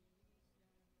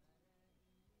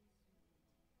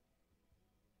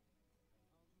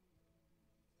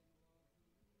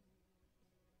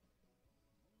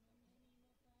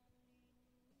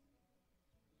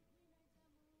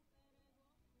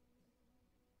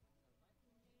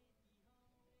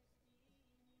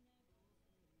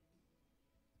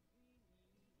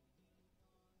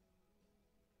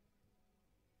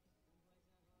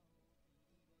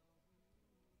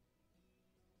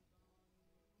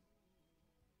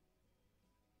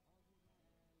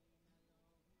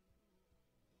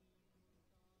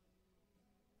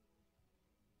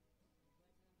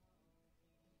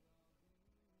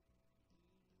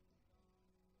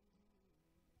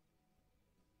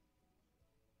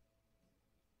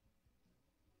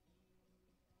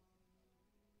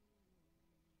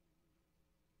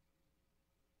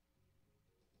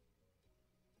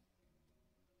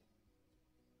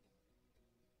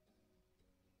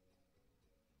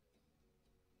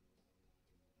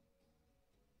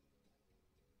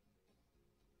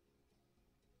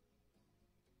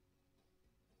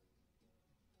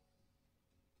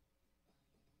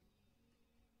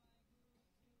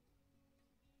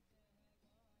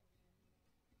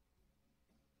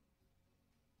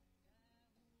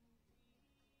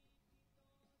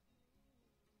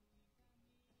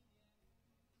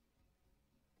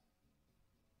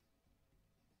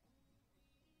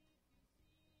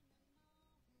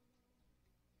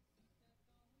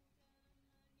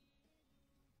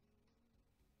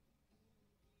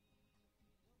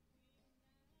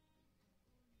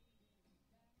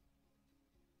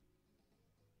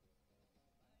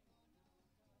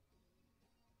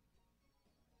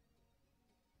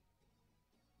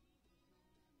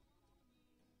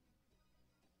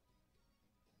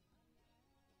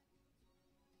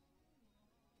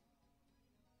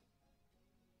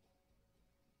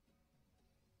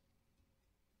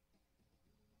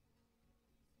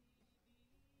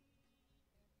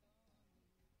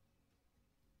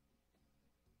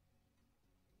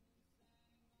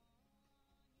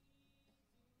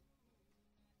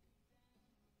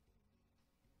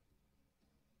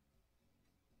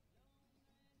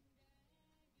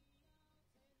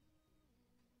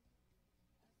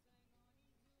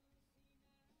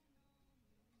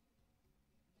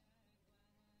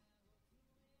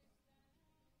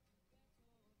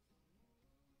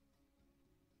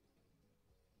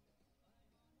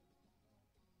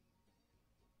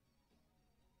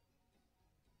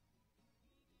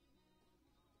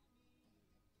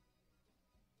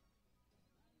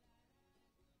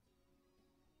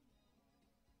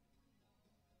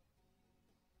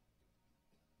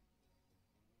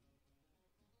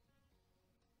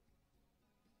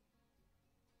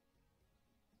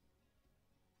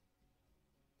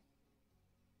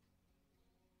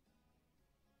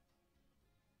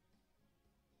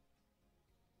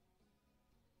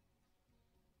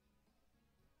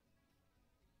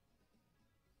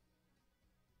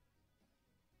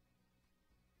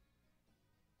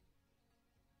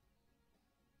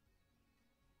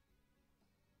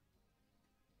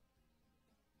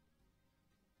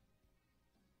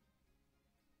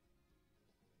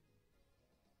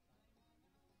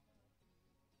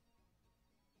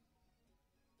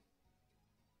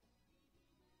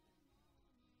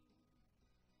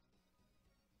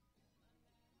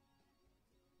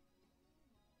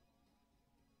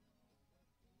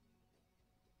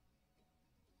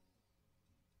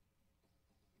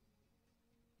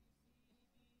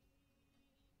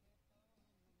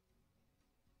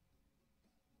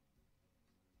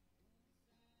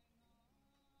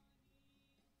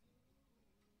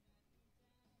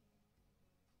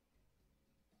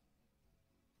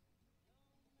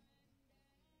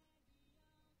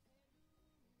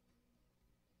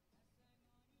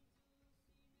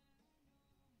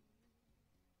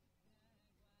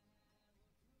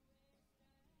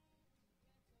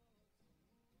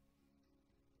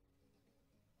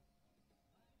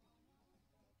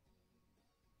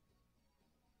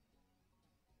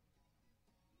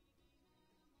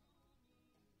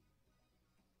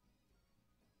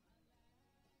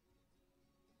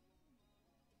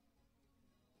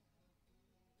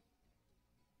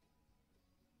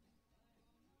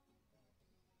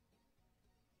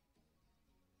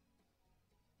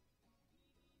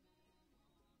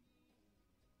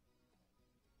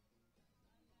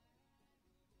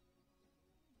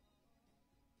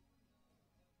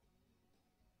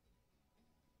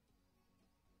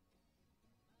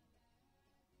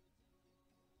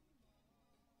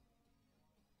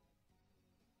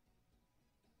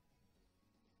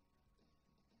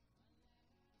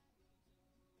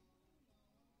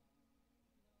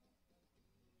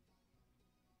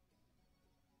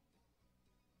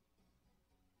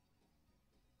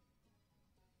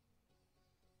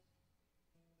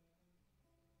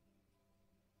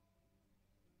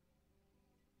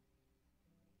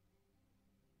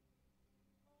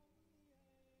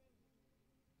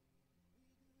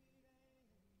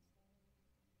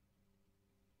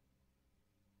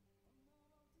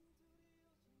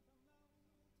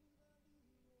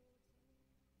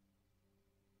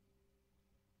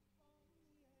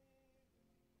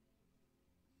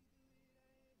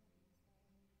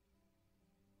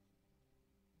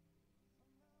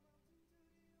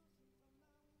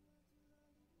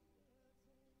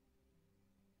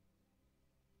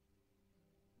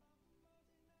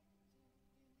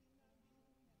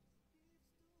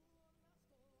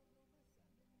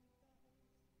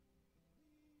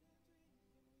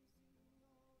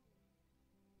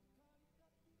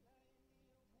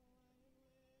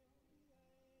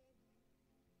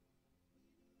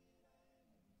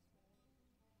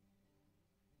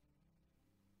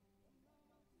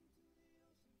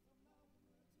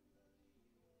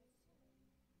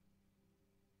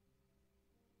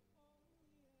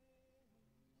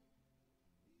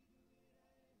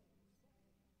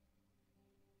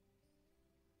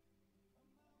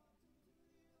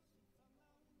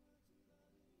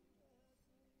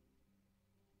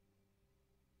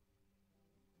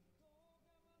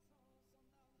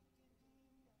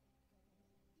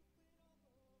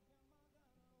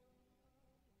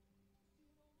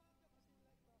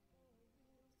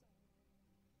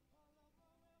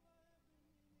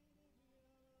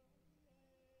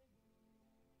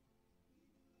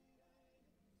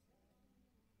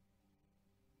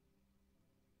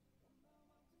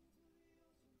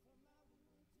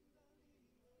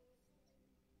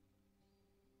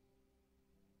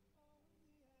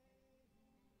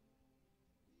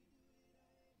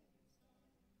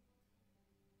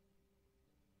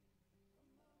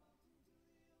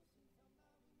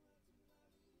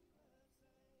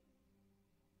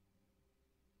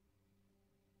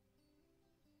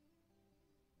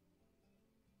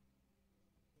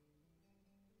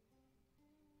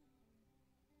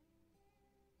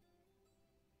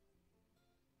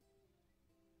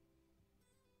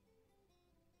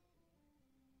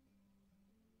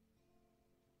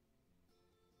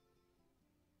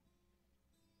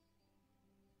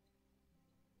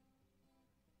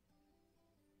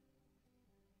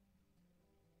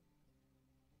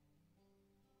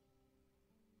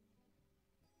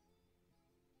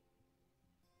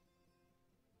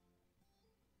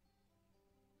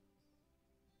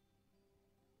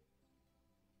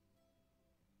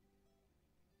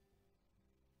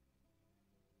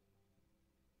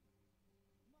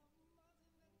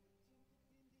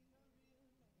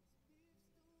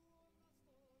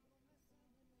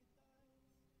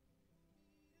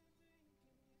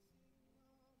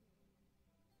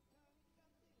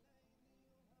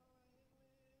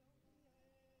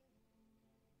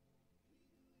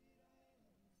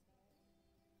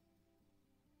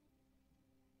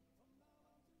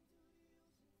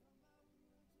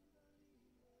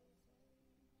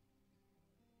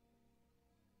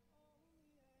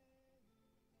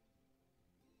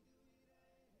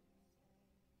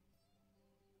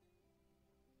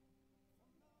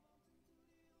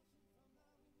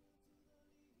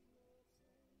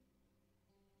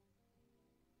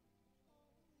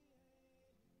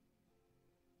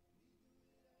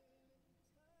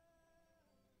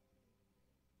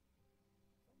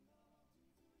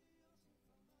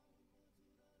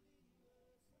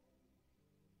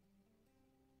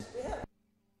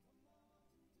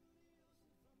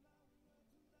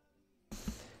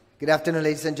 Good afternoon,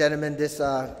 ladies and gentlemen. This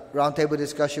roundtable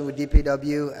discussion with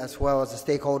DPW as well as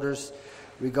the stakeholders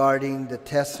regarding the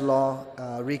test law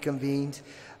reconvened.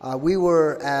 Before we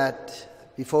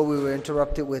were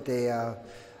interrupted with a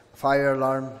fire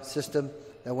alarm system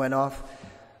that went off,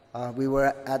 we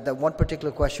were at that one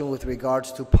particular question with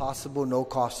regards to possible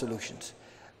no-cost solutions.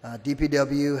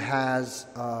 DPW has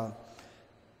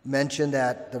mentioned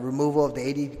that the removal of the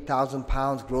 80,000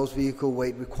 pounds gross vehicle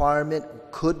weight requirement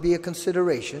could be a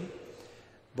consideration,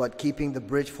 but keeping the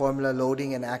bridge formula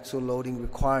loading and axle loading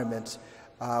requirements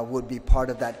would be part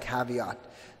of that caveat.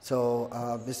 So,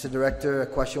 Mr. Director, a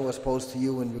question was posed to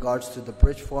you in regards to the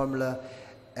bridge formula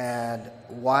and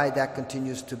why that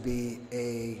continues to be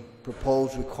a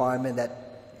proposed requirement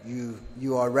that you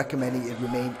are recommending it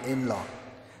remain in law.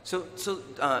 So,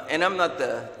 and I'm not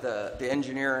the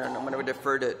engineer, and I'm going to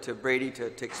defer to Brady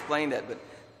to explain that. But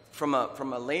from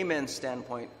a layman's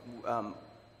standpoint,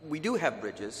 we do have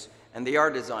bridges, and they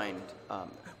are designed.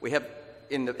 We have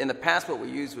in the past what we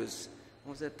used was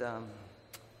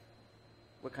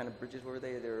what kind of bridges were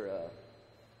they? They're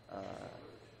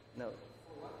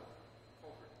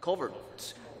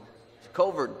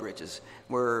culvert bridges,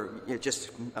 where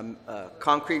just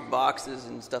concrete boxes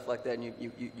and stuff like that, and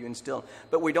you instill.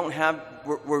 But we don't have.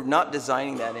 We're not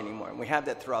designing that anymore, and we have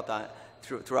that throughout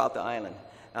the island,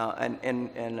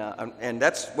 and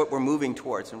that's what we're moving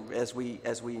towards, and as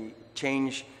we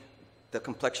change the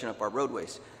complexion of our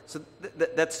roadways. So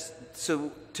that's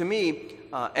to me,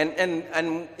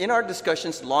 and in our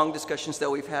discussions, long discussions that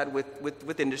we've had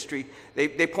with industry,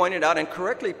 they pointed out, and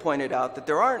correctly pointed out, that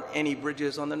there aren't any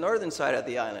bridges on the northern side of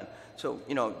the island. So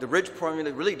the bridge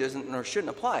formula really doesn't or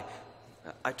shouldn't apply.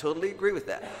 I totally agree with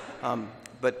that.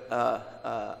 But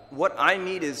what I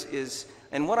need is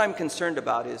and what I'm concerned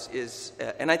about is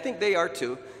and I think they are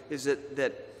too, is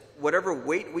that whatever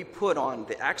weight we put on,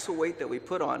 the axle weight that we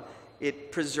put on,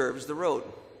 it preserves the road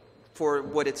for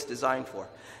what it's designed for.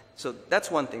 So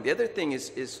that's one thing. The other thing is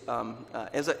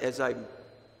as I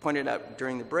pointed out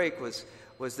during the break, was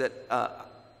that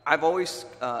I've always,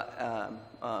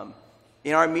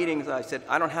 in our meetings, I said,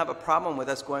 I don't have a problem with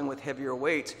us going with heavier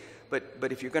weights, but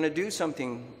if you're going to do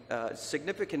something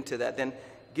significant to that, then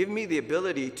give me the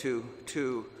ability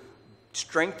to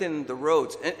strengthen the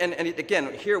roads. And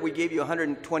again, here we gave you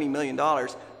 $120 million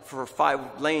for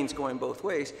 5 lanes going both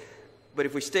ways. But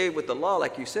if we stay with the law,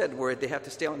 like you said, where they have to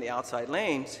stay on the outside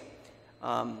lanes,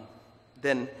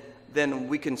 then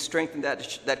we can strengthen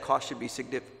that. That cost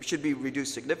should be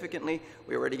reduced significantly.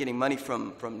 We're already getting money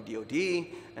from DOD,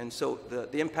 and so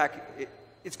the impact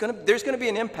there's going to be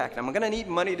an impact. I'm going to need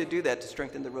money to do that, to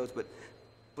strengthen the roads, but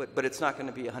it's not going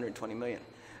to be $120 million.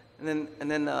 And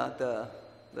then the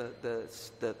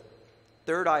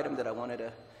third item that I wanted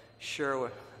to share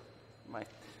with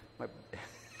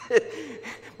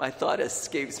my thought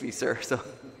escapes me, sir. So,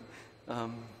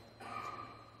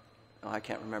 I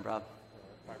can't remember.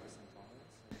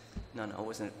 No, it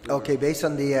wasn't. Okay, based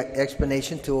on the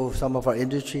explanation to some of our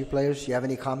industry players, do you have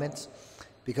any comments?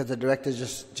 Because the director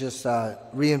just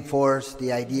reinforced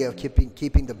the idea of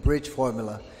keeping the bridge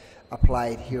formula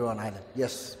applied here on island.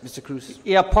 Yes, Mr. Cruz.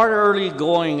 Yeah, part of early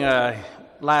going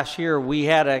last year, we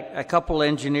had a couple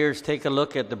engineers take a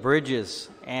look at the bridges,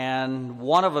 and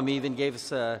one of them even gave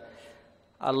us a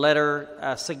letter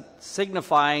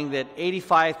signifying that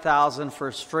 $85,000 for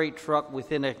a straight truck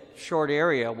within a short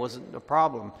area wasn't a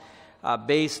problem,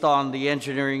 based on the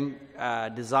engineering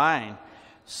design.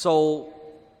 So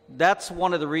that's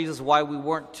one of the reasons why we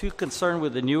weren't too concerned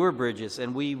with the newer bridges,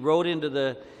 and we wrote into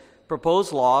the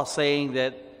proposed law saying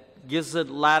that gives the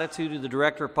latitude to the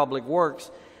Director of Public Works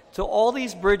to all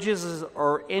these bridges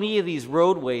or any of these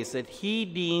roadways that he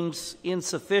deems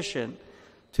insufficient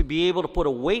to be able to put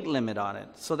a weight limit on it.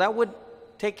 So that would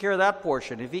take care of that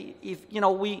portion. If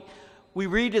we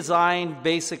redesigned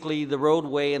basically the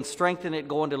roadway and strengthened it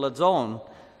going to La Zone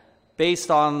based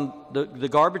on the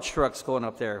garbage trucks going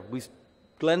up there.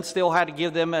 Glenn still had to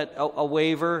give them a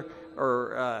waiver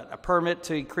or a permit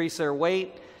to increase their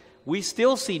weight. We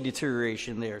still see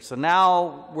deterioration there. So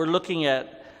now we're looking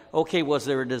at, okay, was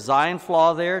there a design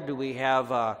flaw there? Do we have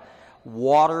a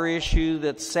water issue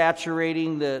that's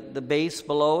saturating the base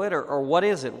below it? Or what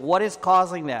is it? What is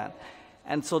causing that?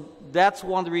 And so that's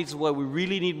one of the reasons why we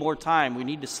really need more time. We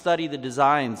need to study the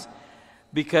designs.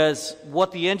 Because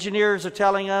what the engineers are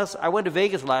telling us, I went to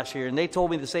Vegas last year and they told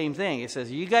me the same thing. It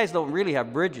says, you guys don't really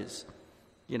have bridges.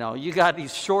 You got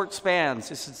these short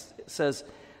spans. It says,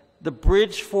 the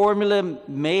bridge formula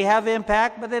may have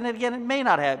impact, but then again, it may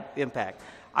not have impact.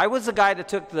 I was the guy that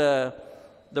took the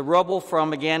rubble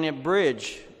from Aguon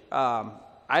Bridge.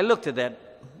 I looked at that.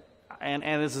 and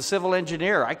as a civil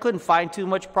engineer, I couldn't find too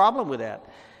much problem with that.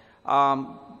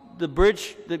 The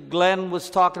bridge that Glenn was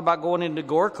talking about going into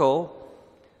Gorco,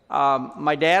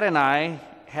 my dad and I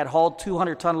had hauled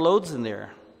 200-ton loads in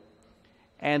there.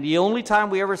 And the only time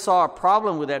we ever saw a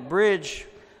problem with that bridge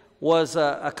was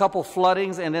a couple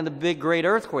floodings and then the big great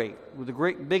earthquake. With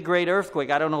the big great earthquake,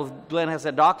 I don't know if Glenn has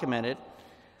that documented,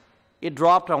 it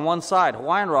dropped on one side.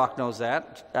 Hawaiian Rock knows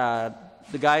that.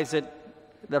 The guys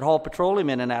that haul petroleum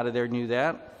in and out of there knew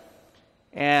that.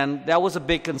 And that was a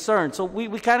big concern. So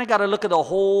we kind of got to look at the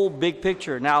whole big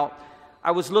picture. Now,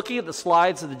 I was looking at the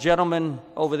slides that the gentleman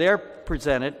over there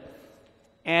presented,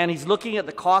 and he's looking at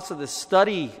the cost of the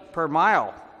study per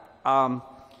mile.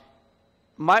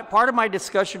 Part of my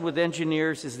discussion with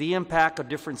engineers is the impact of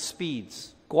different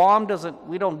speeds. Guam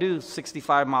we don't do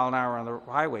 65 mile an hour on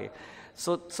the highway.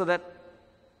 So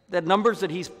that numbers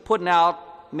that he's putting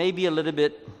out may be a little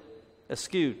bit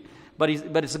skewed, but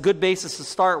it's a good basis to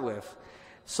start with.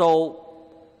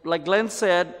 So, like Glenn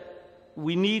said,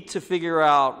 we need to figure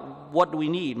out what do we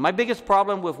need. My biggest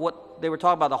problem with what they were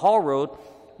talking about, the haul road,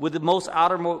 with the most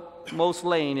outermost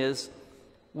lane is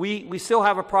we still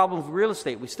have a problem with real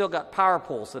estate. We still got power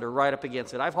poles that are right up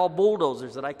against it. I've hauled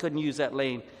bulldozers that I couldn't use that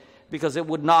lane because it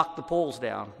would knock the poles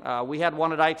down. We had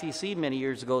one at ITC many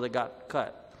years ago that got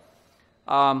cut.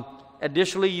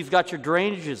 Additionally, you've got your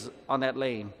drainages on that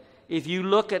lane. If you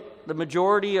look at the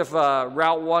majority of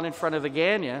Route 1 in front of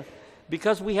Aguon,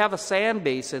 because we have a sand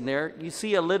base in there, you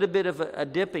see a little bit of a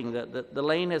dipping. The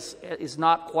lane is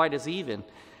not quite as even.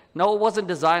 No, it wasn't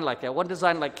designed like that. It wasn't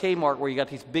designed like Kmart where you got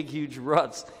these big, huge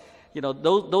ruts. You know,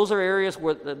 those are areas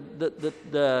where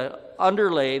the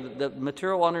underlay, the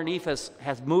material underneath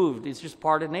has moved. It's just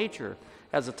part of nature.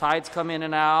 As the tides come in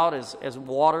and out, as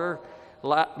water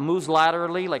moves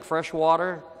laterally, like fresh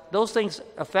water, those things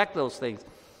affect those things.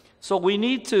 So we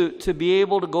need to be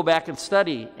able to go back and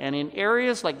study. And in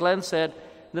areas, like Glenn said,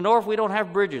 in the north we don't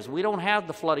have bridges. We don't have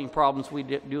the flooding problems we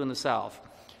do in the south.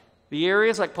 The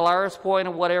areas like Polaris Point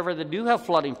and whatever that do have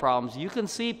flooding problems, you can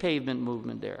see pavement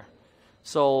movement there.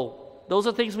 So those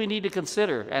are things we need to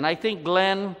consider. And I think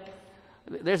Glenn,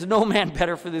 there's no man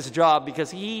better for this job because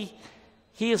he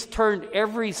has turned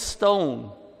every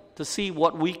stone to see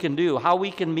what we can do, how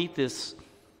we can meet this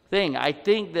thing. I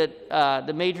think that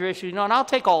the major issue, and I'll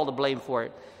take all the blame for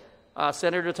it.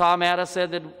 Senator Tom Atta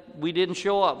said that we didn't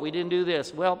show up, we didn't do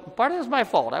this. Well, part of it is my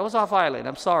fault. I was off island.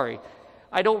 I'm sorry.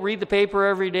 I don't read the paper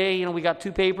every day. We got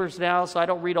 2 papers now, so I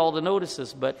don't read all the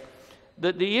notices. But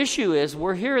the issue is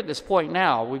we're here at this point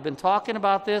now. We've been talking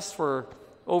about this for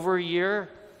over a year.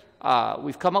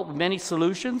 We've come up with many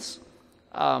solutions.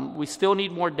 We still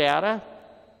need more data.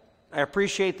 I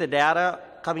appreciate the data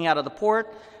coming out of the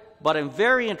port, but I'm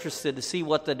very interested to see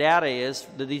what the data is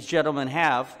that these gentlemen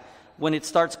have when it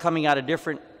starts coming out of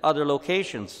different other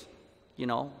locations.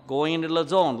 Going into La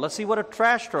Zone. Let's see what a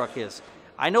trash truck is.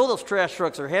 I know those trash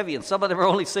trucks are heavy, and some of them are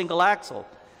only single axle.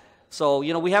 So,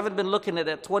 we haven't been looking at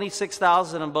that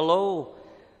 26,000 and below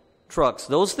trucks.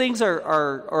 Those things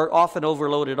are often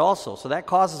overloaded also, so that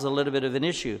causes a little bit of an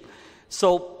issue.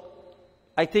 So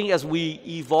I think as we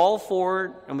evolve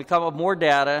forward and we come up with more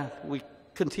data, we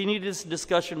continue this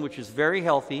discussion, which is very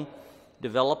healthy,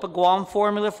 develop a Guam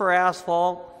formula for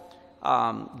asphalt,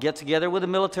 get together with the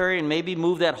military and maybe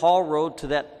move that haul road to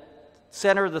that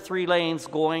center of the 3 lanes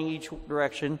going each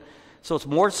direction so it's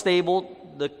more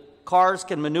stable. The cars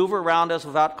can maneuver around us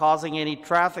without causing any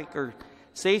traffic or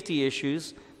safety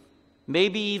issues.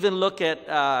 Maybe even look at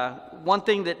one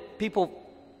thing that people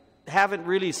haven't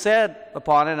really said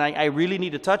upon it, and I really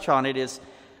need to touch on it, is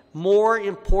more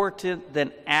important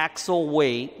than axle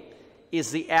weight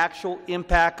is the actual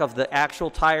impact of the actual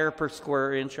tire per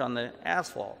square inch on the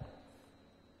asphalt.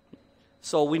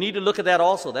 So we need to look at that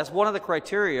also. That's one of the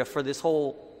criteria for this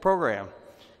whole program.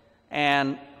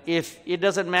 And if it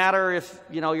doesn't matter if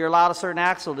you're allowed a certain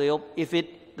axle deal, if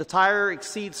the tire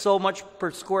exceeds so much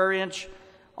per square inch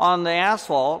on the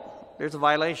asphalt, there's a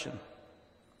violation.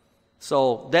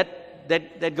 So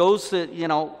that goes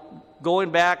to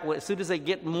going back. As soon as they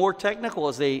get more technical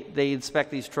as they inspect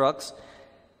these trucks,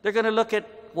 they're going to look at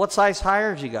what size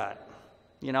tires you got.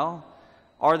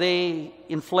 Are they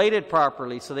inflated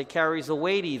properly so they carries the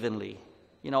weight evenly?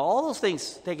 All those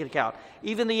things take into account.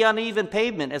 Even the uneven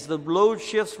pavement, as the load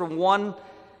shifts from one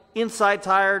inside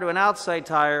tire to an outside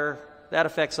tire, that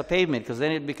affects the pavement because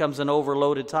then it becomes an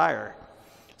overloaded tire.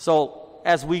 So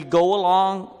as we go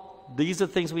along, these are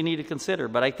things we need to consider.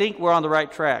 But I think we're on the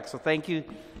right track. So thank you,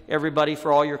 everybody,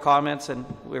 for all your comments, and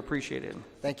we appreciate it.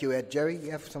 Thank you, Ed. Jerry, you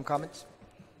have some comments?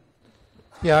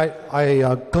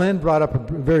 Yeah, Glenn brought up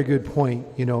a very good point.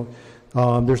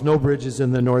 There's no bridges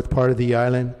in the north part of the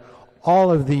island.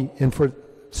 all of the, and for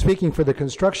speaking for the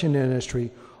construction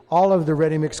industry, all of the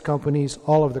ready-mix companies,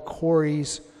 all of the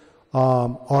quarries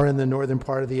are in the northern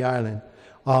part of the island.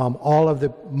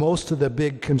 Most of the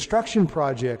big construction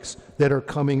projects that are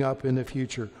coming up in the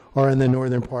future are in the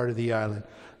northern part of the island.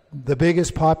 The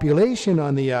biggest population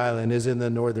on the island is in the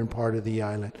northern part of the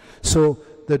island. So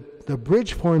the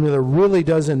bridge formula really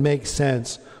doesn't make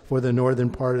sense for the northern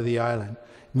part of the island.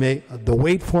 The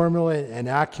weight formula and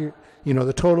accurate,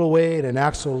 the total weight and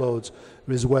axle loads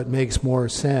is what makes more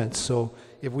sense. So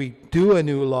if we do a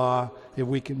new law,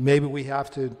 maybe we have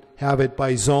to have it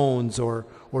by zones or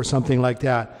something like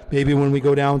that. Maybe when we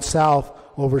go down south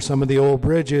over some of the old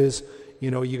bridges,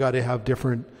 you got to have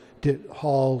different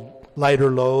haul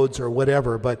lighter loads or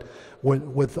whatever. But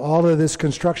with all of this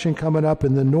construction coming up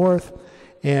in the north,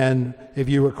 and if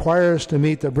you require us to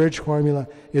meet the bridge formula,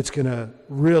 it's going to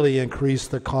really increase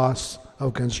the costs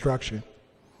of construction.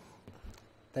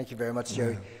 Thank you very much,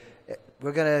 Jerry.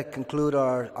 We're going to conclude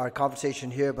our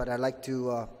conversation here, but I'd like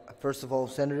to, first of all,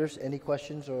 senators, any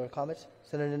questions or comments?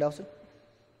 Senator Nelson?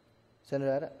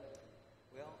 Senator Ada?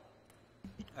 Well,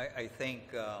 I think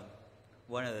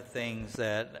one of the things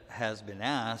that has been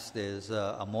asked is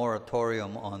a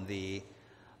moratorium on the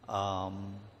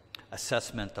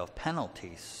assessment of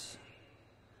penalties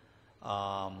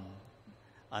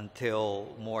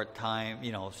until more time,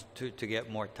 to get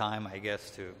more time, I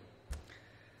guess, to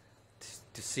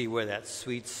see where that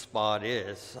sweet spot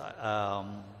is.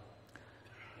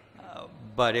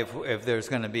 But if there's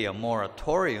going to be a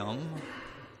moratorium,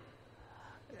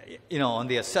 on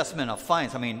the assessment of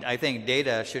fines, I think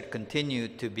data should continue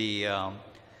to be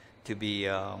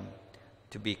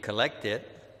collected,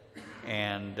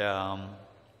 and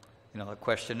the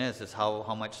question is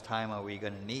how much time are we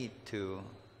going to need to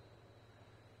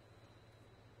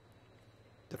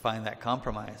find that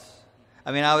compromise?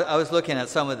 I was looking at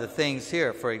some of the things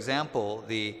here. For example,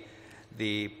 the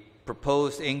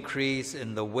proposed increase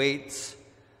in the weights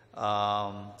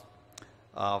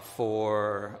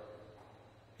for,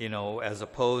 as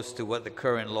opposed to what the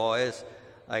current law is,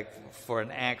 like for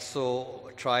an axle,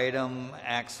 tri-item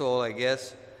axle, I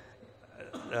guess,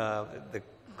 the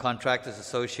Contractors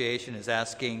Association is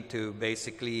asking to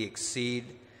basically exceed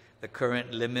the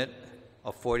current limit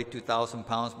of 42,000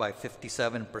 pounds by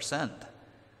 57%.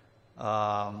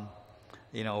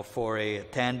 For a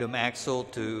tandem axle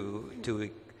to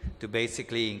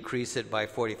basically increase it by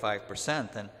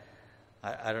 45%, and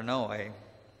I don't know. I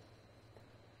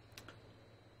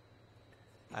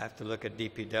have to look at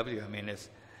DPW.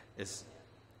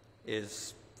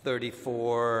 Is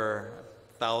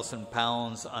 34,000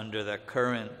 pounds under the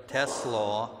current test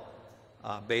law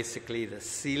basically the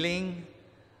ceiling,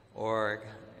 or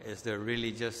is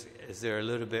there a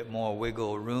little bit more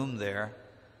wiggle room there?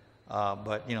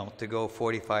 But to go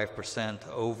 45%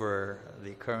 over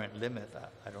the current limit,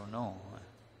 I don't know.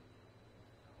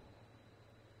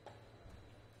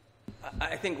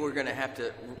 I think we're going to have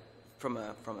to, from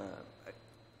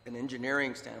an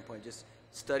engineering standpoint, just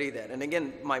study that. And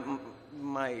again, my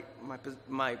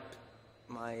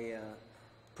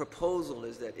proposal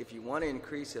is that if you want to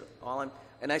increase it,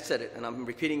 and I said it, and I'm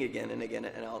repeating again and again,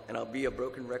 and I'll be a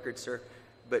broken record, sir.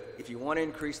 But if you want to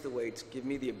increase the weights, give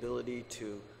me the ability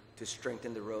to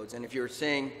strengthen the roads. And if you're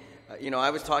saying, I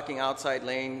was talking outside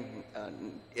lane,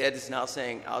 Ed is now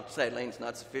saying outside lane is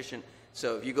not sufficient.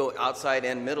 So if you go outside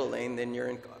and middle lane,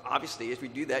 then obviously, if we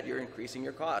do that, you're increasing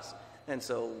your costs. And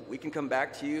so we can come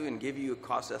back to you and give you a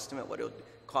cost estimate, what it'll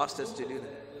cost us to do that.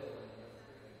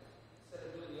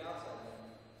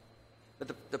 But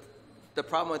the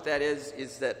problem with that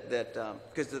is that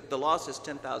because the law says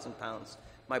 10,000 pounds,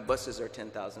 my buses are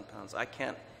 10,000 pounds. I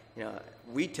can't,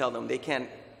 we tell them they can't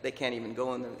even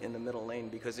go in the middle lane,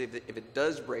 because if it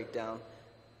does break down,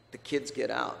 the kids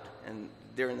get out and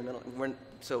they're in the middle.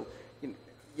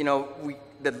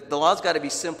 The law's got to be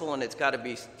simple, and it's got to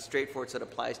be straightforward so it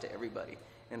applies to everybody.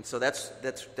 And so that's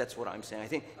what I'm saying. I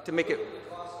think to make it.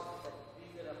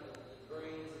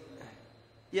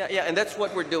 Yeah, and that's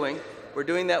what we're doing. We're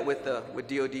doing that with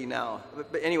DOD now.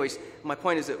 But anyways, my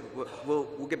point is that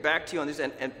we'll get back to you on this.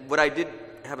 And what I did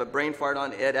have a brain fart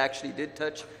on, Ed actually did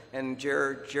touch, and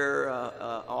Jer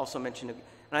also mentioned it.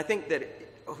 And I think that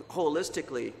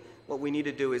holistically, what we need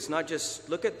to do is not just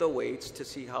look at the weights to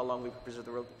see how long we preserve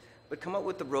the road, but come up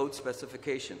with the road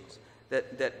specifications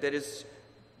that is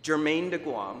germane to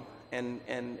Guam, and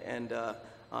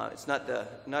it's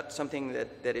not something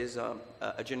that is a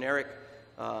generic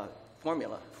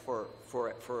formula for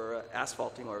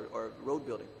asphalting or road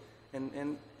building,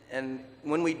 and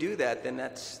when we do that, then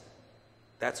that's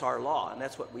our law, and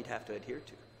that's what we'd have to adhere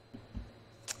to.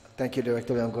 Thank you,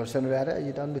 Director Leoncor. Senator Ada, are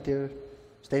you done with your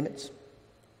statements?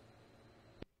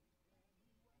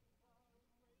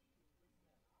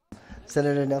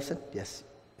 Senator Nelson? Yes.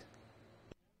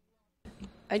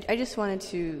 I just wanted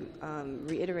to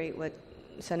reiterate what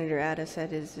Senator Ada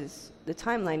said is the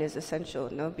timeline is essential,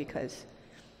 no? Because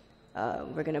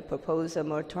we're going to propose a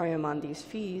moratorium on these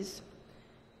fees,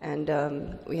 and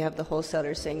we have the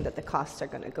wholesalers saying that the costs are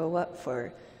going to go up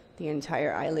for the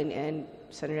entire island, and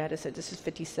Senator Ada said this is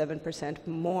 57%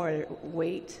 more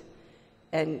weight,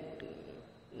 and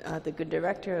the good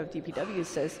director of DPW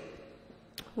says,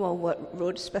 well, what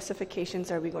road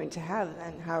specifications are we going to have,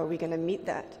 and how are we going to meet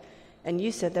that? And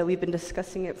you said that we've been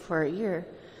discussing it for a year.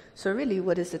 So really,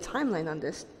 what is the timeline on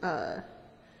this? How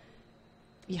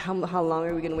long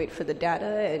are we going to wait for the data,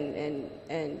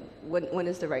 and when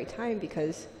is the right time?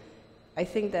 Because I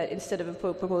think that instead of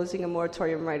proposing a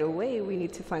moratorium right away, we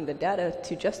need to find the data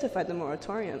to justify the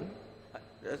moratorium.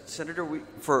 Senator,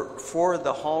 for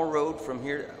the Hall Road from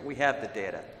here, we have the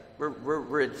data. We're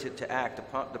ready to act.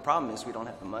 The problem is we don't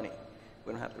have the money.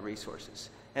 We don't have the resources.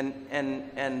 And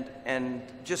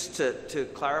just to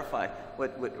clarify,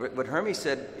 what Hermie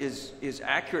said is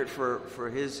accurate for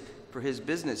his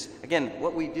business. Again,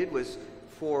 what we did was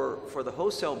for the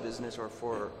wholesale business or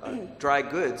for dry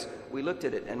goods, we looked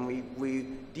at it and we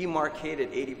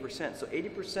demarcated 80%. So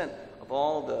 80% of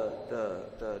all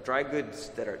the dry goods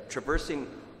that are traversing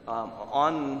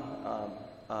on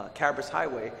Cabras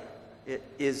Highway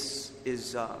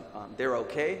they're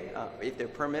okay if they're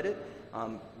permitted.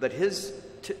 But his,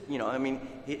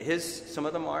 some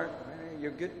of them are.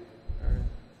 You're good.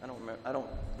 I don't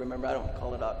remember. I don't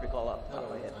recall off the top of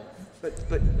my head.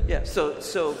 But yeah.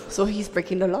 So he's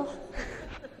breaking the law.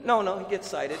 No, he gets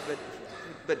cited,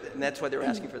 but and that's why they're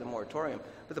asking for the moratorium.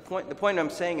 But the point I'm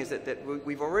saying is that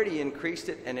we've already increased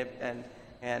it, and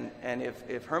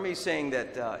if Hermie's saying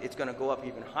that it's going to go up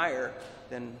even higher,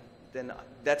 then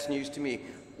that's news to me.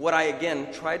 What I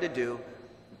again try to do.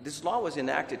 This law was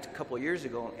enacted a couple of years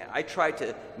ago. I tried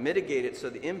to mitigate it so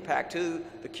the impact to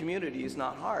the community is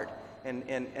not hard. And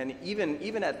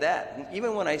even at that,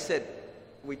 even when I said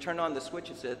we turned on the switch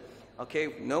and said,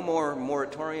 okay, no more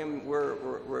moratorium,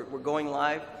 we're going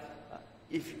live.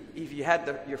 If you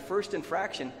had your first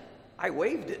infraction, I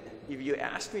waived it. If you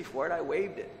asked me for it, I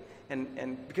waived it.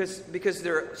 And because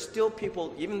there are still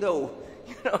people, even though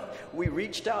we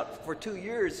reached out for 2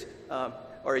 years.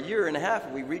 Or a year and a half,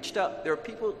 we reached out. There are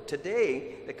people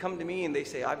today that come to me and they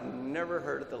say, "I've never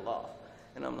heard of the law,"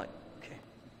 and I'm like, "Okay."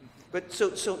 But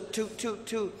so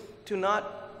to not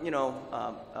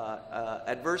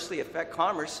adversely affect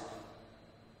commerce,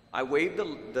 I waived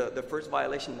the first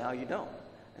violation. Now you don't,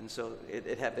 and so if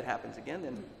it happens again,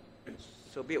 then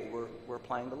so be it. We're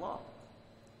applying the law.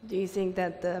 Do you think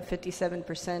that the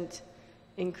 57%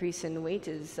 increase in weight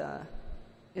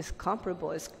is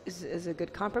comparable, is a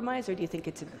good compromise, or do you think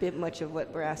it's a bit much of what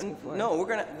we're asking for? No,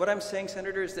 what I'm saying,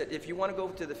 Senator, is that if you want to go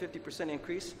to the 50%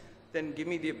 increase, then give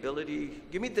me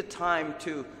the time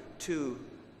to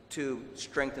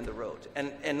strengthen the roads,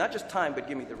 and not just time, but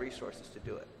give me the resources to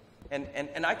do it. And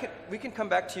we can come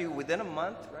back to you within a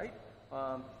month, right,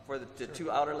 for the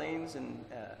two outer lanes and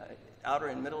outer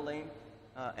and middle lane,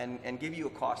 and give you a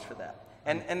cost for that,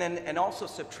 and also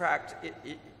subtract it.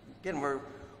 Again,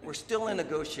 we're still in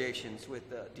negotiations with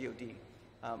DOD,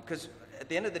 because at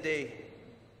the end of the day,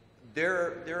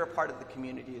 they're a part of the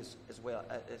community as well,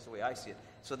 as the way I see it.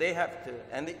 So they have to,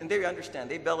 and they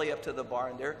understand. They belly up to the bar,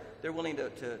 and they're willing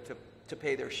to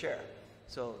pay their share.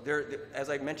 So as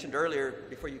I mentioned earlier,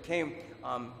 before you came,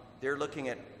 they're looking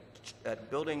at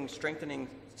strengthening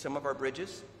some of our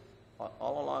bridges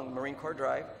all along Marine Corps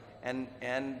Drive, and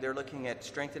they're looking at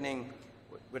strengthening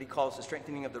what he calls the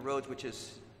strengthening of the roads, which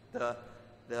is the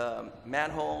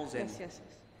manholes and yes.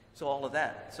 So all of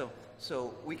that.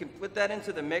 So we can put that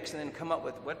into the mix and then come up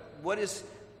with what is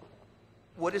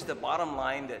the bottom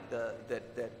line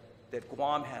that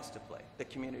Guam has to play, the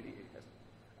community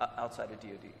has, outside of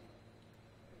DOD.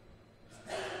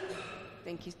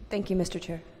 Thank you, Mr.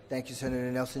 Chair. Thank you,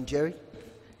 Senator Nelson. Jerry?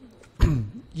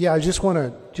 Yeah, I just want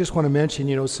to mention,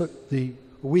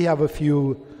 we have a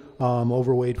few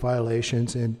overweight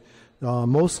violations, and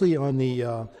mostly on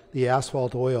the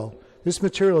asphalt oil. This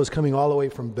material is coming all the way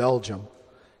from Belgium,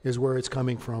 is where it's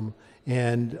coming from,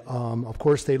 and of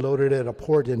course they loaded it at a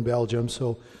port in Belgium.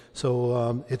 So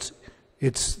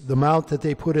it's the amount that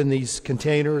they put in these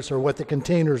containers, or what the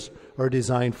containers are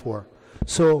designed for.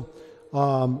 So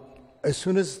as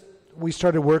soon as we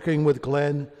started working with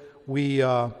Glenn, we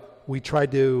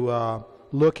tried to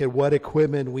look at what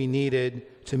equipment we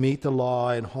needed to meet the law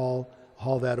and haul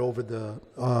that over the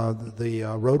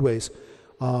roadways,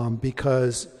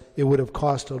 because it would have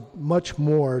cost much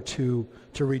more to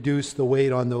reduce the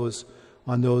weight on those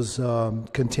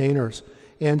containers.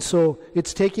 And so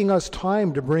it's taking us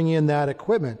time to bring in that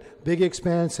equipment, big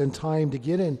expense and time to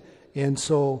get in. And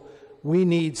so we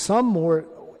need some more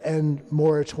and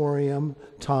moratorium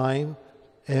time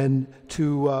and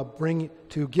to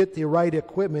get the right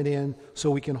equipment in so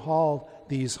we can haul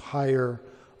these higher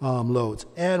loads.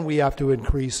 And we have to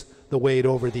increase the weight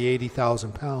over the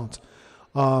 80,000 pounds.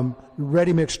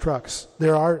 Ready-mix trucks.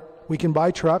 We can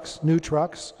buy trucks, new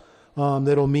trucks,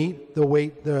 that'll meet the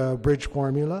weight, the bridge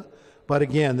formula. But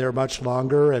again, they're much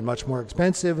longer and much more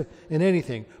expensive than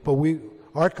anything. But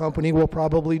our company will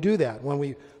probably do that when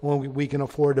we can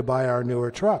afford to buy our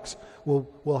newer trucks.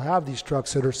 We'll have these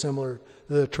trucks that are similar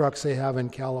to the trucks they have in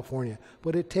California.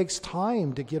 But it takes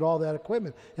time to get all that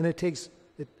equipment, and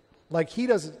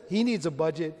he needs a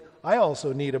budget. I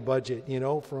also need a budget,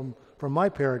 from my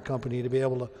parent company to be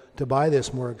able to buy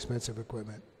this more expensive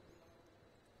equipment.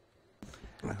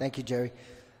 Thank you, Jerry.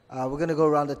 We're going to go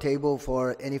around the table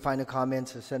for any final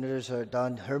comments. The senators are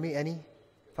done. Hermie, any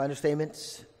final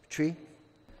statements? Tree?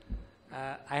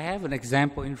 I have an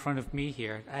example in front of me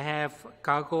here. I have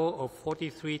cargo of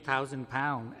 43,000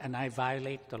 pounds, and I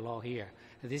violate the law here.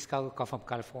 This cargo comes from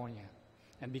California,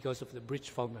 and because of the bridge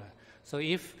formula. So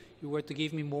if you were to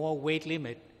give me more weight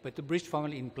limit, but the bridge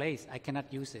formula in place, I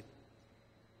cannot use it.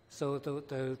 So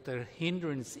the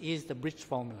hindrance is the bridge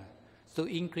formula. So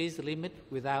increase the limit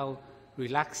without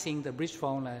relaxing the bridge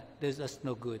formula does us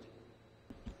no good.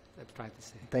 I'm trying to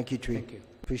say. Thank you, Tree. Thank you.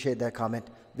 Appreciate that comment.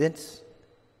 Vince?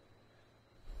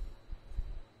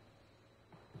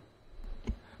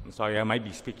 I'm sorry, I might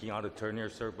be speaking out of turn here,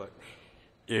 sir, but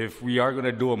if we are going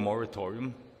to do a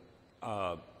moratorium,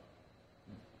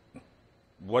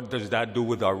 what does that do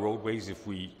with our roadways if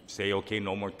we say, okay,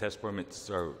 no more test permits,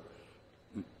 or,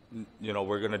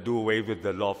 we're going to do away with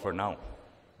the law for now?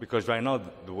 Because right now,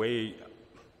 the way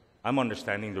I'm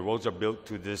understanding, the roads are built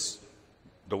to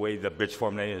the way the bridge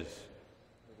formula is.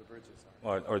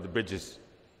 Or the bridges.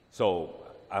 So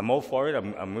I'm all for it.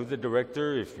 I'm with the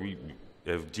director.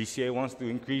 If GCA wants to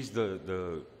increase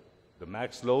the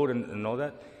max load and all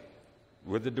that,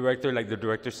 with the director, like the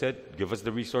director said, give us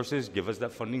the resources, give us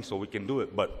that funding so we can do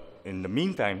it. But in the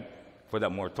meantime, for that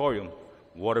moratorium,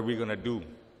 what are we going to do?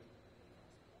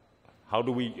 How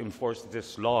do we enforce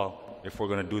this law if we're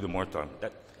going to do the moratorium?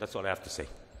 That's all I have to say.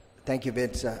 Thank you,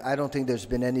 Vince. I don't think there's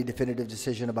been any definitive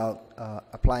decision about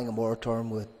applying a moratorium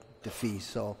with the fees,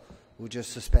 so we'll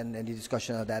just suspend any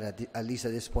discussion of that at least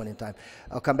at this point in time.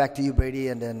 I'll come back to you, Brady,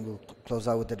 and then we'll close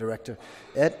out with the director.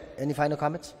 Ed, any final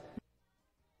comments?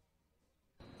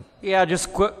 Yeah,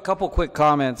 just couple quick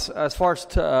comments. As far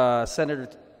as Senator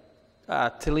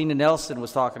Talina Nelson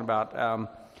was talking about,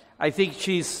 I think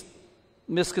she's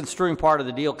misconstruing part of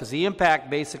the deal, because the impact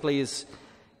basically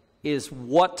is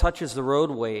what touches the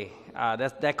roadway.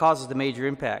 That causes the major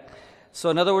impact. So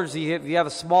in other words, if you have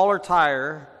a smaller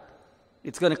tire,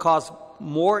 it's going to cause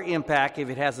more impact if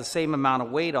it has the same amount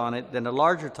of weight on it than a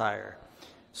larger tire.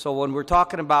 So when we're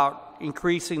talking about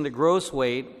increasing the gross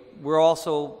weight, we're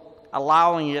also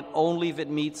allowing it only if it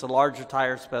meets a larger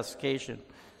tire specification.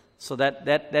 So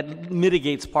that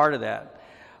mitigates part of that.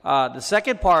 The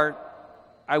second part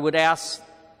I would ask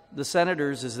the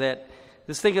senators is that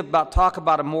talk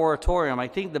about a moratorium. I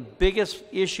think the biggest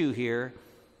issue here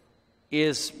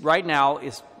is right now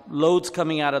is loads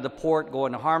coming out of the port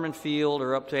going to Harmon Field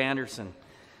or up to Anderson.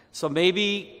 So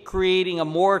maybe creating a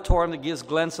moratorium that gives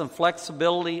Glenn some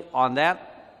flexibility on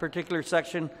that particular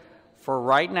section for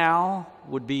right now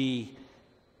would be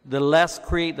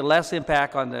create the less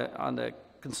impact on the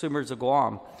consumers of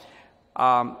Guam.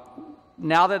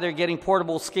 Now that they're getting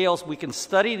portable scales, we can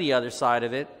study the other side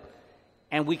of it,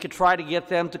 and we could try to get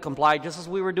them to comply just as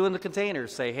we were doing the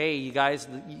containers. Say, hey, you guys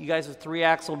with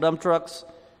 3-axle dump trucks,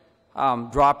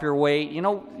 drop your weight.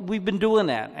 We've been doing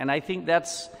that, and I think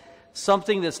that's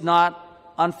something that's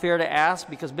not unfair to ask,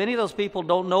 because many of those people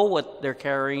don't know what they're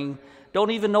carrying,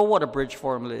 don't even know what a bridge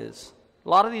formula is. A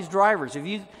lot of these drivers, if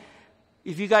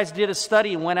you guys did a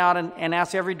study and went out and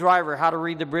asked every driver how to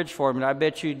read the bridge formula, I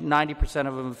bet you 90%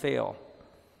 of them fail.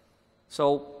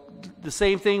 So the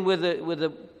same thing with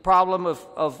the problem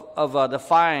of the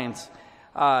fines,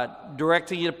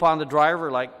 directing it upon the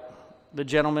driver, like the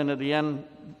gentleman at the end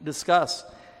discussed.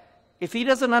 If he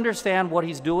doesn't understand what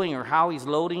he's doing or how he's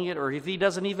loading it, or if he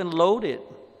doesn't even load it,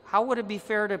 how would it be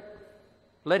fair to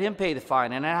let him pay the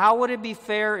fine? And how would it be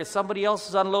fair if somebody else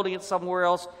is unloading it somewhere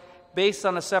else based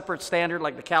on a separate standard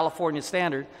like the California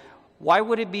standard? Why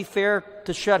would it be fair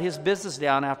to shut his business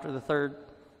down after the third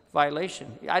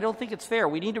violation? I don't think it's fair.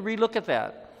 We need to relook at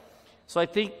that. So I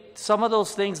think some of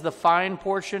those things, the fine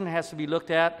portion has to be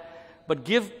looked at, but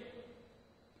give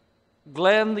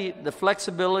Glenn the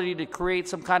flexibility to create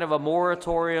some kind of a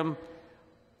moratorium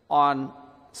on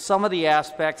some of the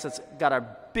aspects that's got a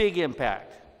big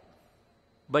impact.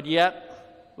 But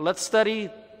yet, let's study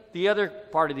the other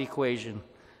part of the equation.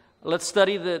 Let's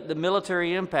study the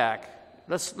military impact.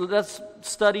 Let's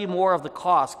study more of the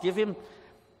cost. Give him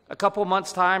a couple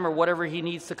months' time or whatever he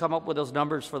needs to come up with those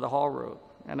numbers for the haul road.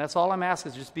 And that's all I'm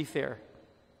asking, is just be fair.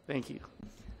 Thank you.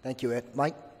 Thank you, Ed.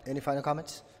 Mike, any final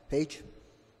comments? Paige?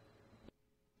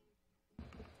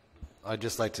 I'd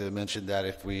just like to mention that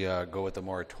if we go with the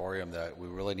moratorium, that we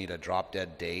really need a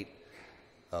drop-dead date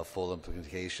of full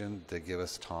implementation to give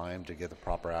us time to get the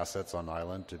proper assets on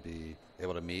island to be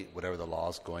able to meet whatever the law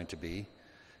is going to be.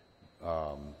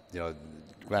 Granted,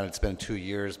 it's been 2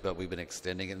 years, but we've been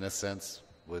extending it in a sense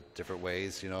with different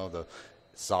ways. The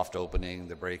soft opening,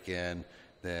 the break-in,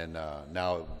 then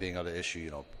now being able to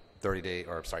issue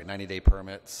 90-day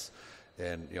permits,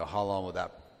 and how long will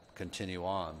that continue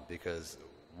on? Because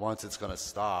once it's going to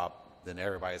stop, then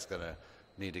everybody's going to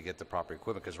need to get the proper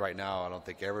equipment, because right now I don't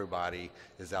think everybody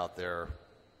is out there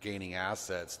gaining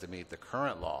assets to meet the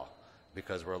current law,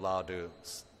 because we're allowed to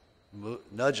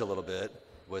nudge a little bit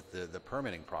with the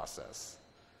permitting process.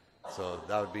 So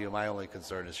that would be my only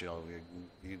concern is,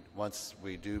 once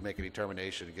we do make a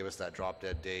determination to give us that drop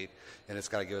dead date, and it's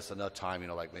got to give us enough time,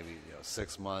 like maybe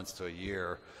 6 months to a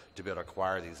year to be able to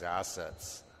acquire these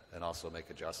assets and also make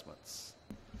adjustments.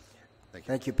 Thank you.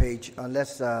 Thank you, Paige.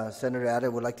 Unless Senator Ada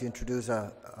would like to introduce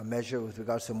a measure with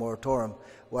regards to moratorium,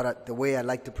 the way I'd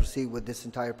like to proceed with this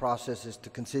entire process is to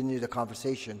continue the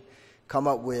conversation, come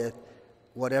up with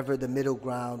whatever the middle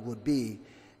ground would be.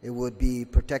 It would be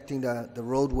protecting the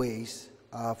roadways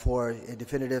for a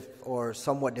definitive or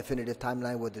somewhat definitive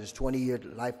timeline, whether it's 20-year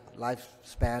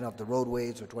lifespan of the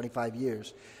roadways or 25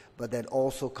 years, but then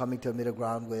also coming to a middle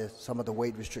ground with some of the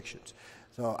weight restrictions.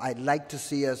 So I'd like to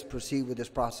see us proceed with this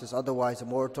process. Otherwise, a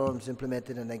moratorium is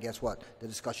implemented, and then guess what? The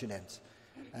discussion ends.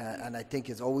 And I think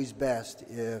it's always best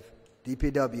if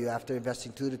DPW, after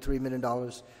investing $2 to $3 million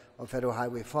of federal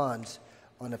highway funds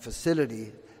on a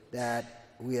facility, that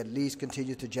we at least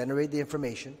continue to generate the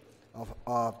information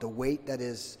of the weight that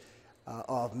is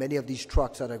of many of these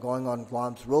trucks that are going on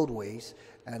Guam's roadways,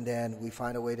 and then we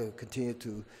find a way to continue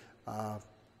to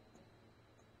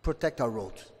protect our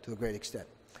roads to a great extent.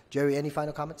 Jerry, any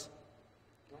final comments?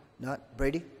 Not?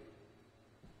 Brady?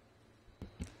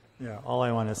 Yeah, all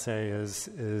I want to say is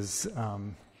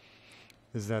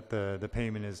that the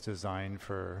payment is designed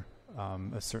for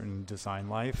a certain design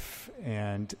life,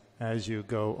 and as you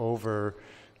go over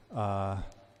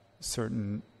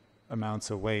certain amounts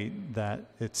of weight, that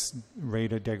its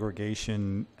rate of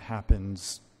degradation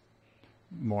happens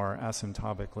more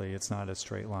asymptotically. It's not a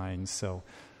straight line. So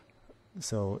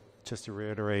just to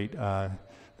reiterate,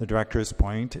 the director's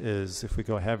point is if we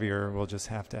go heavier, we'll just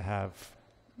have to have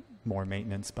more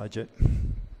maintenance budget.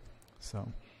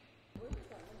 So.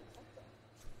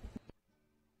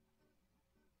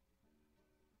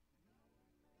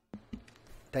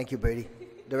 Thank you, Brady.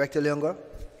 Director Leongor?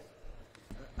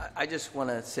 I just want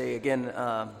to say again,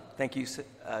 thank you,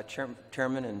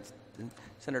 Chairman and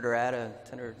Senator Ada,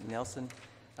 Senator Nelson,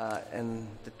 and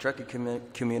the trucking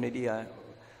community.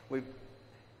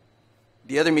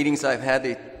 The other meetings I've had,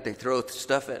 they throw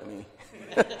stuff at me,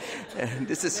 and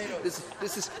this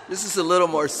is a little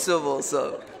more civil.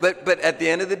 So, but at the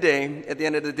end of the day,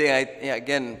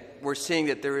 again, we're seeing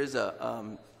that there is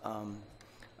a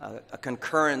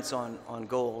concurrence on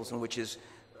goals, and which is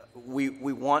we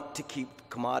want to keep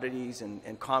commodities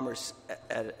and commerce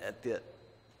at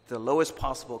the lowest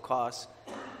possible cost,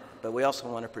 but we also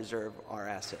want to preserve our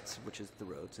assets, which is the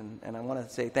roads. And I want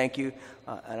to say thank you,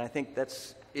 and I think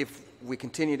that's, if we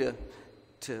continue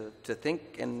to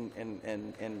think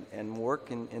and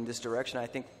work in this direction, I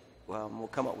think we'll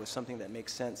come up with something that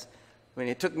makes sense. I mean,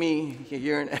 it took me a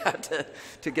year and a half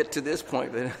to get to this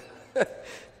point, but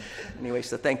anyway,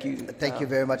 so thank you. Thank you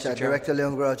very much, Director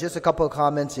Leongor. Just a couple of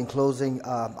comments in closing.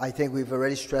 I think we've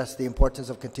already stressed the importance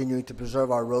of continuing to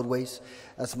preserve our roadways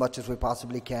as much as we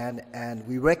possibly can, and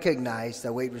we recognize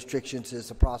that weight restrictions is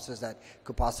a process that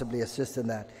could possibly assist in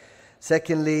that.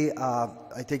 Secondly,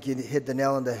 I think you hit the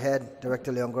nail on the head,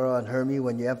 Director Leongor and Hermie,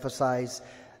 when you emphasize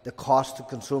the cost to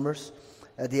consumers.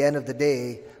 At the end of the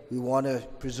day, we want to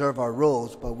preserve our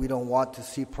roads, but we don't want to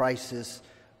see prices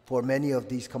for many of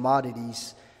these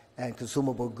commodities and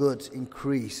consumable goods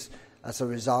increase as a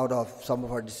result of some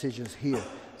of our decisions here.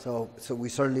 So we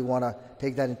certainly want to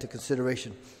take that into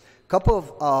consideration.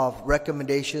 couple of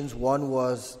recommendations. One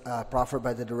was proffered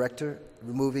by the director,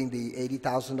 removing the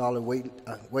 $80,000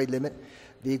 weight limit,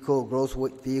 gross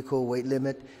vehicle weight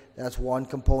limit. That's one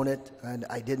component. And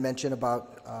I did mention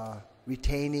about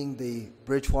retaining the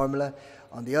bridge formula.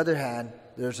 On the other hand,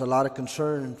 there's a lot of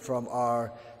concern from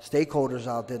our stakeholders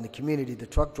out there in the community, the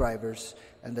truck drivers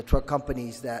and the truck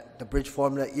companies, that the bridge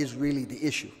formula is really the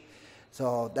issue.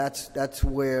 So that's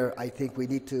where I think we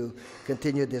need to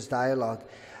continue this dialogue.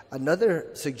 Another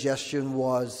suggestion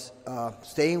was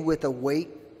staying with a weight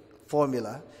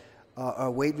formula,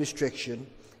 or weight restriction,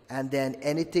 and then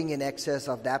anything in excess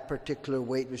of that particular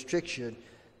weight restriction,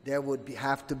 there would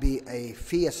have to be a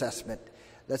fee assessment.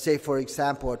 Let's say, for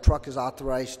example, a truck is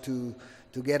authorized to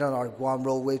get on our Guam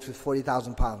roadways with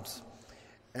 40,000 pounds.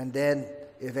 And then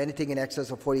if anything in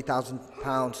excess of 40,000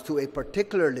 pounds to a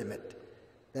particular limit,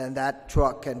 then that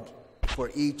truck can, for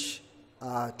each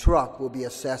truck, will be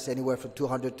assessed anywhere from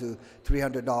 $200 to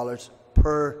 $300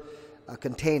 per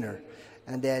container.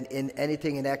 And then in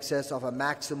anything in excess of a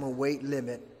maximum weight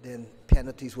limit, then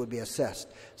penalties would be assessed.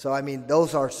 So, I mean,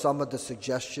 those are some of the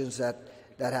suggestions that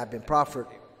have been proffered.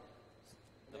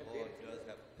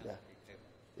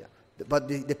 Yeah. But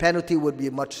the penalty would be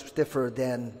much stiffer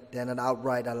than an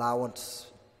outright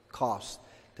allowance cost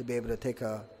to be able to take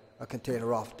a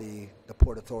container off the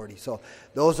Port Authority. So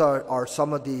those are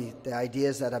some of the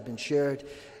ideas that have been shared,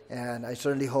 and I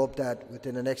certainly hope that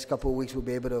within the next couple of weeks we'll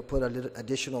be able to put a little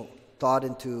additional thought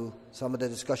into some of the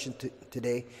discussion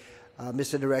today.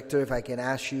 Mr. Director, if I can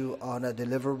ask you on a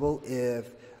deliverable,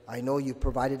 if I know you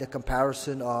provided a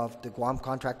comparison of the Guam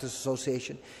Contractors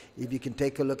Association, if you can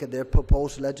take a look at their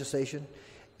proposed legislation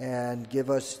and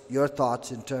give us your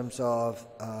thoughts in terms of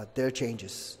their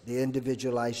changes, the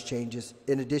individualized changes,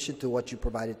 in addition to what you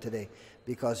provided today,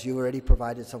 because you already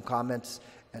provided some comments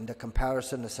and the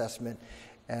comparison assessment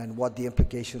and what the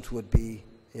implications would be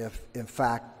if, in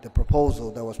fact, the proposal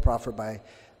that was proffered by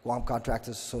Guam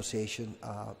Contractors Association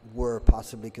were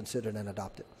possibly considered and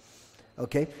adopted.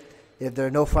 Okay? If there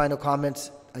are no final comments,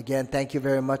 again, thank you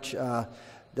very much,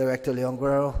 Director Leon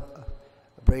Guerrero.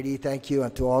 Brady, thank you,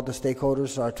 and to all the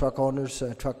stakeholders, our truck owners,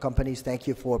 truck companies, thank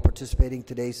you for participating in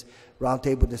today's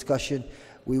roundtable discussion.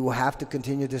 We will have to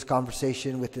continue this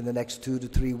conversation within the next 2 to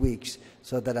 3 weeks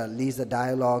so that at least the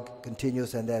dialogue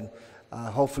continues, and then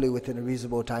hopefully within a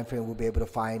reasonable time frame we'll be able to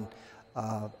find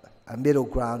a middle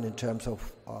ground in terms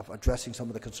of addressing some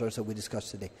of the concerns that we discussed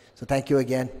today. So thank you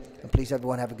again, and please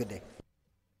everyone have a good day.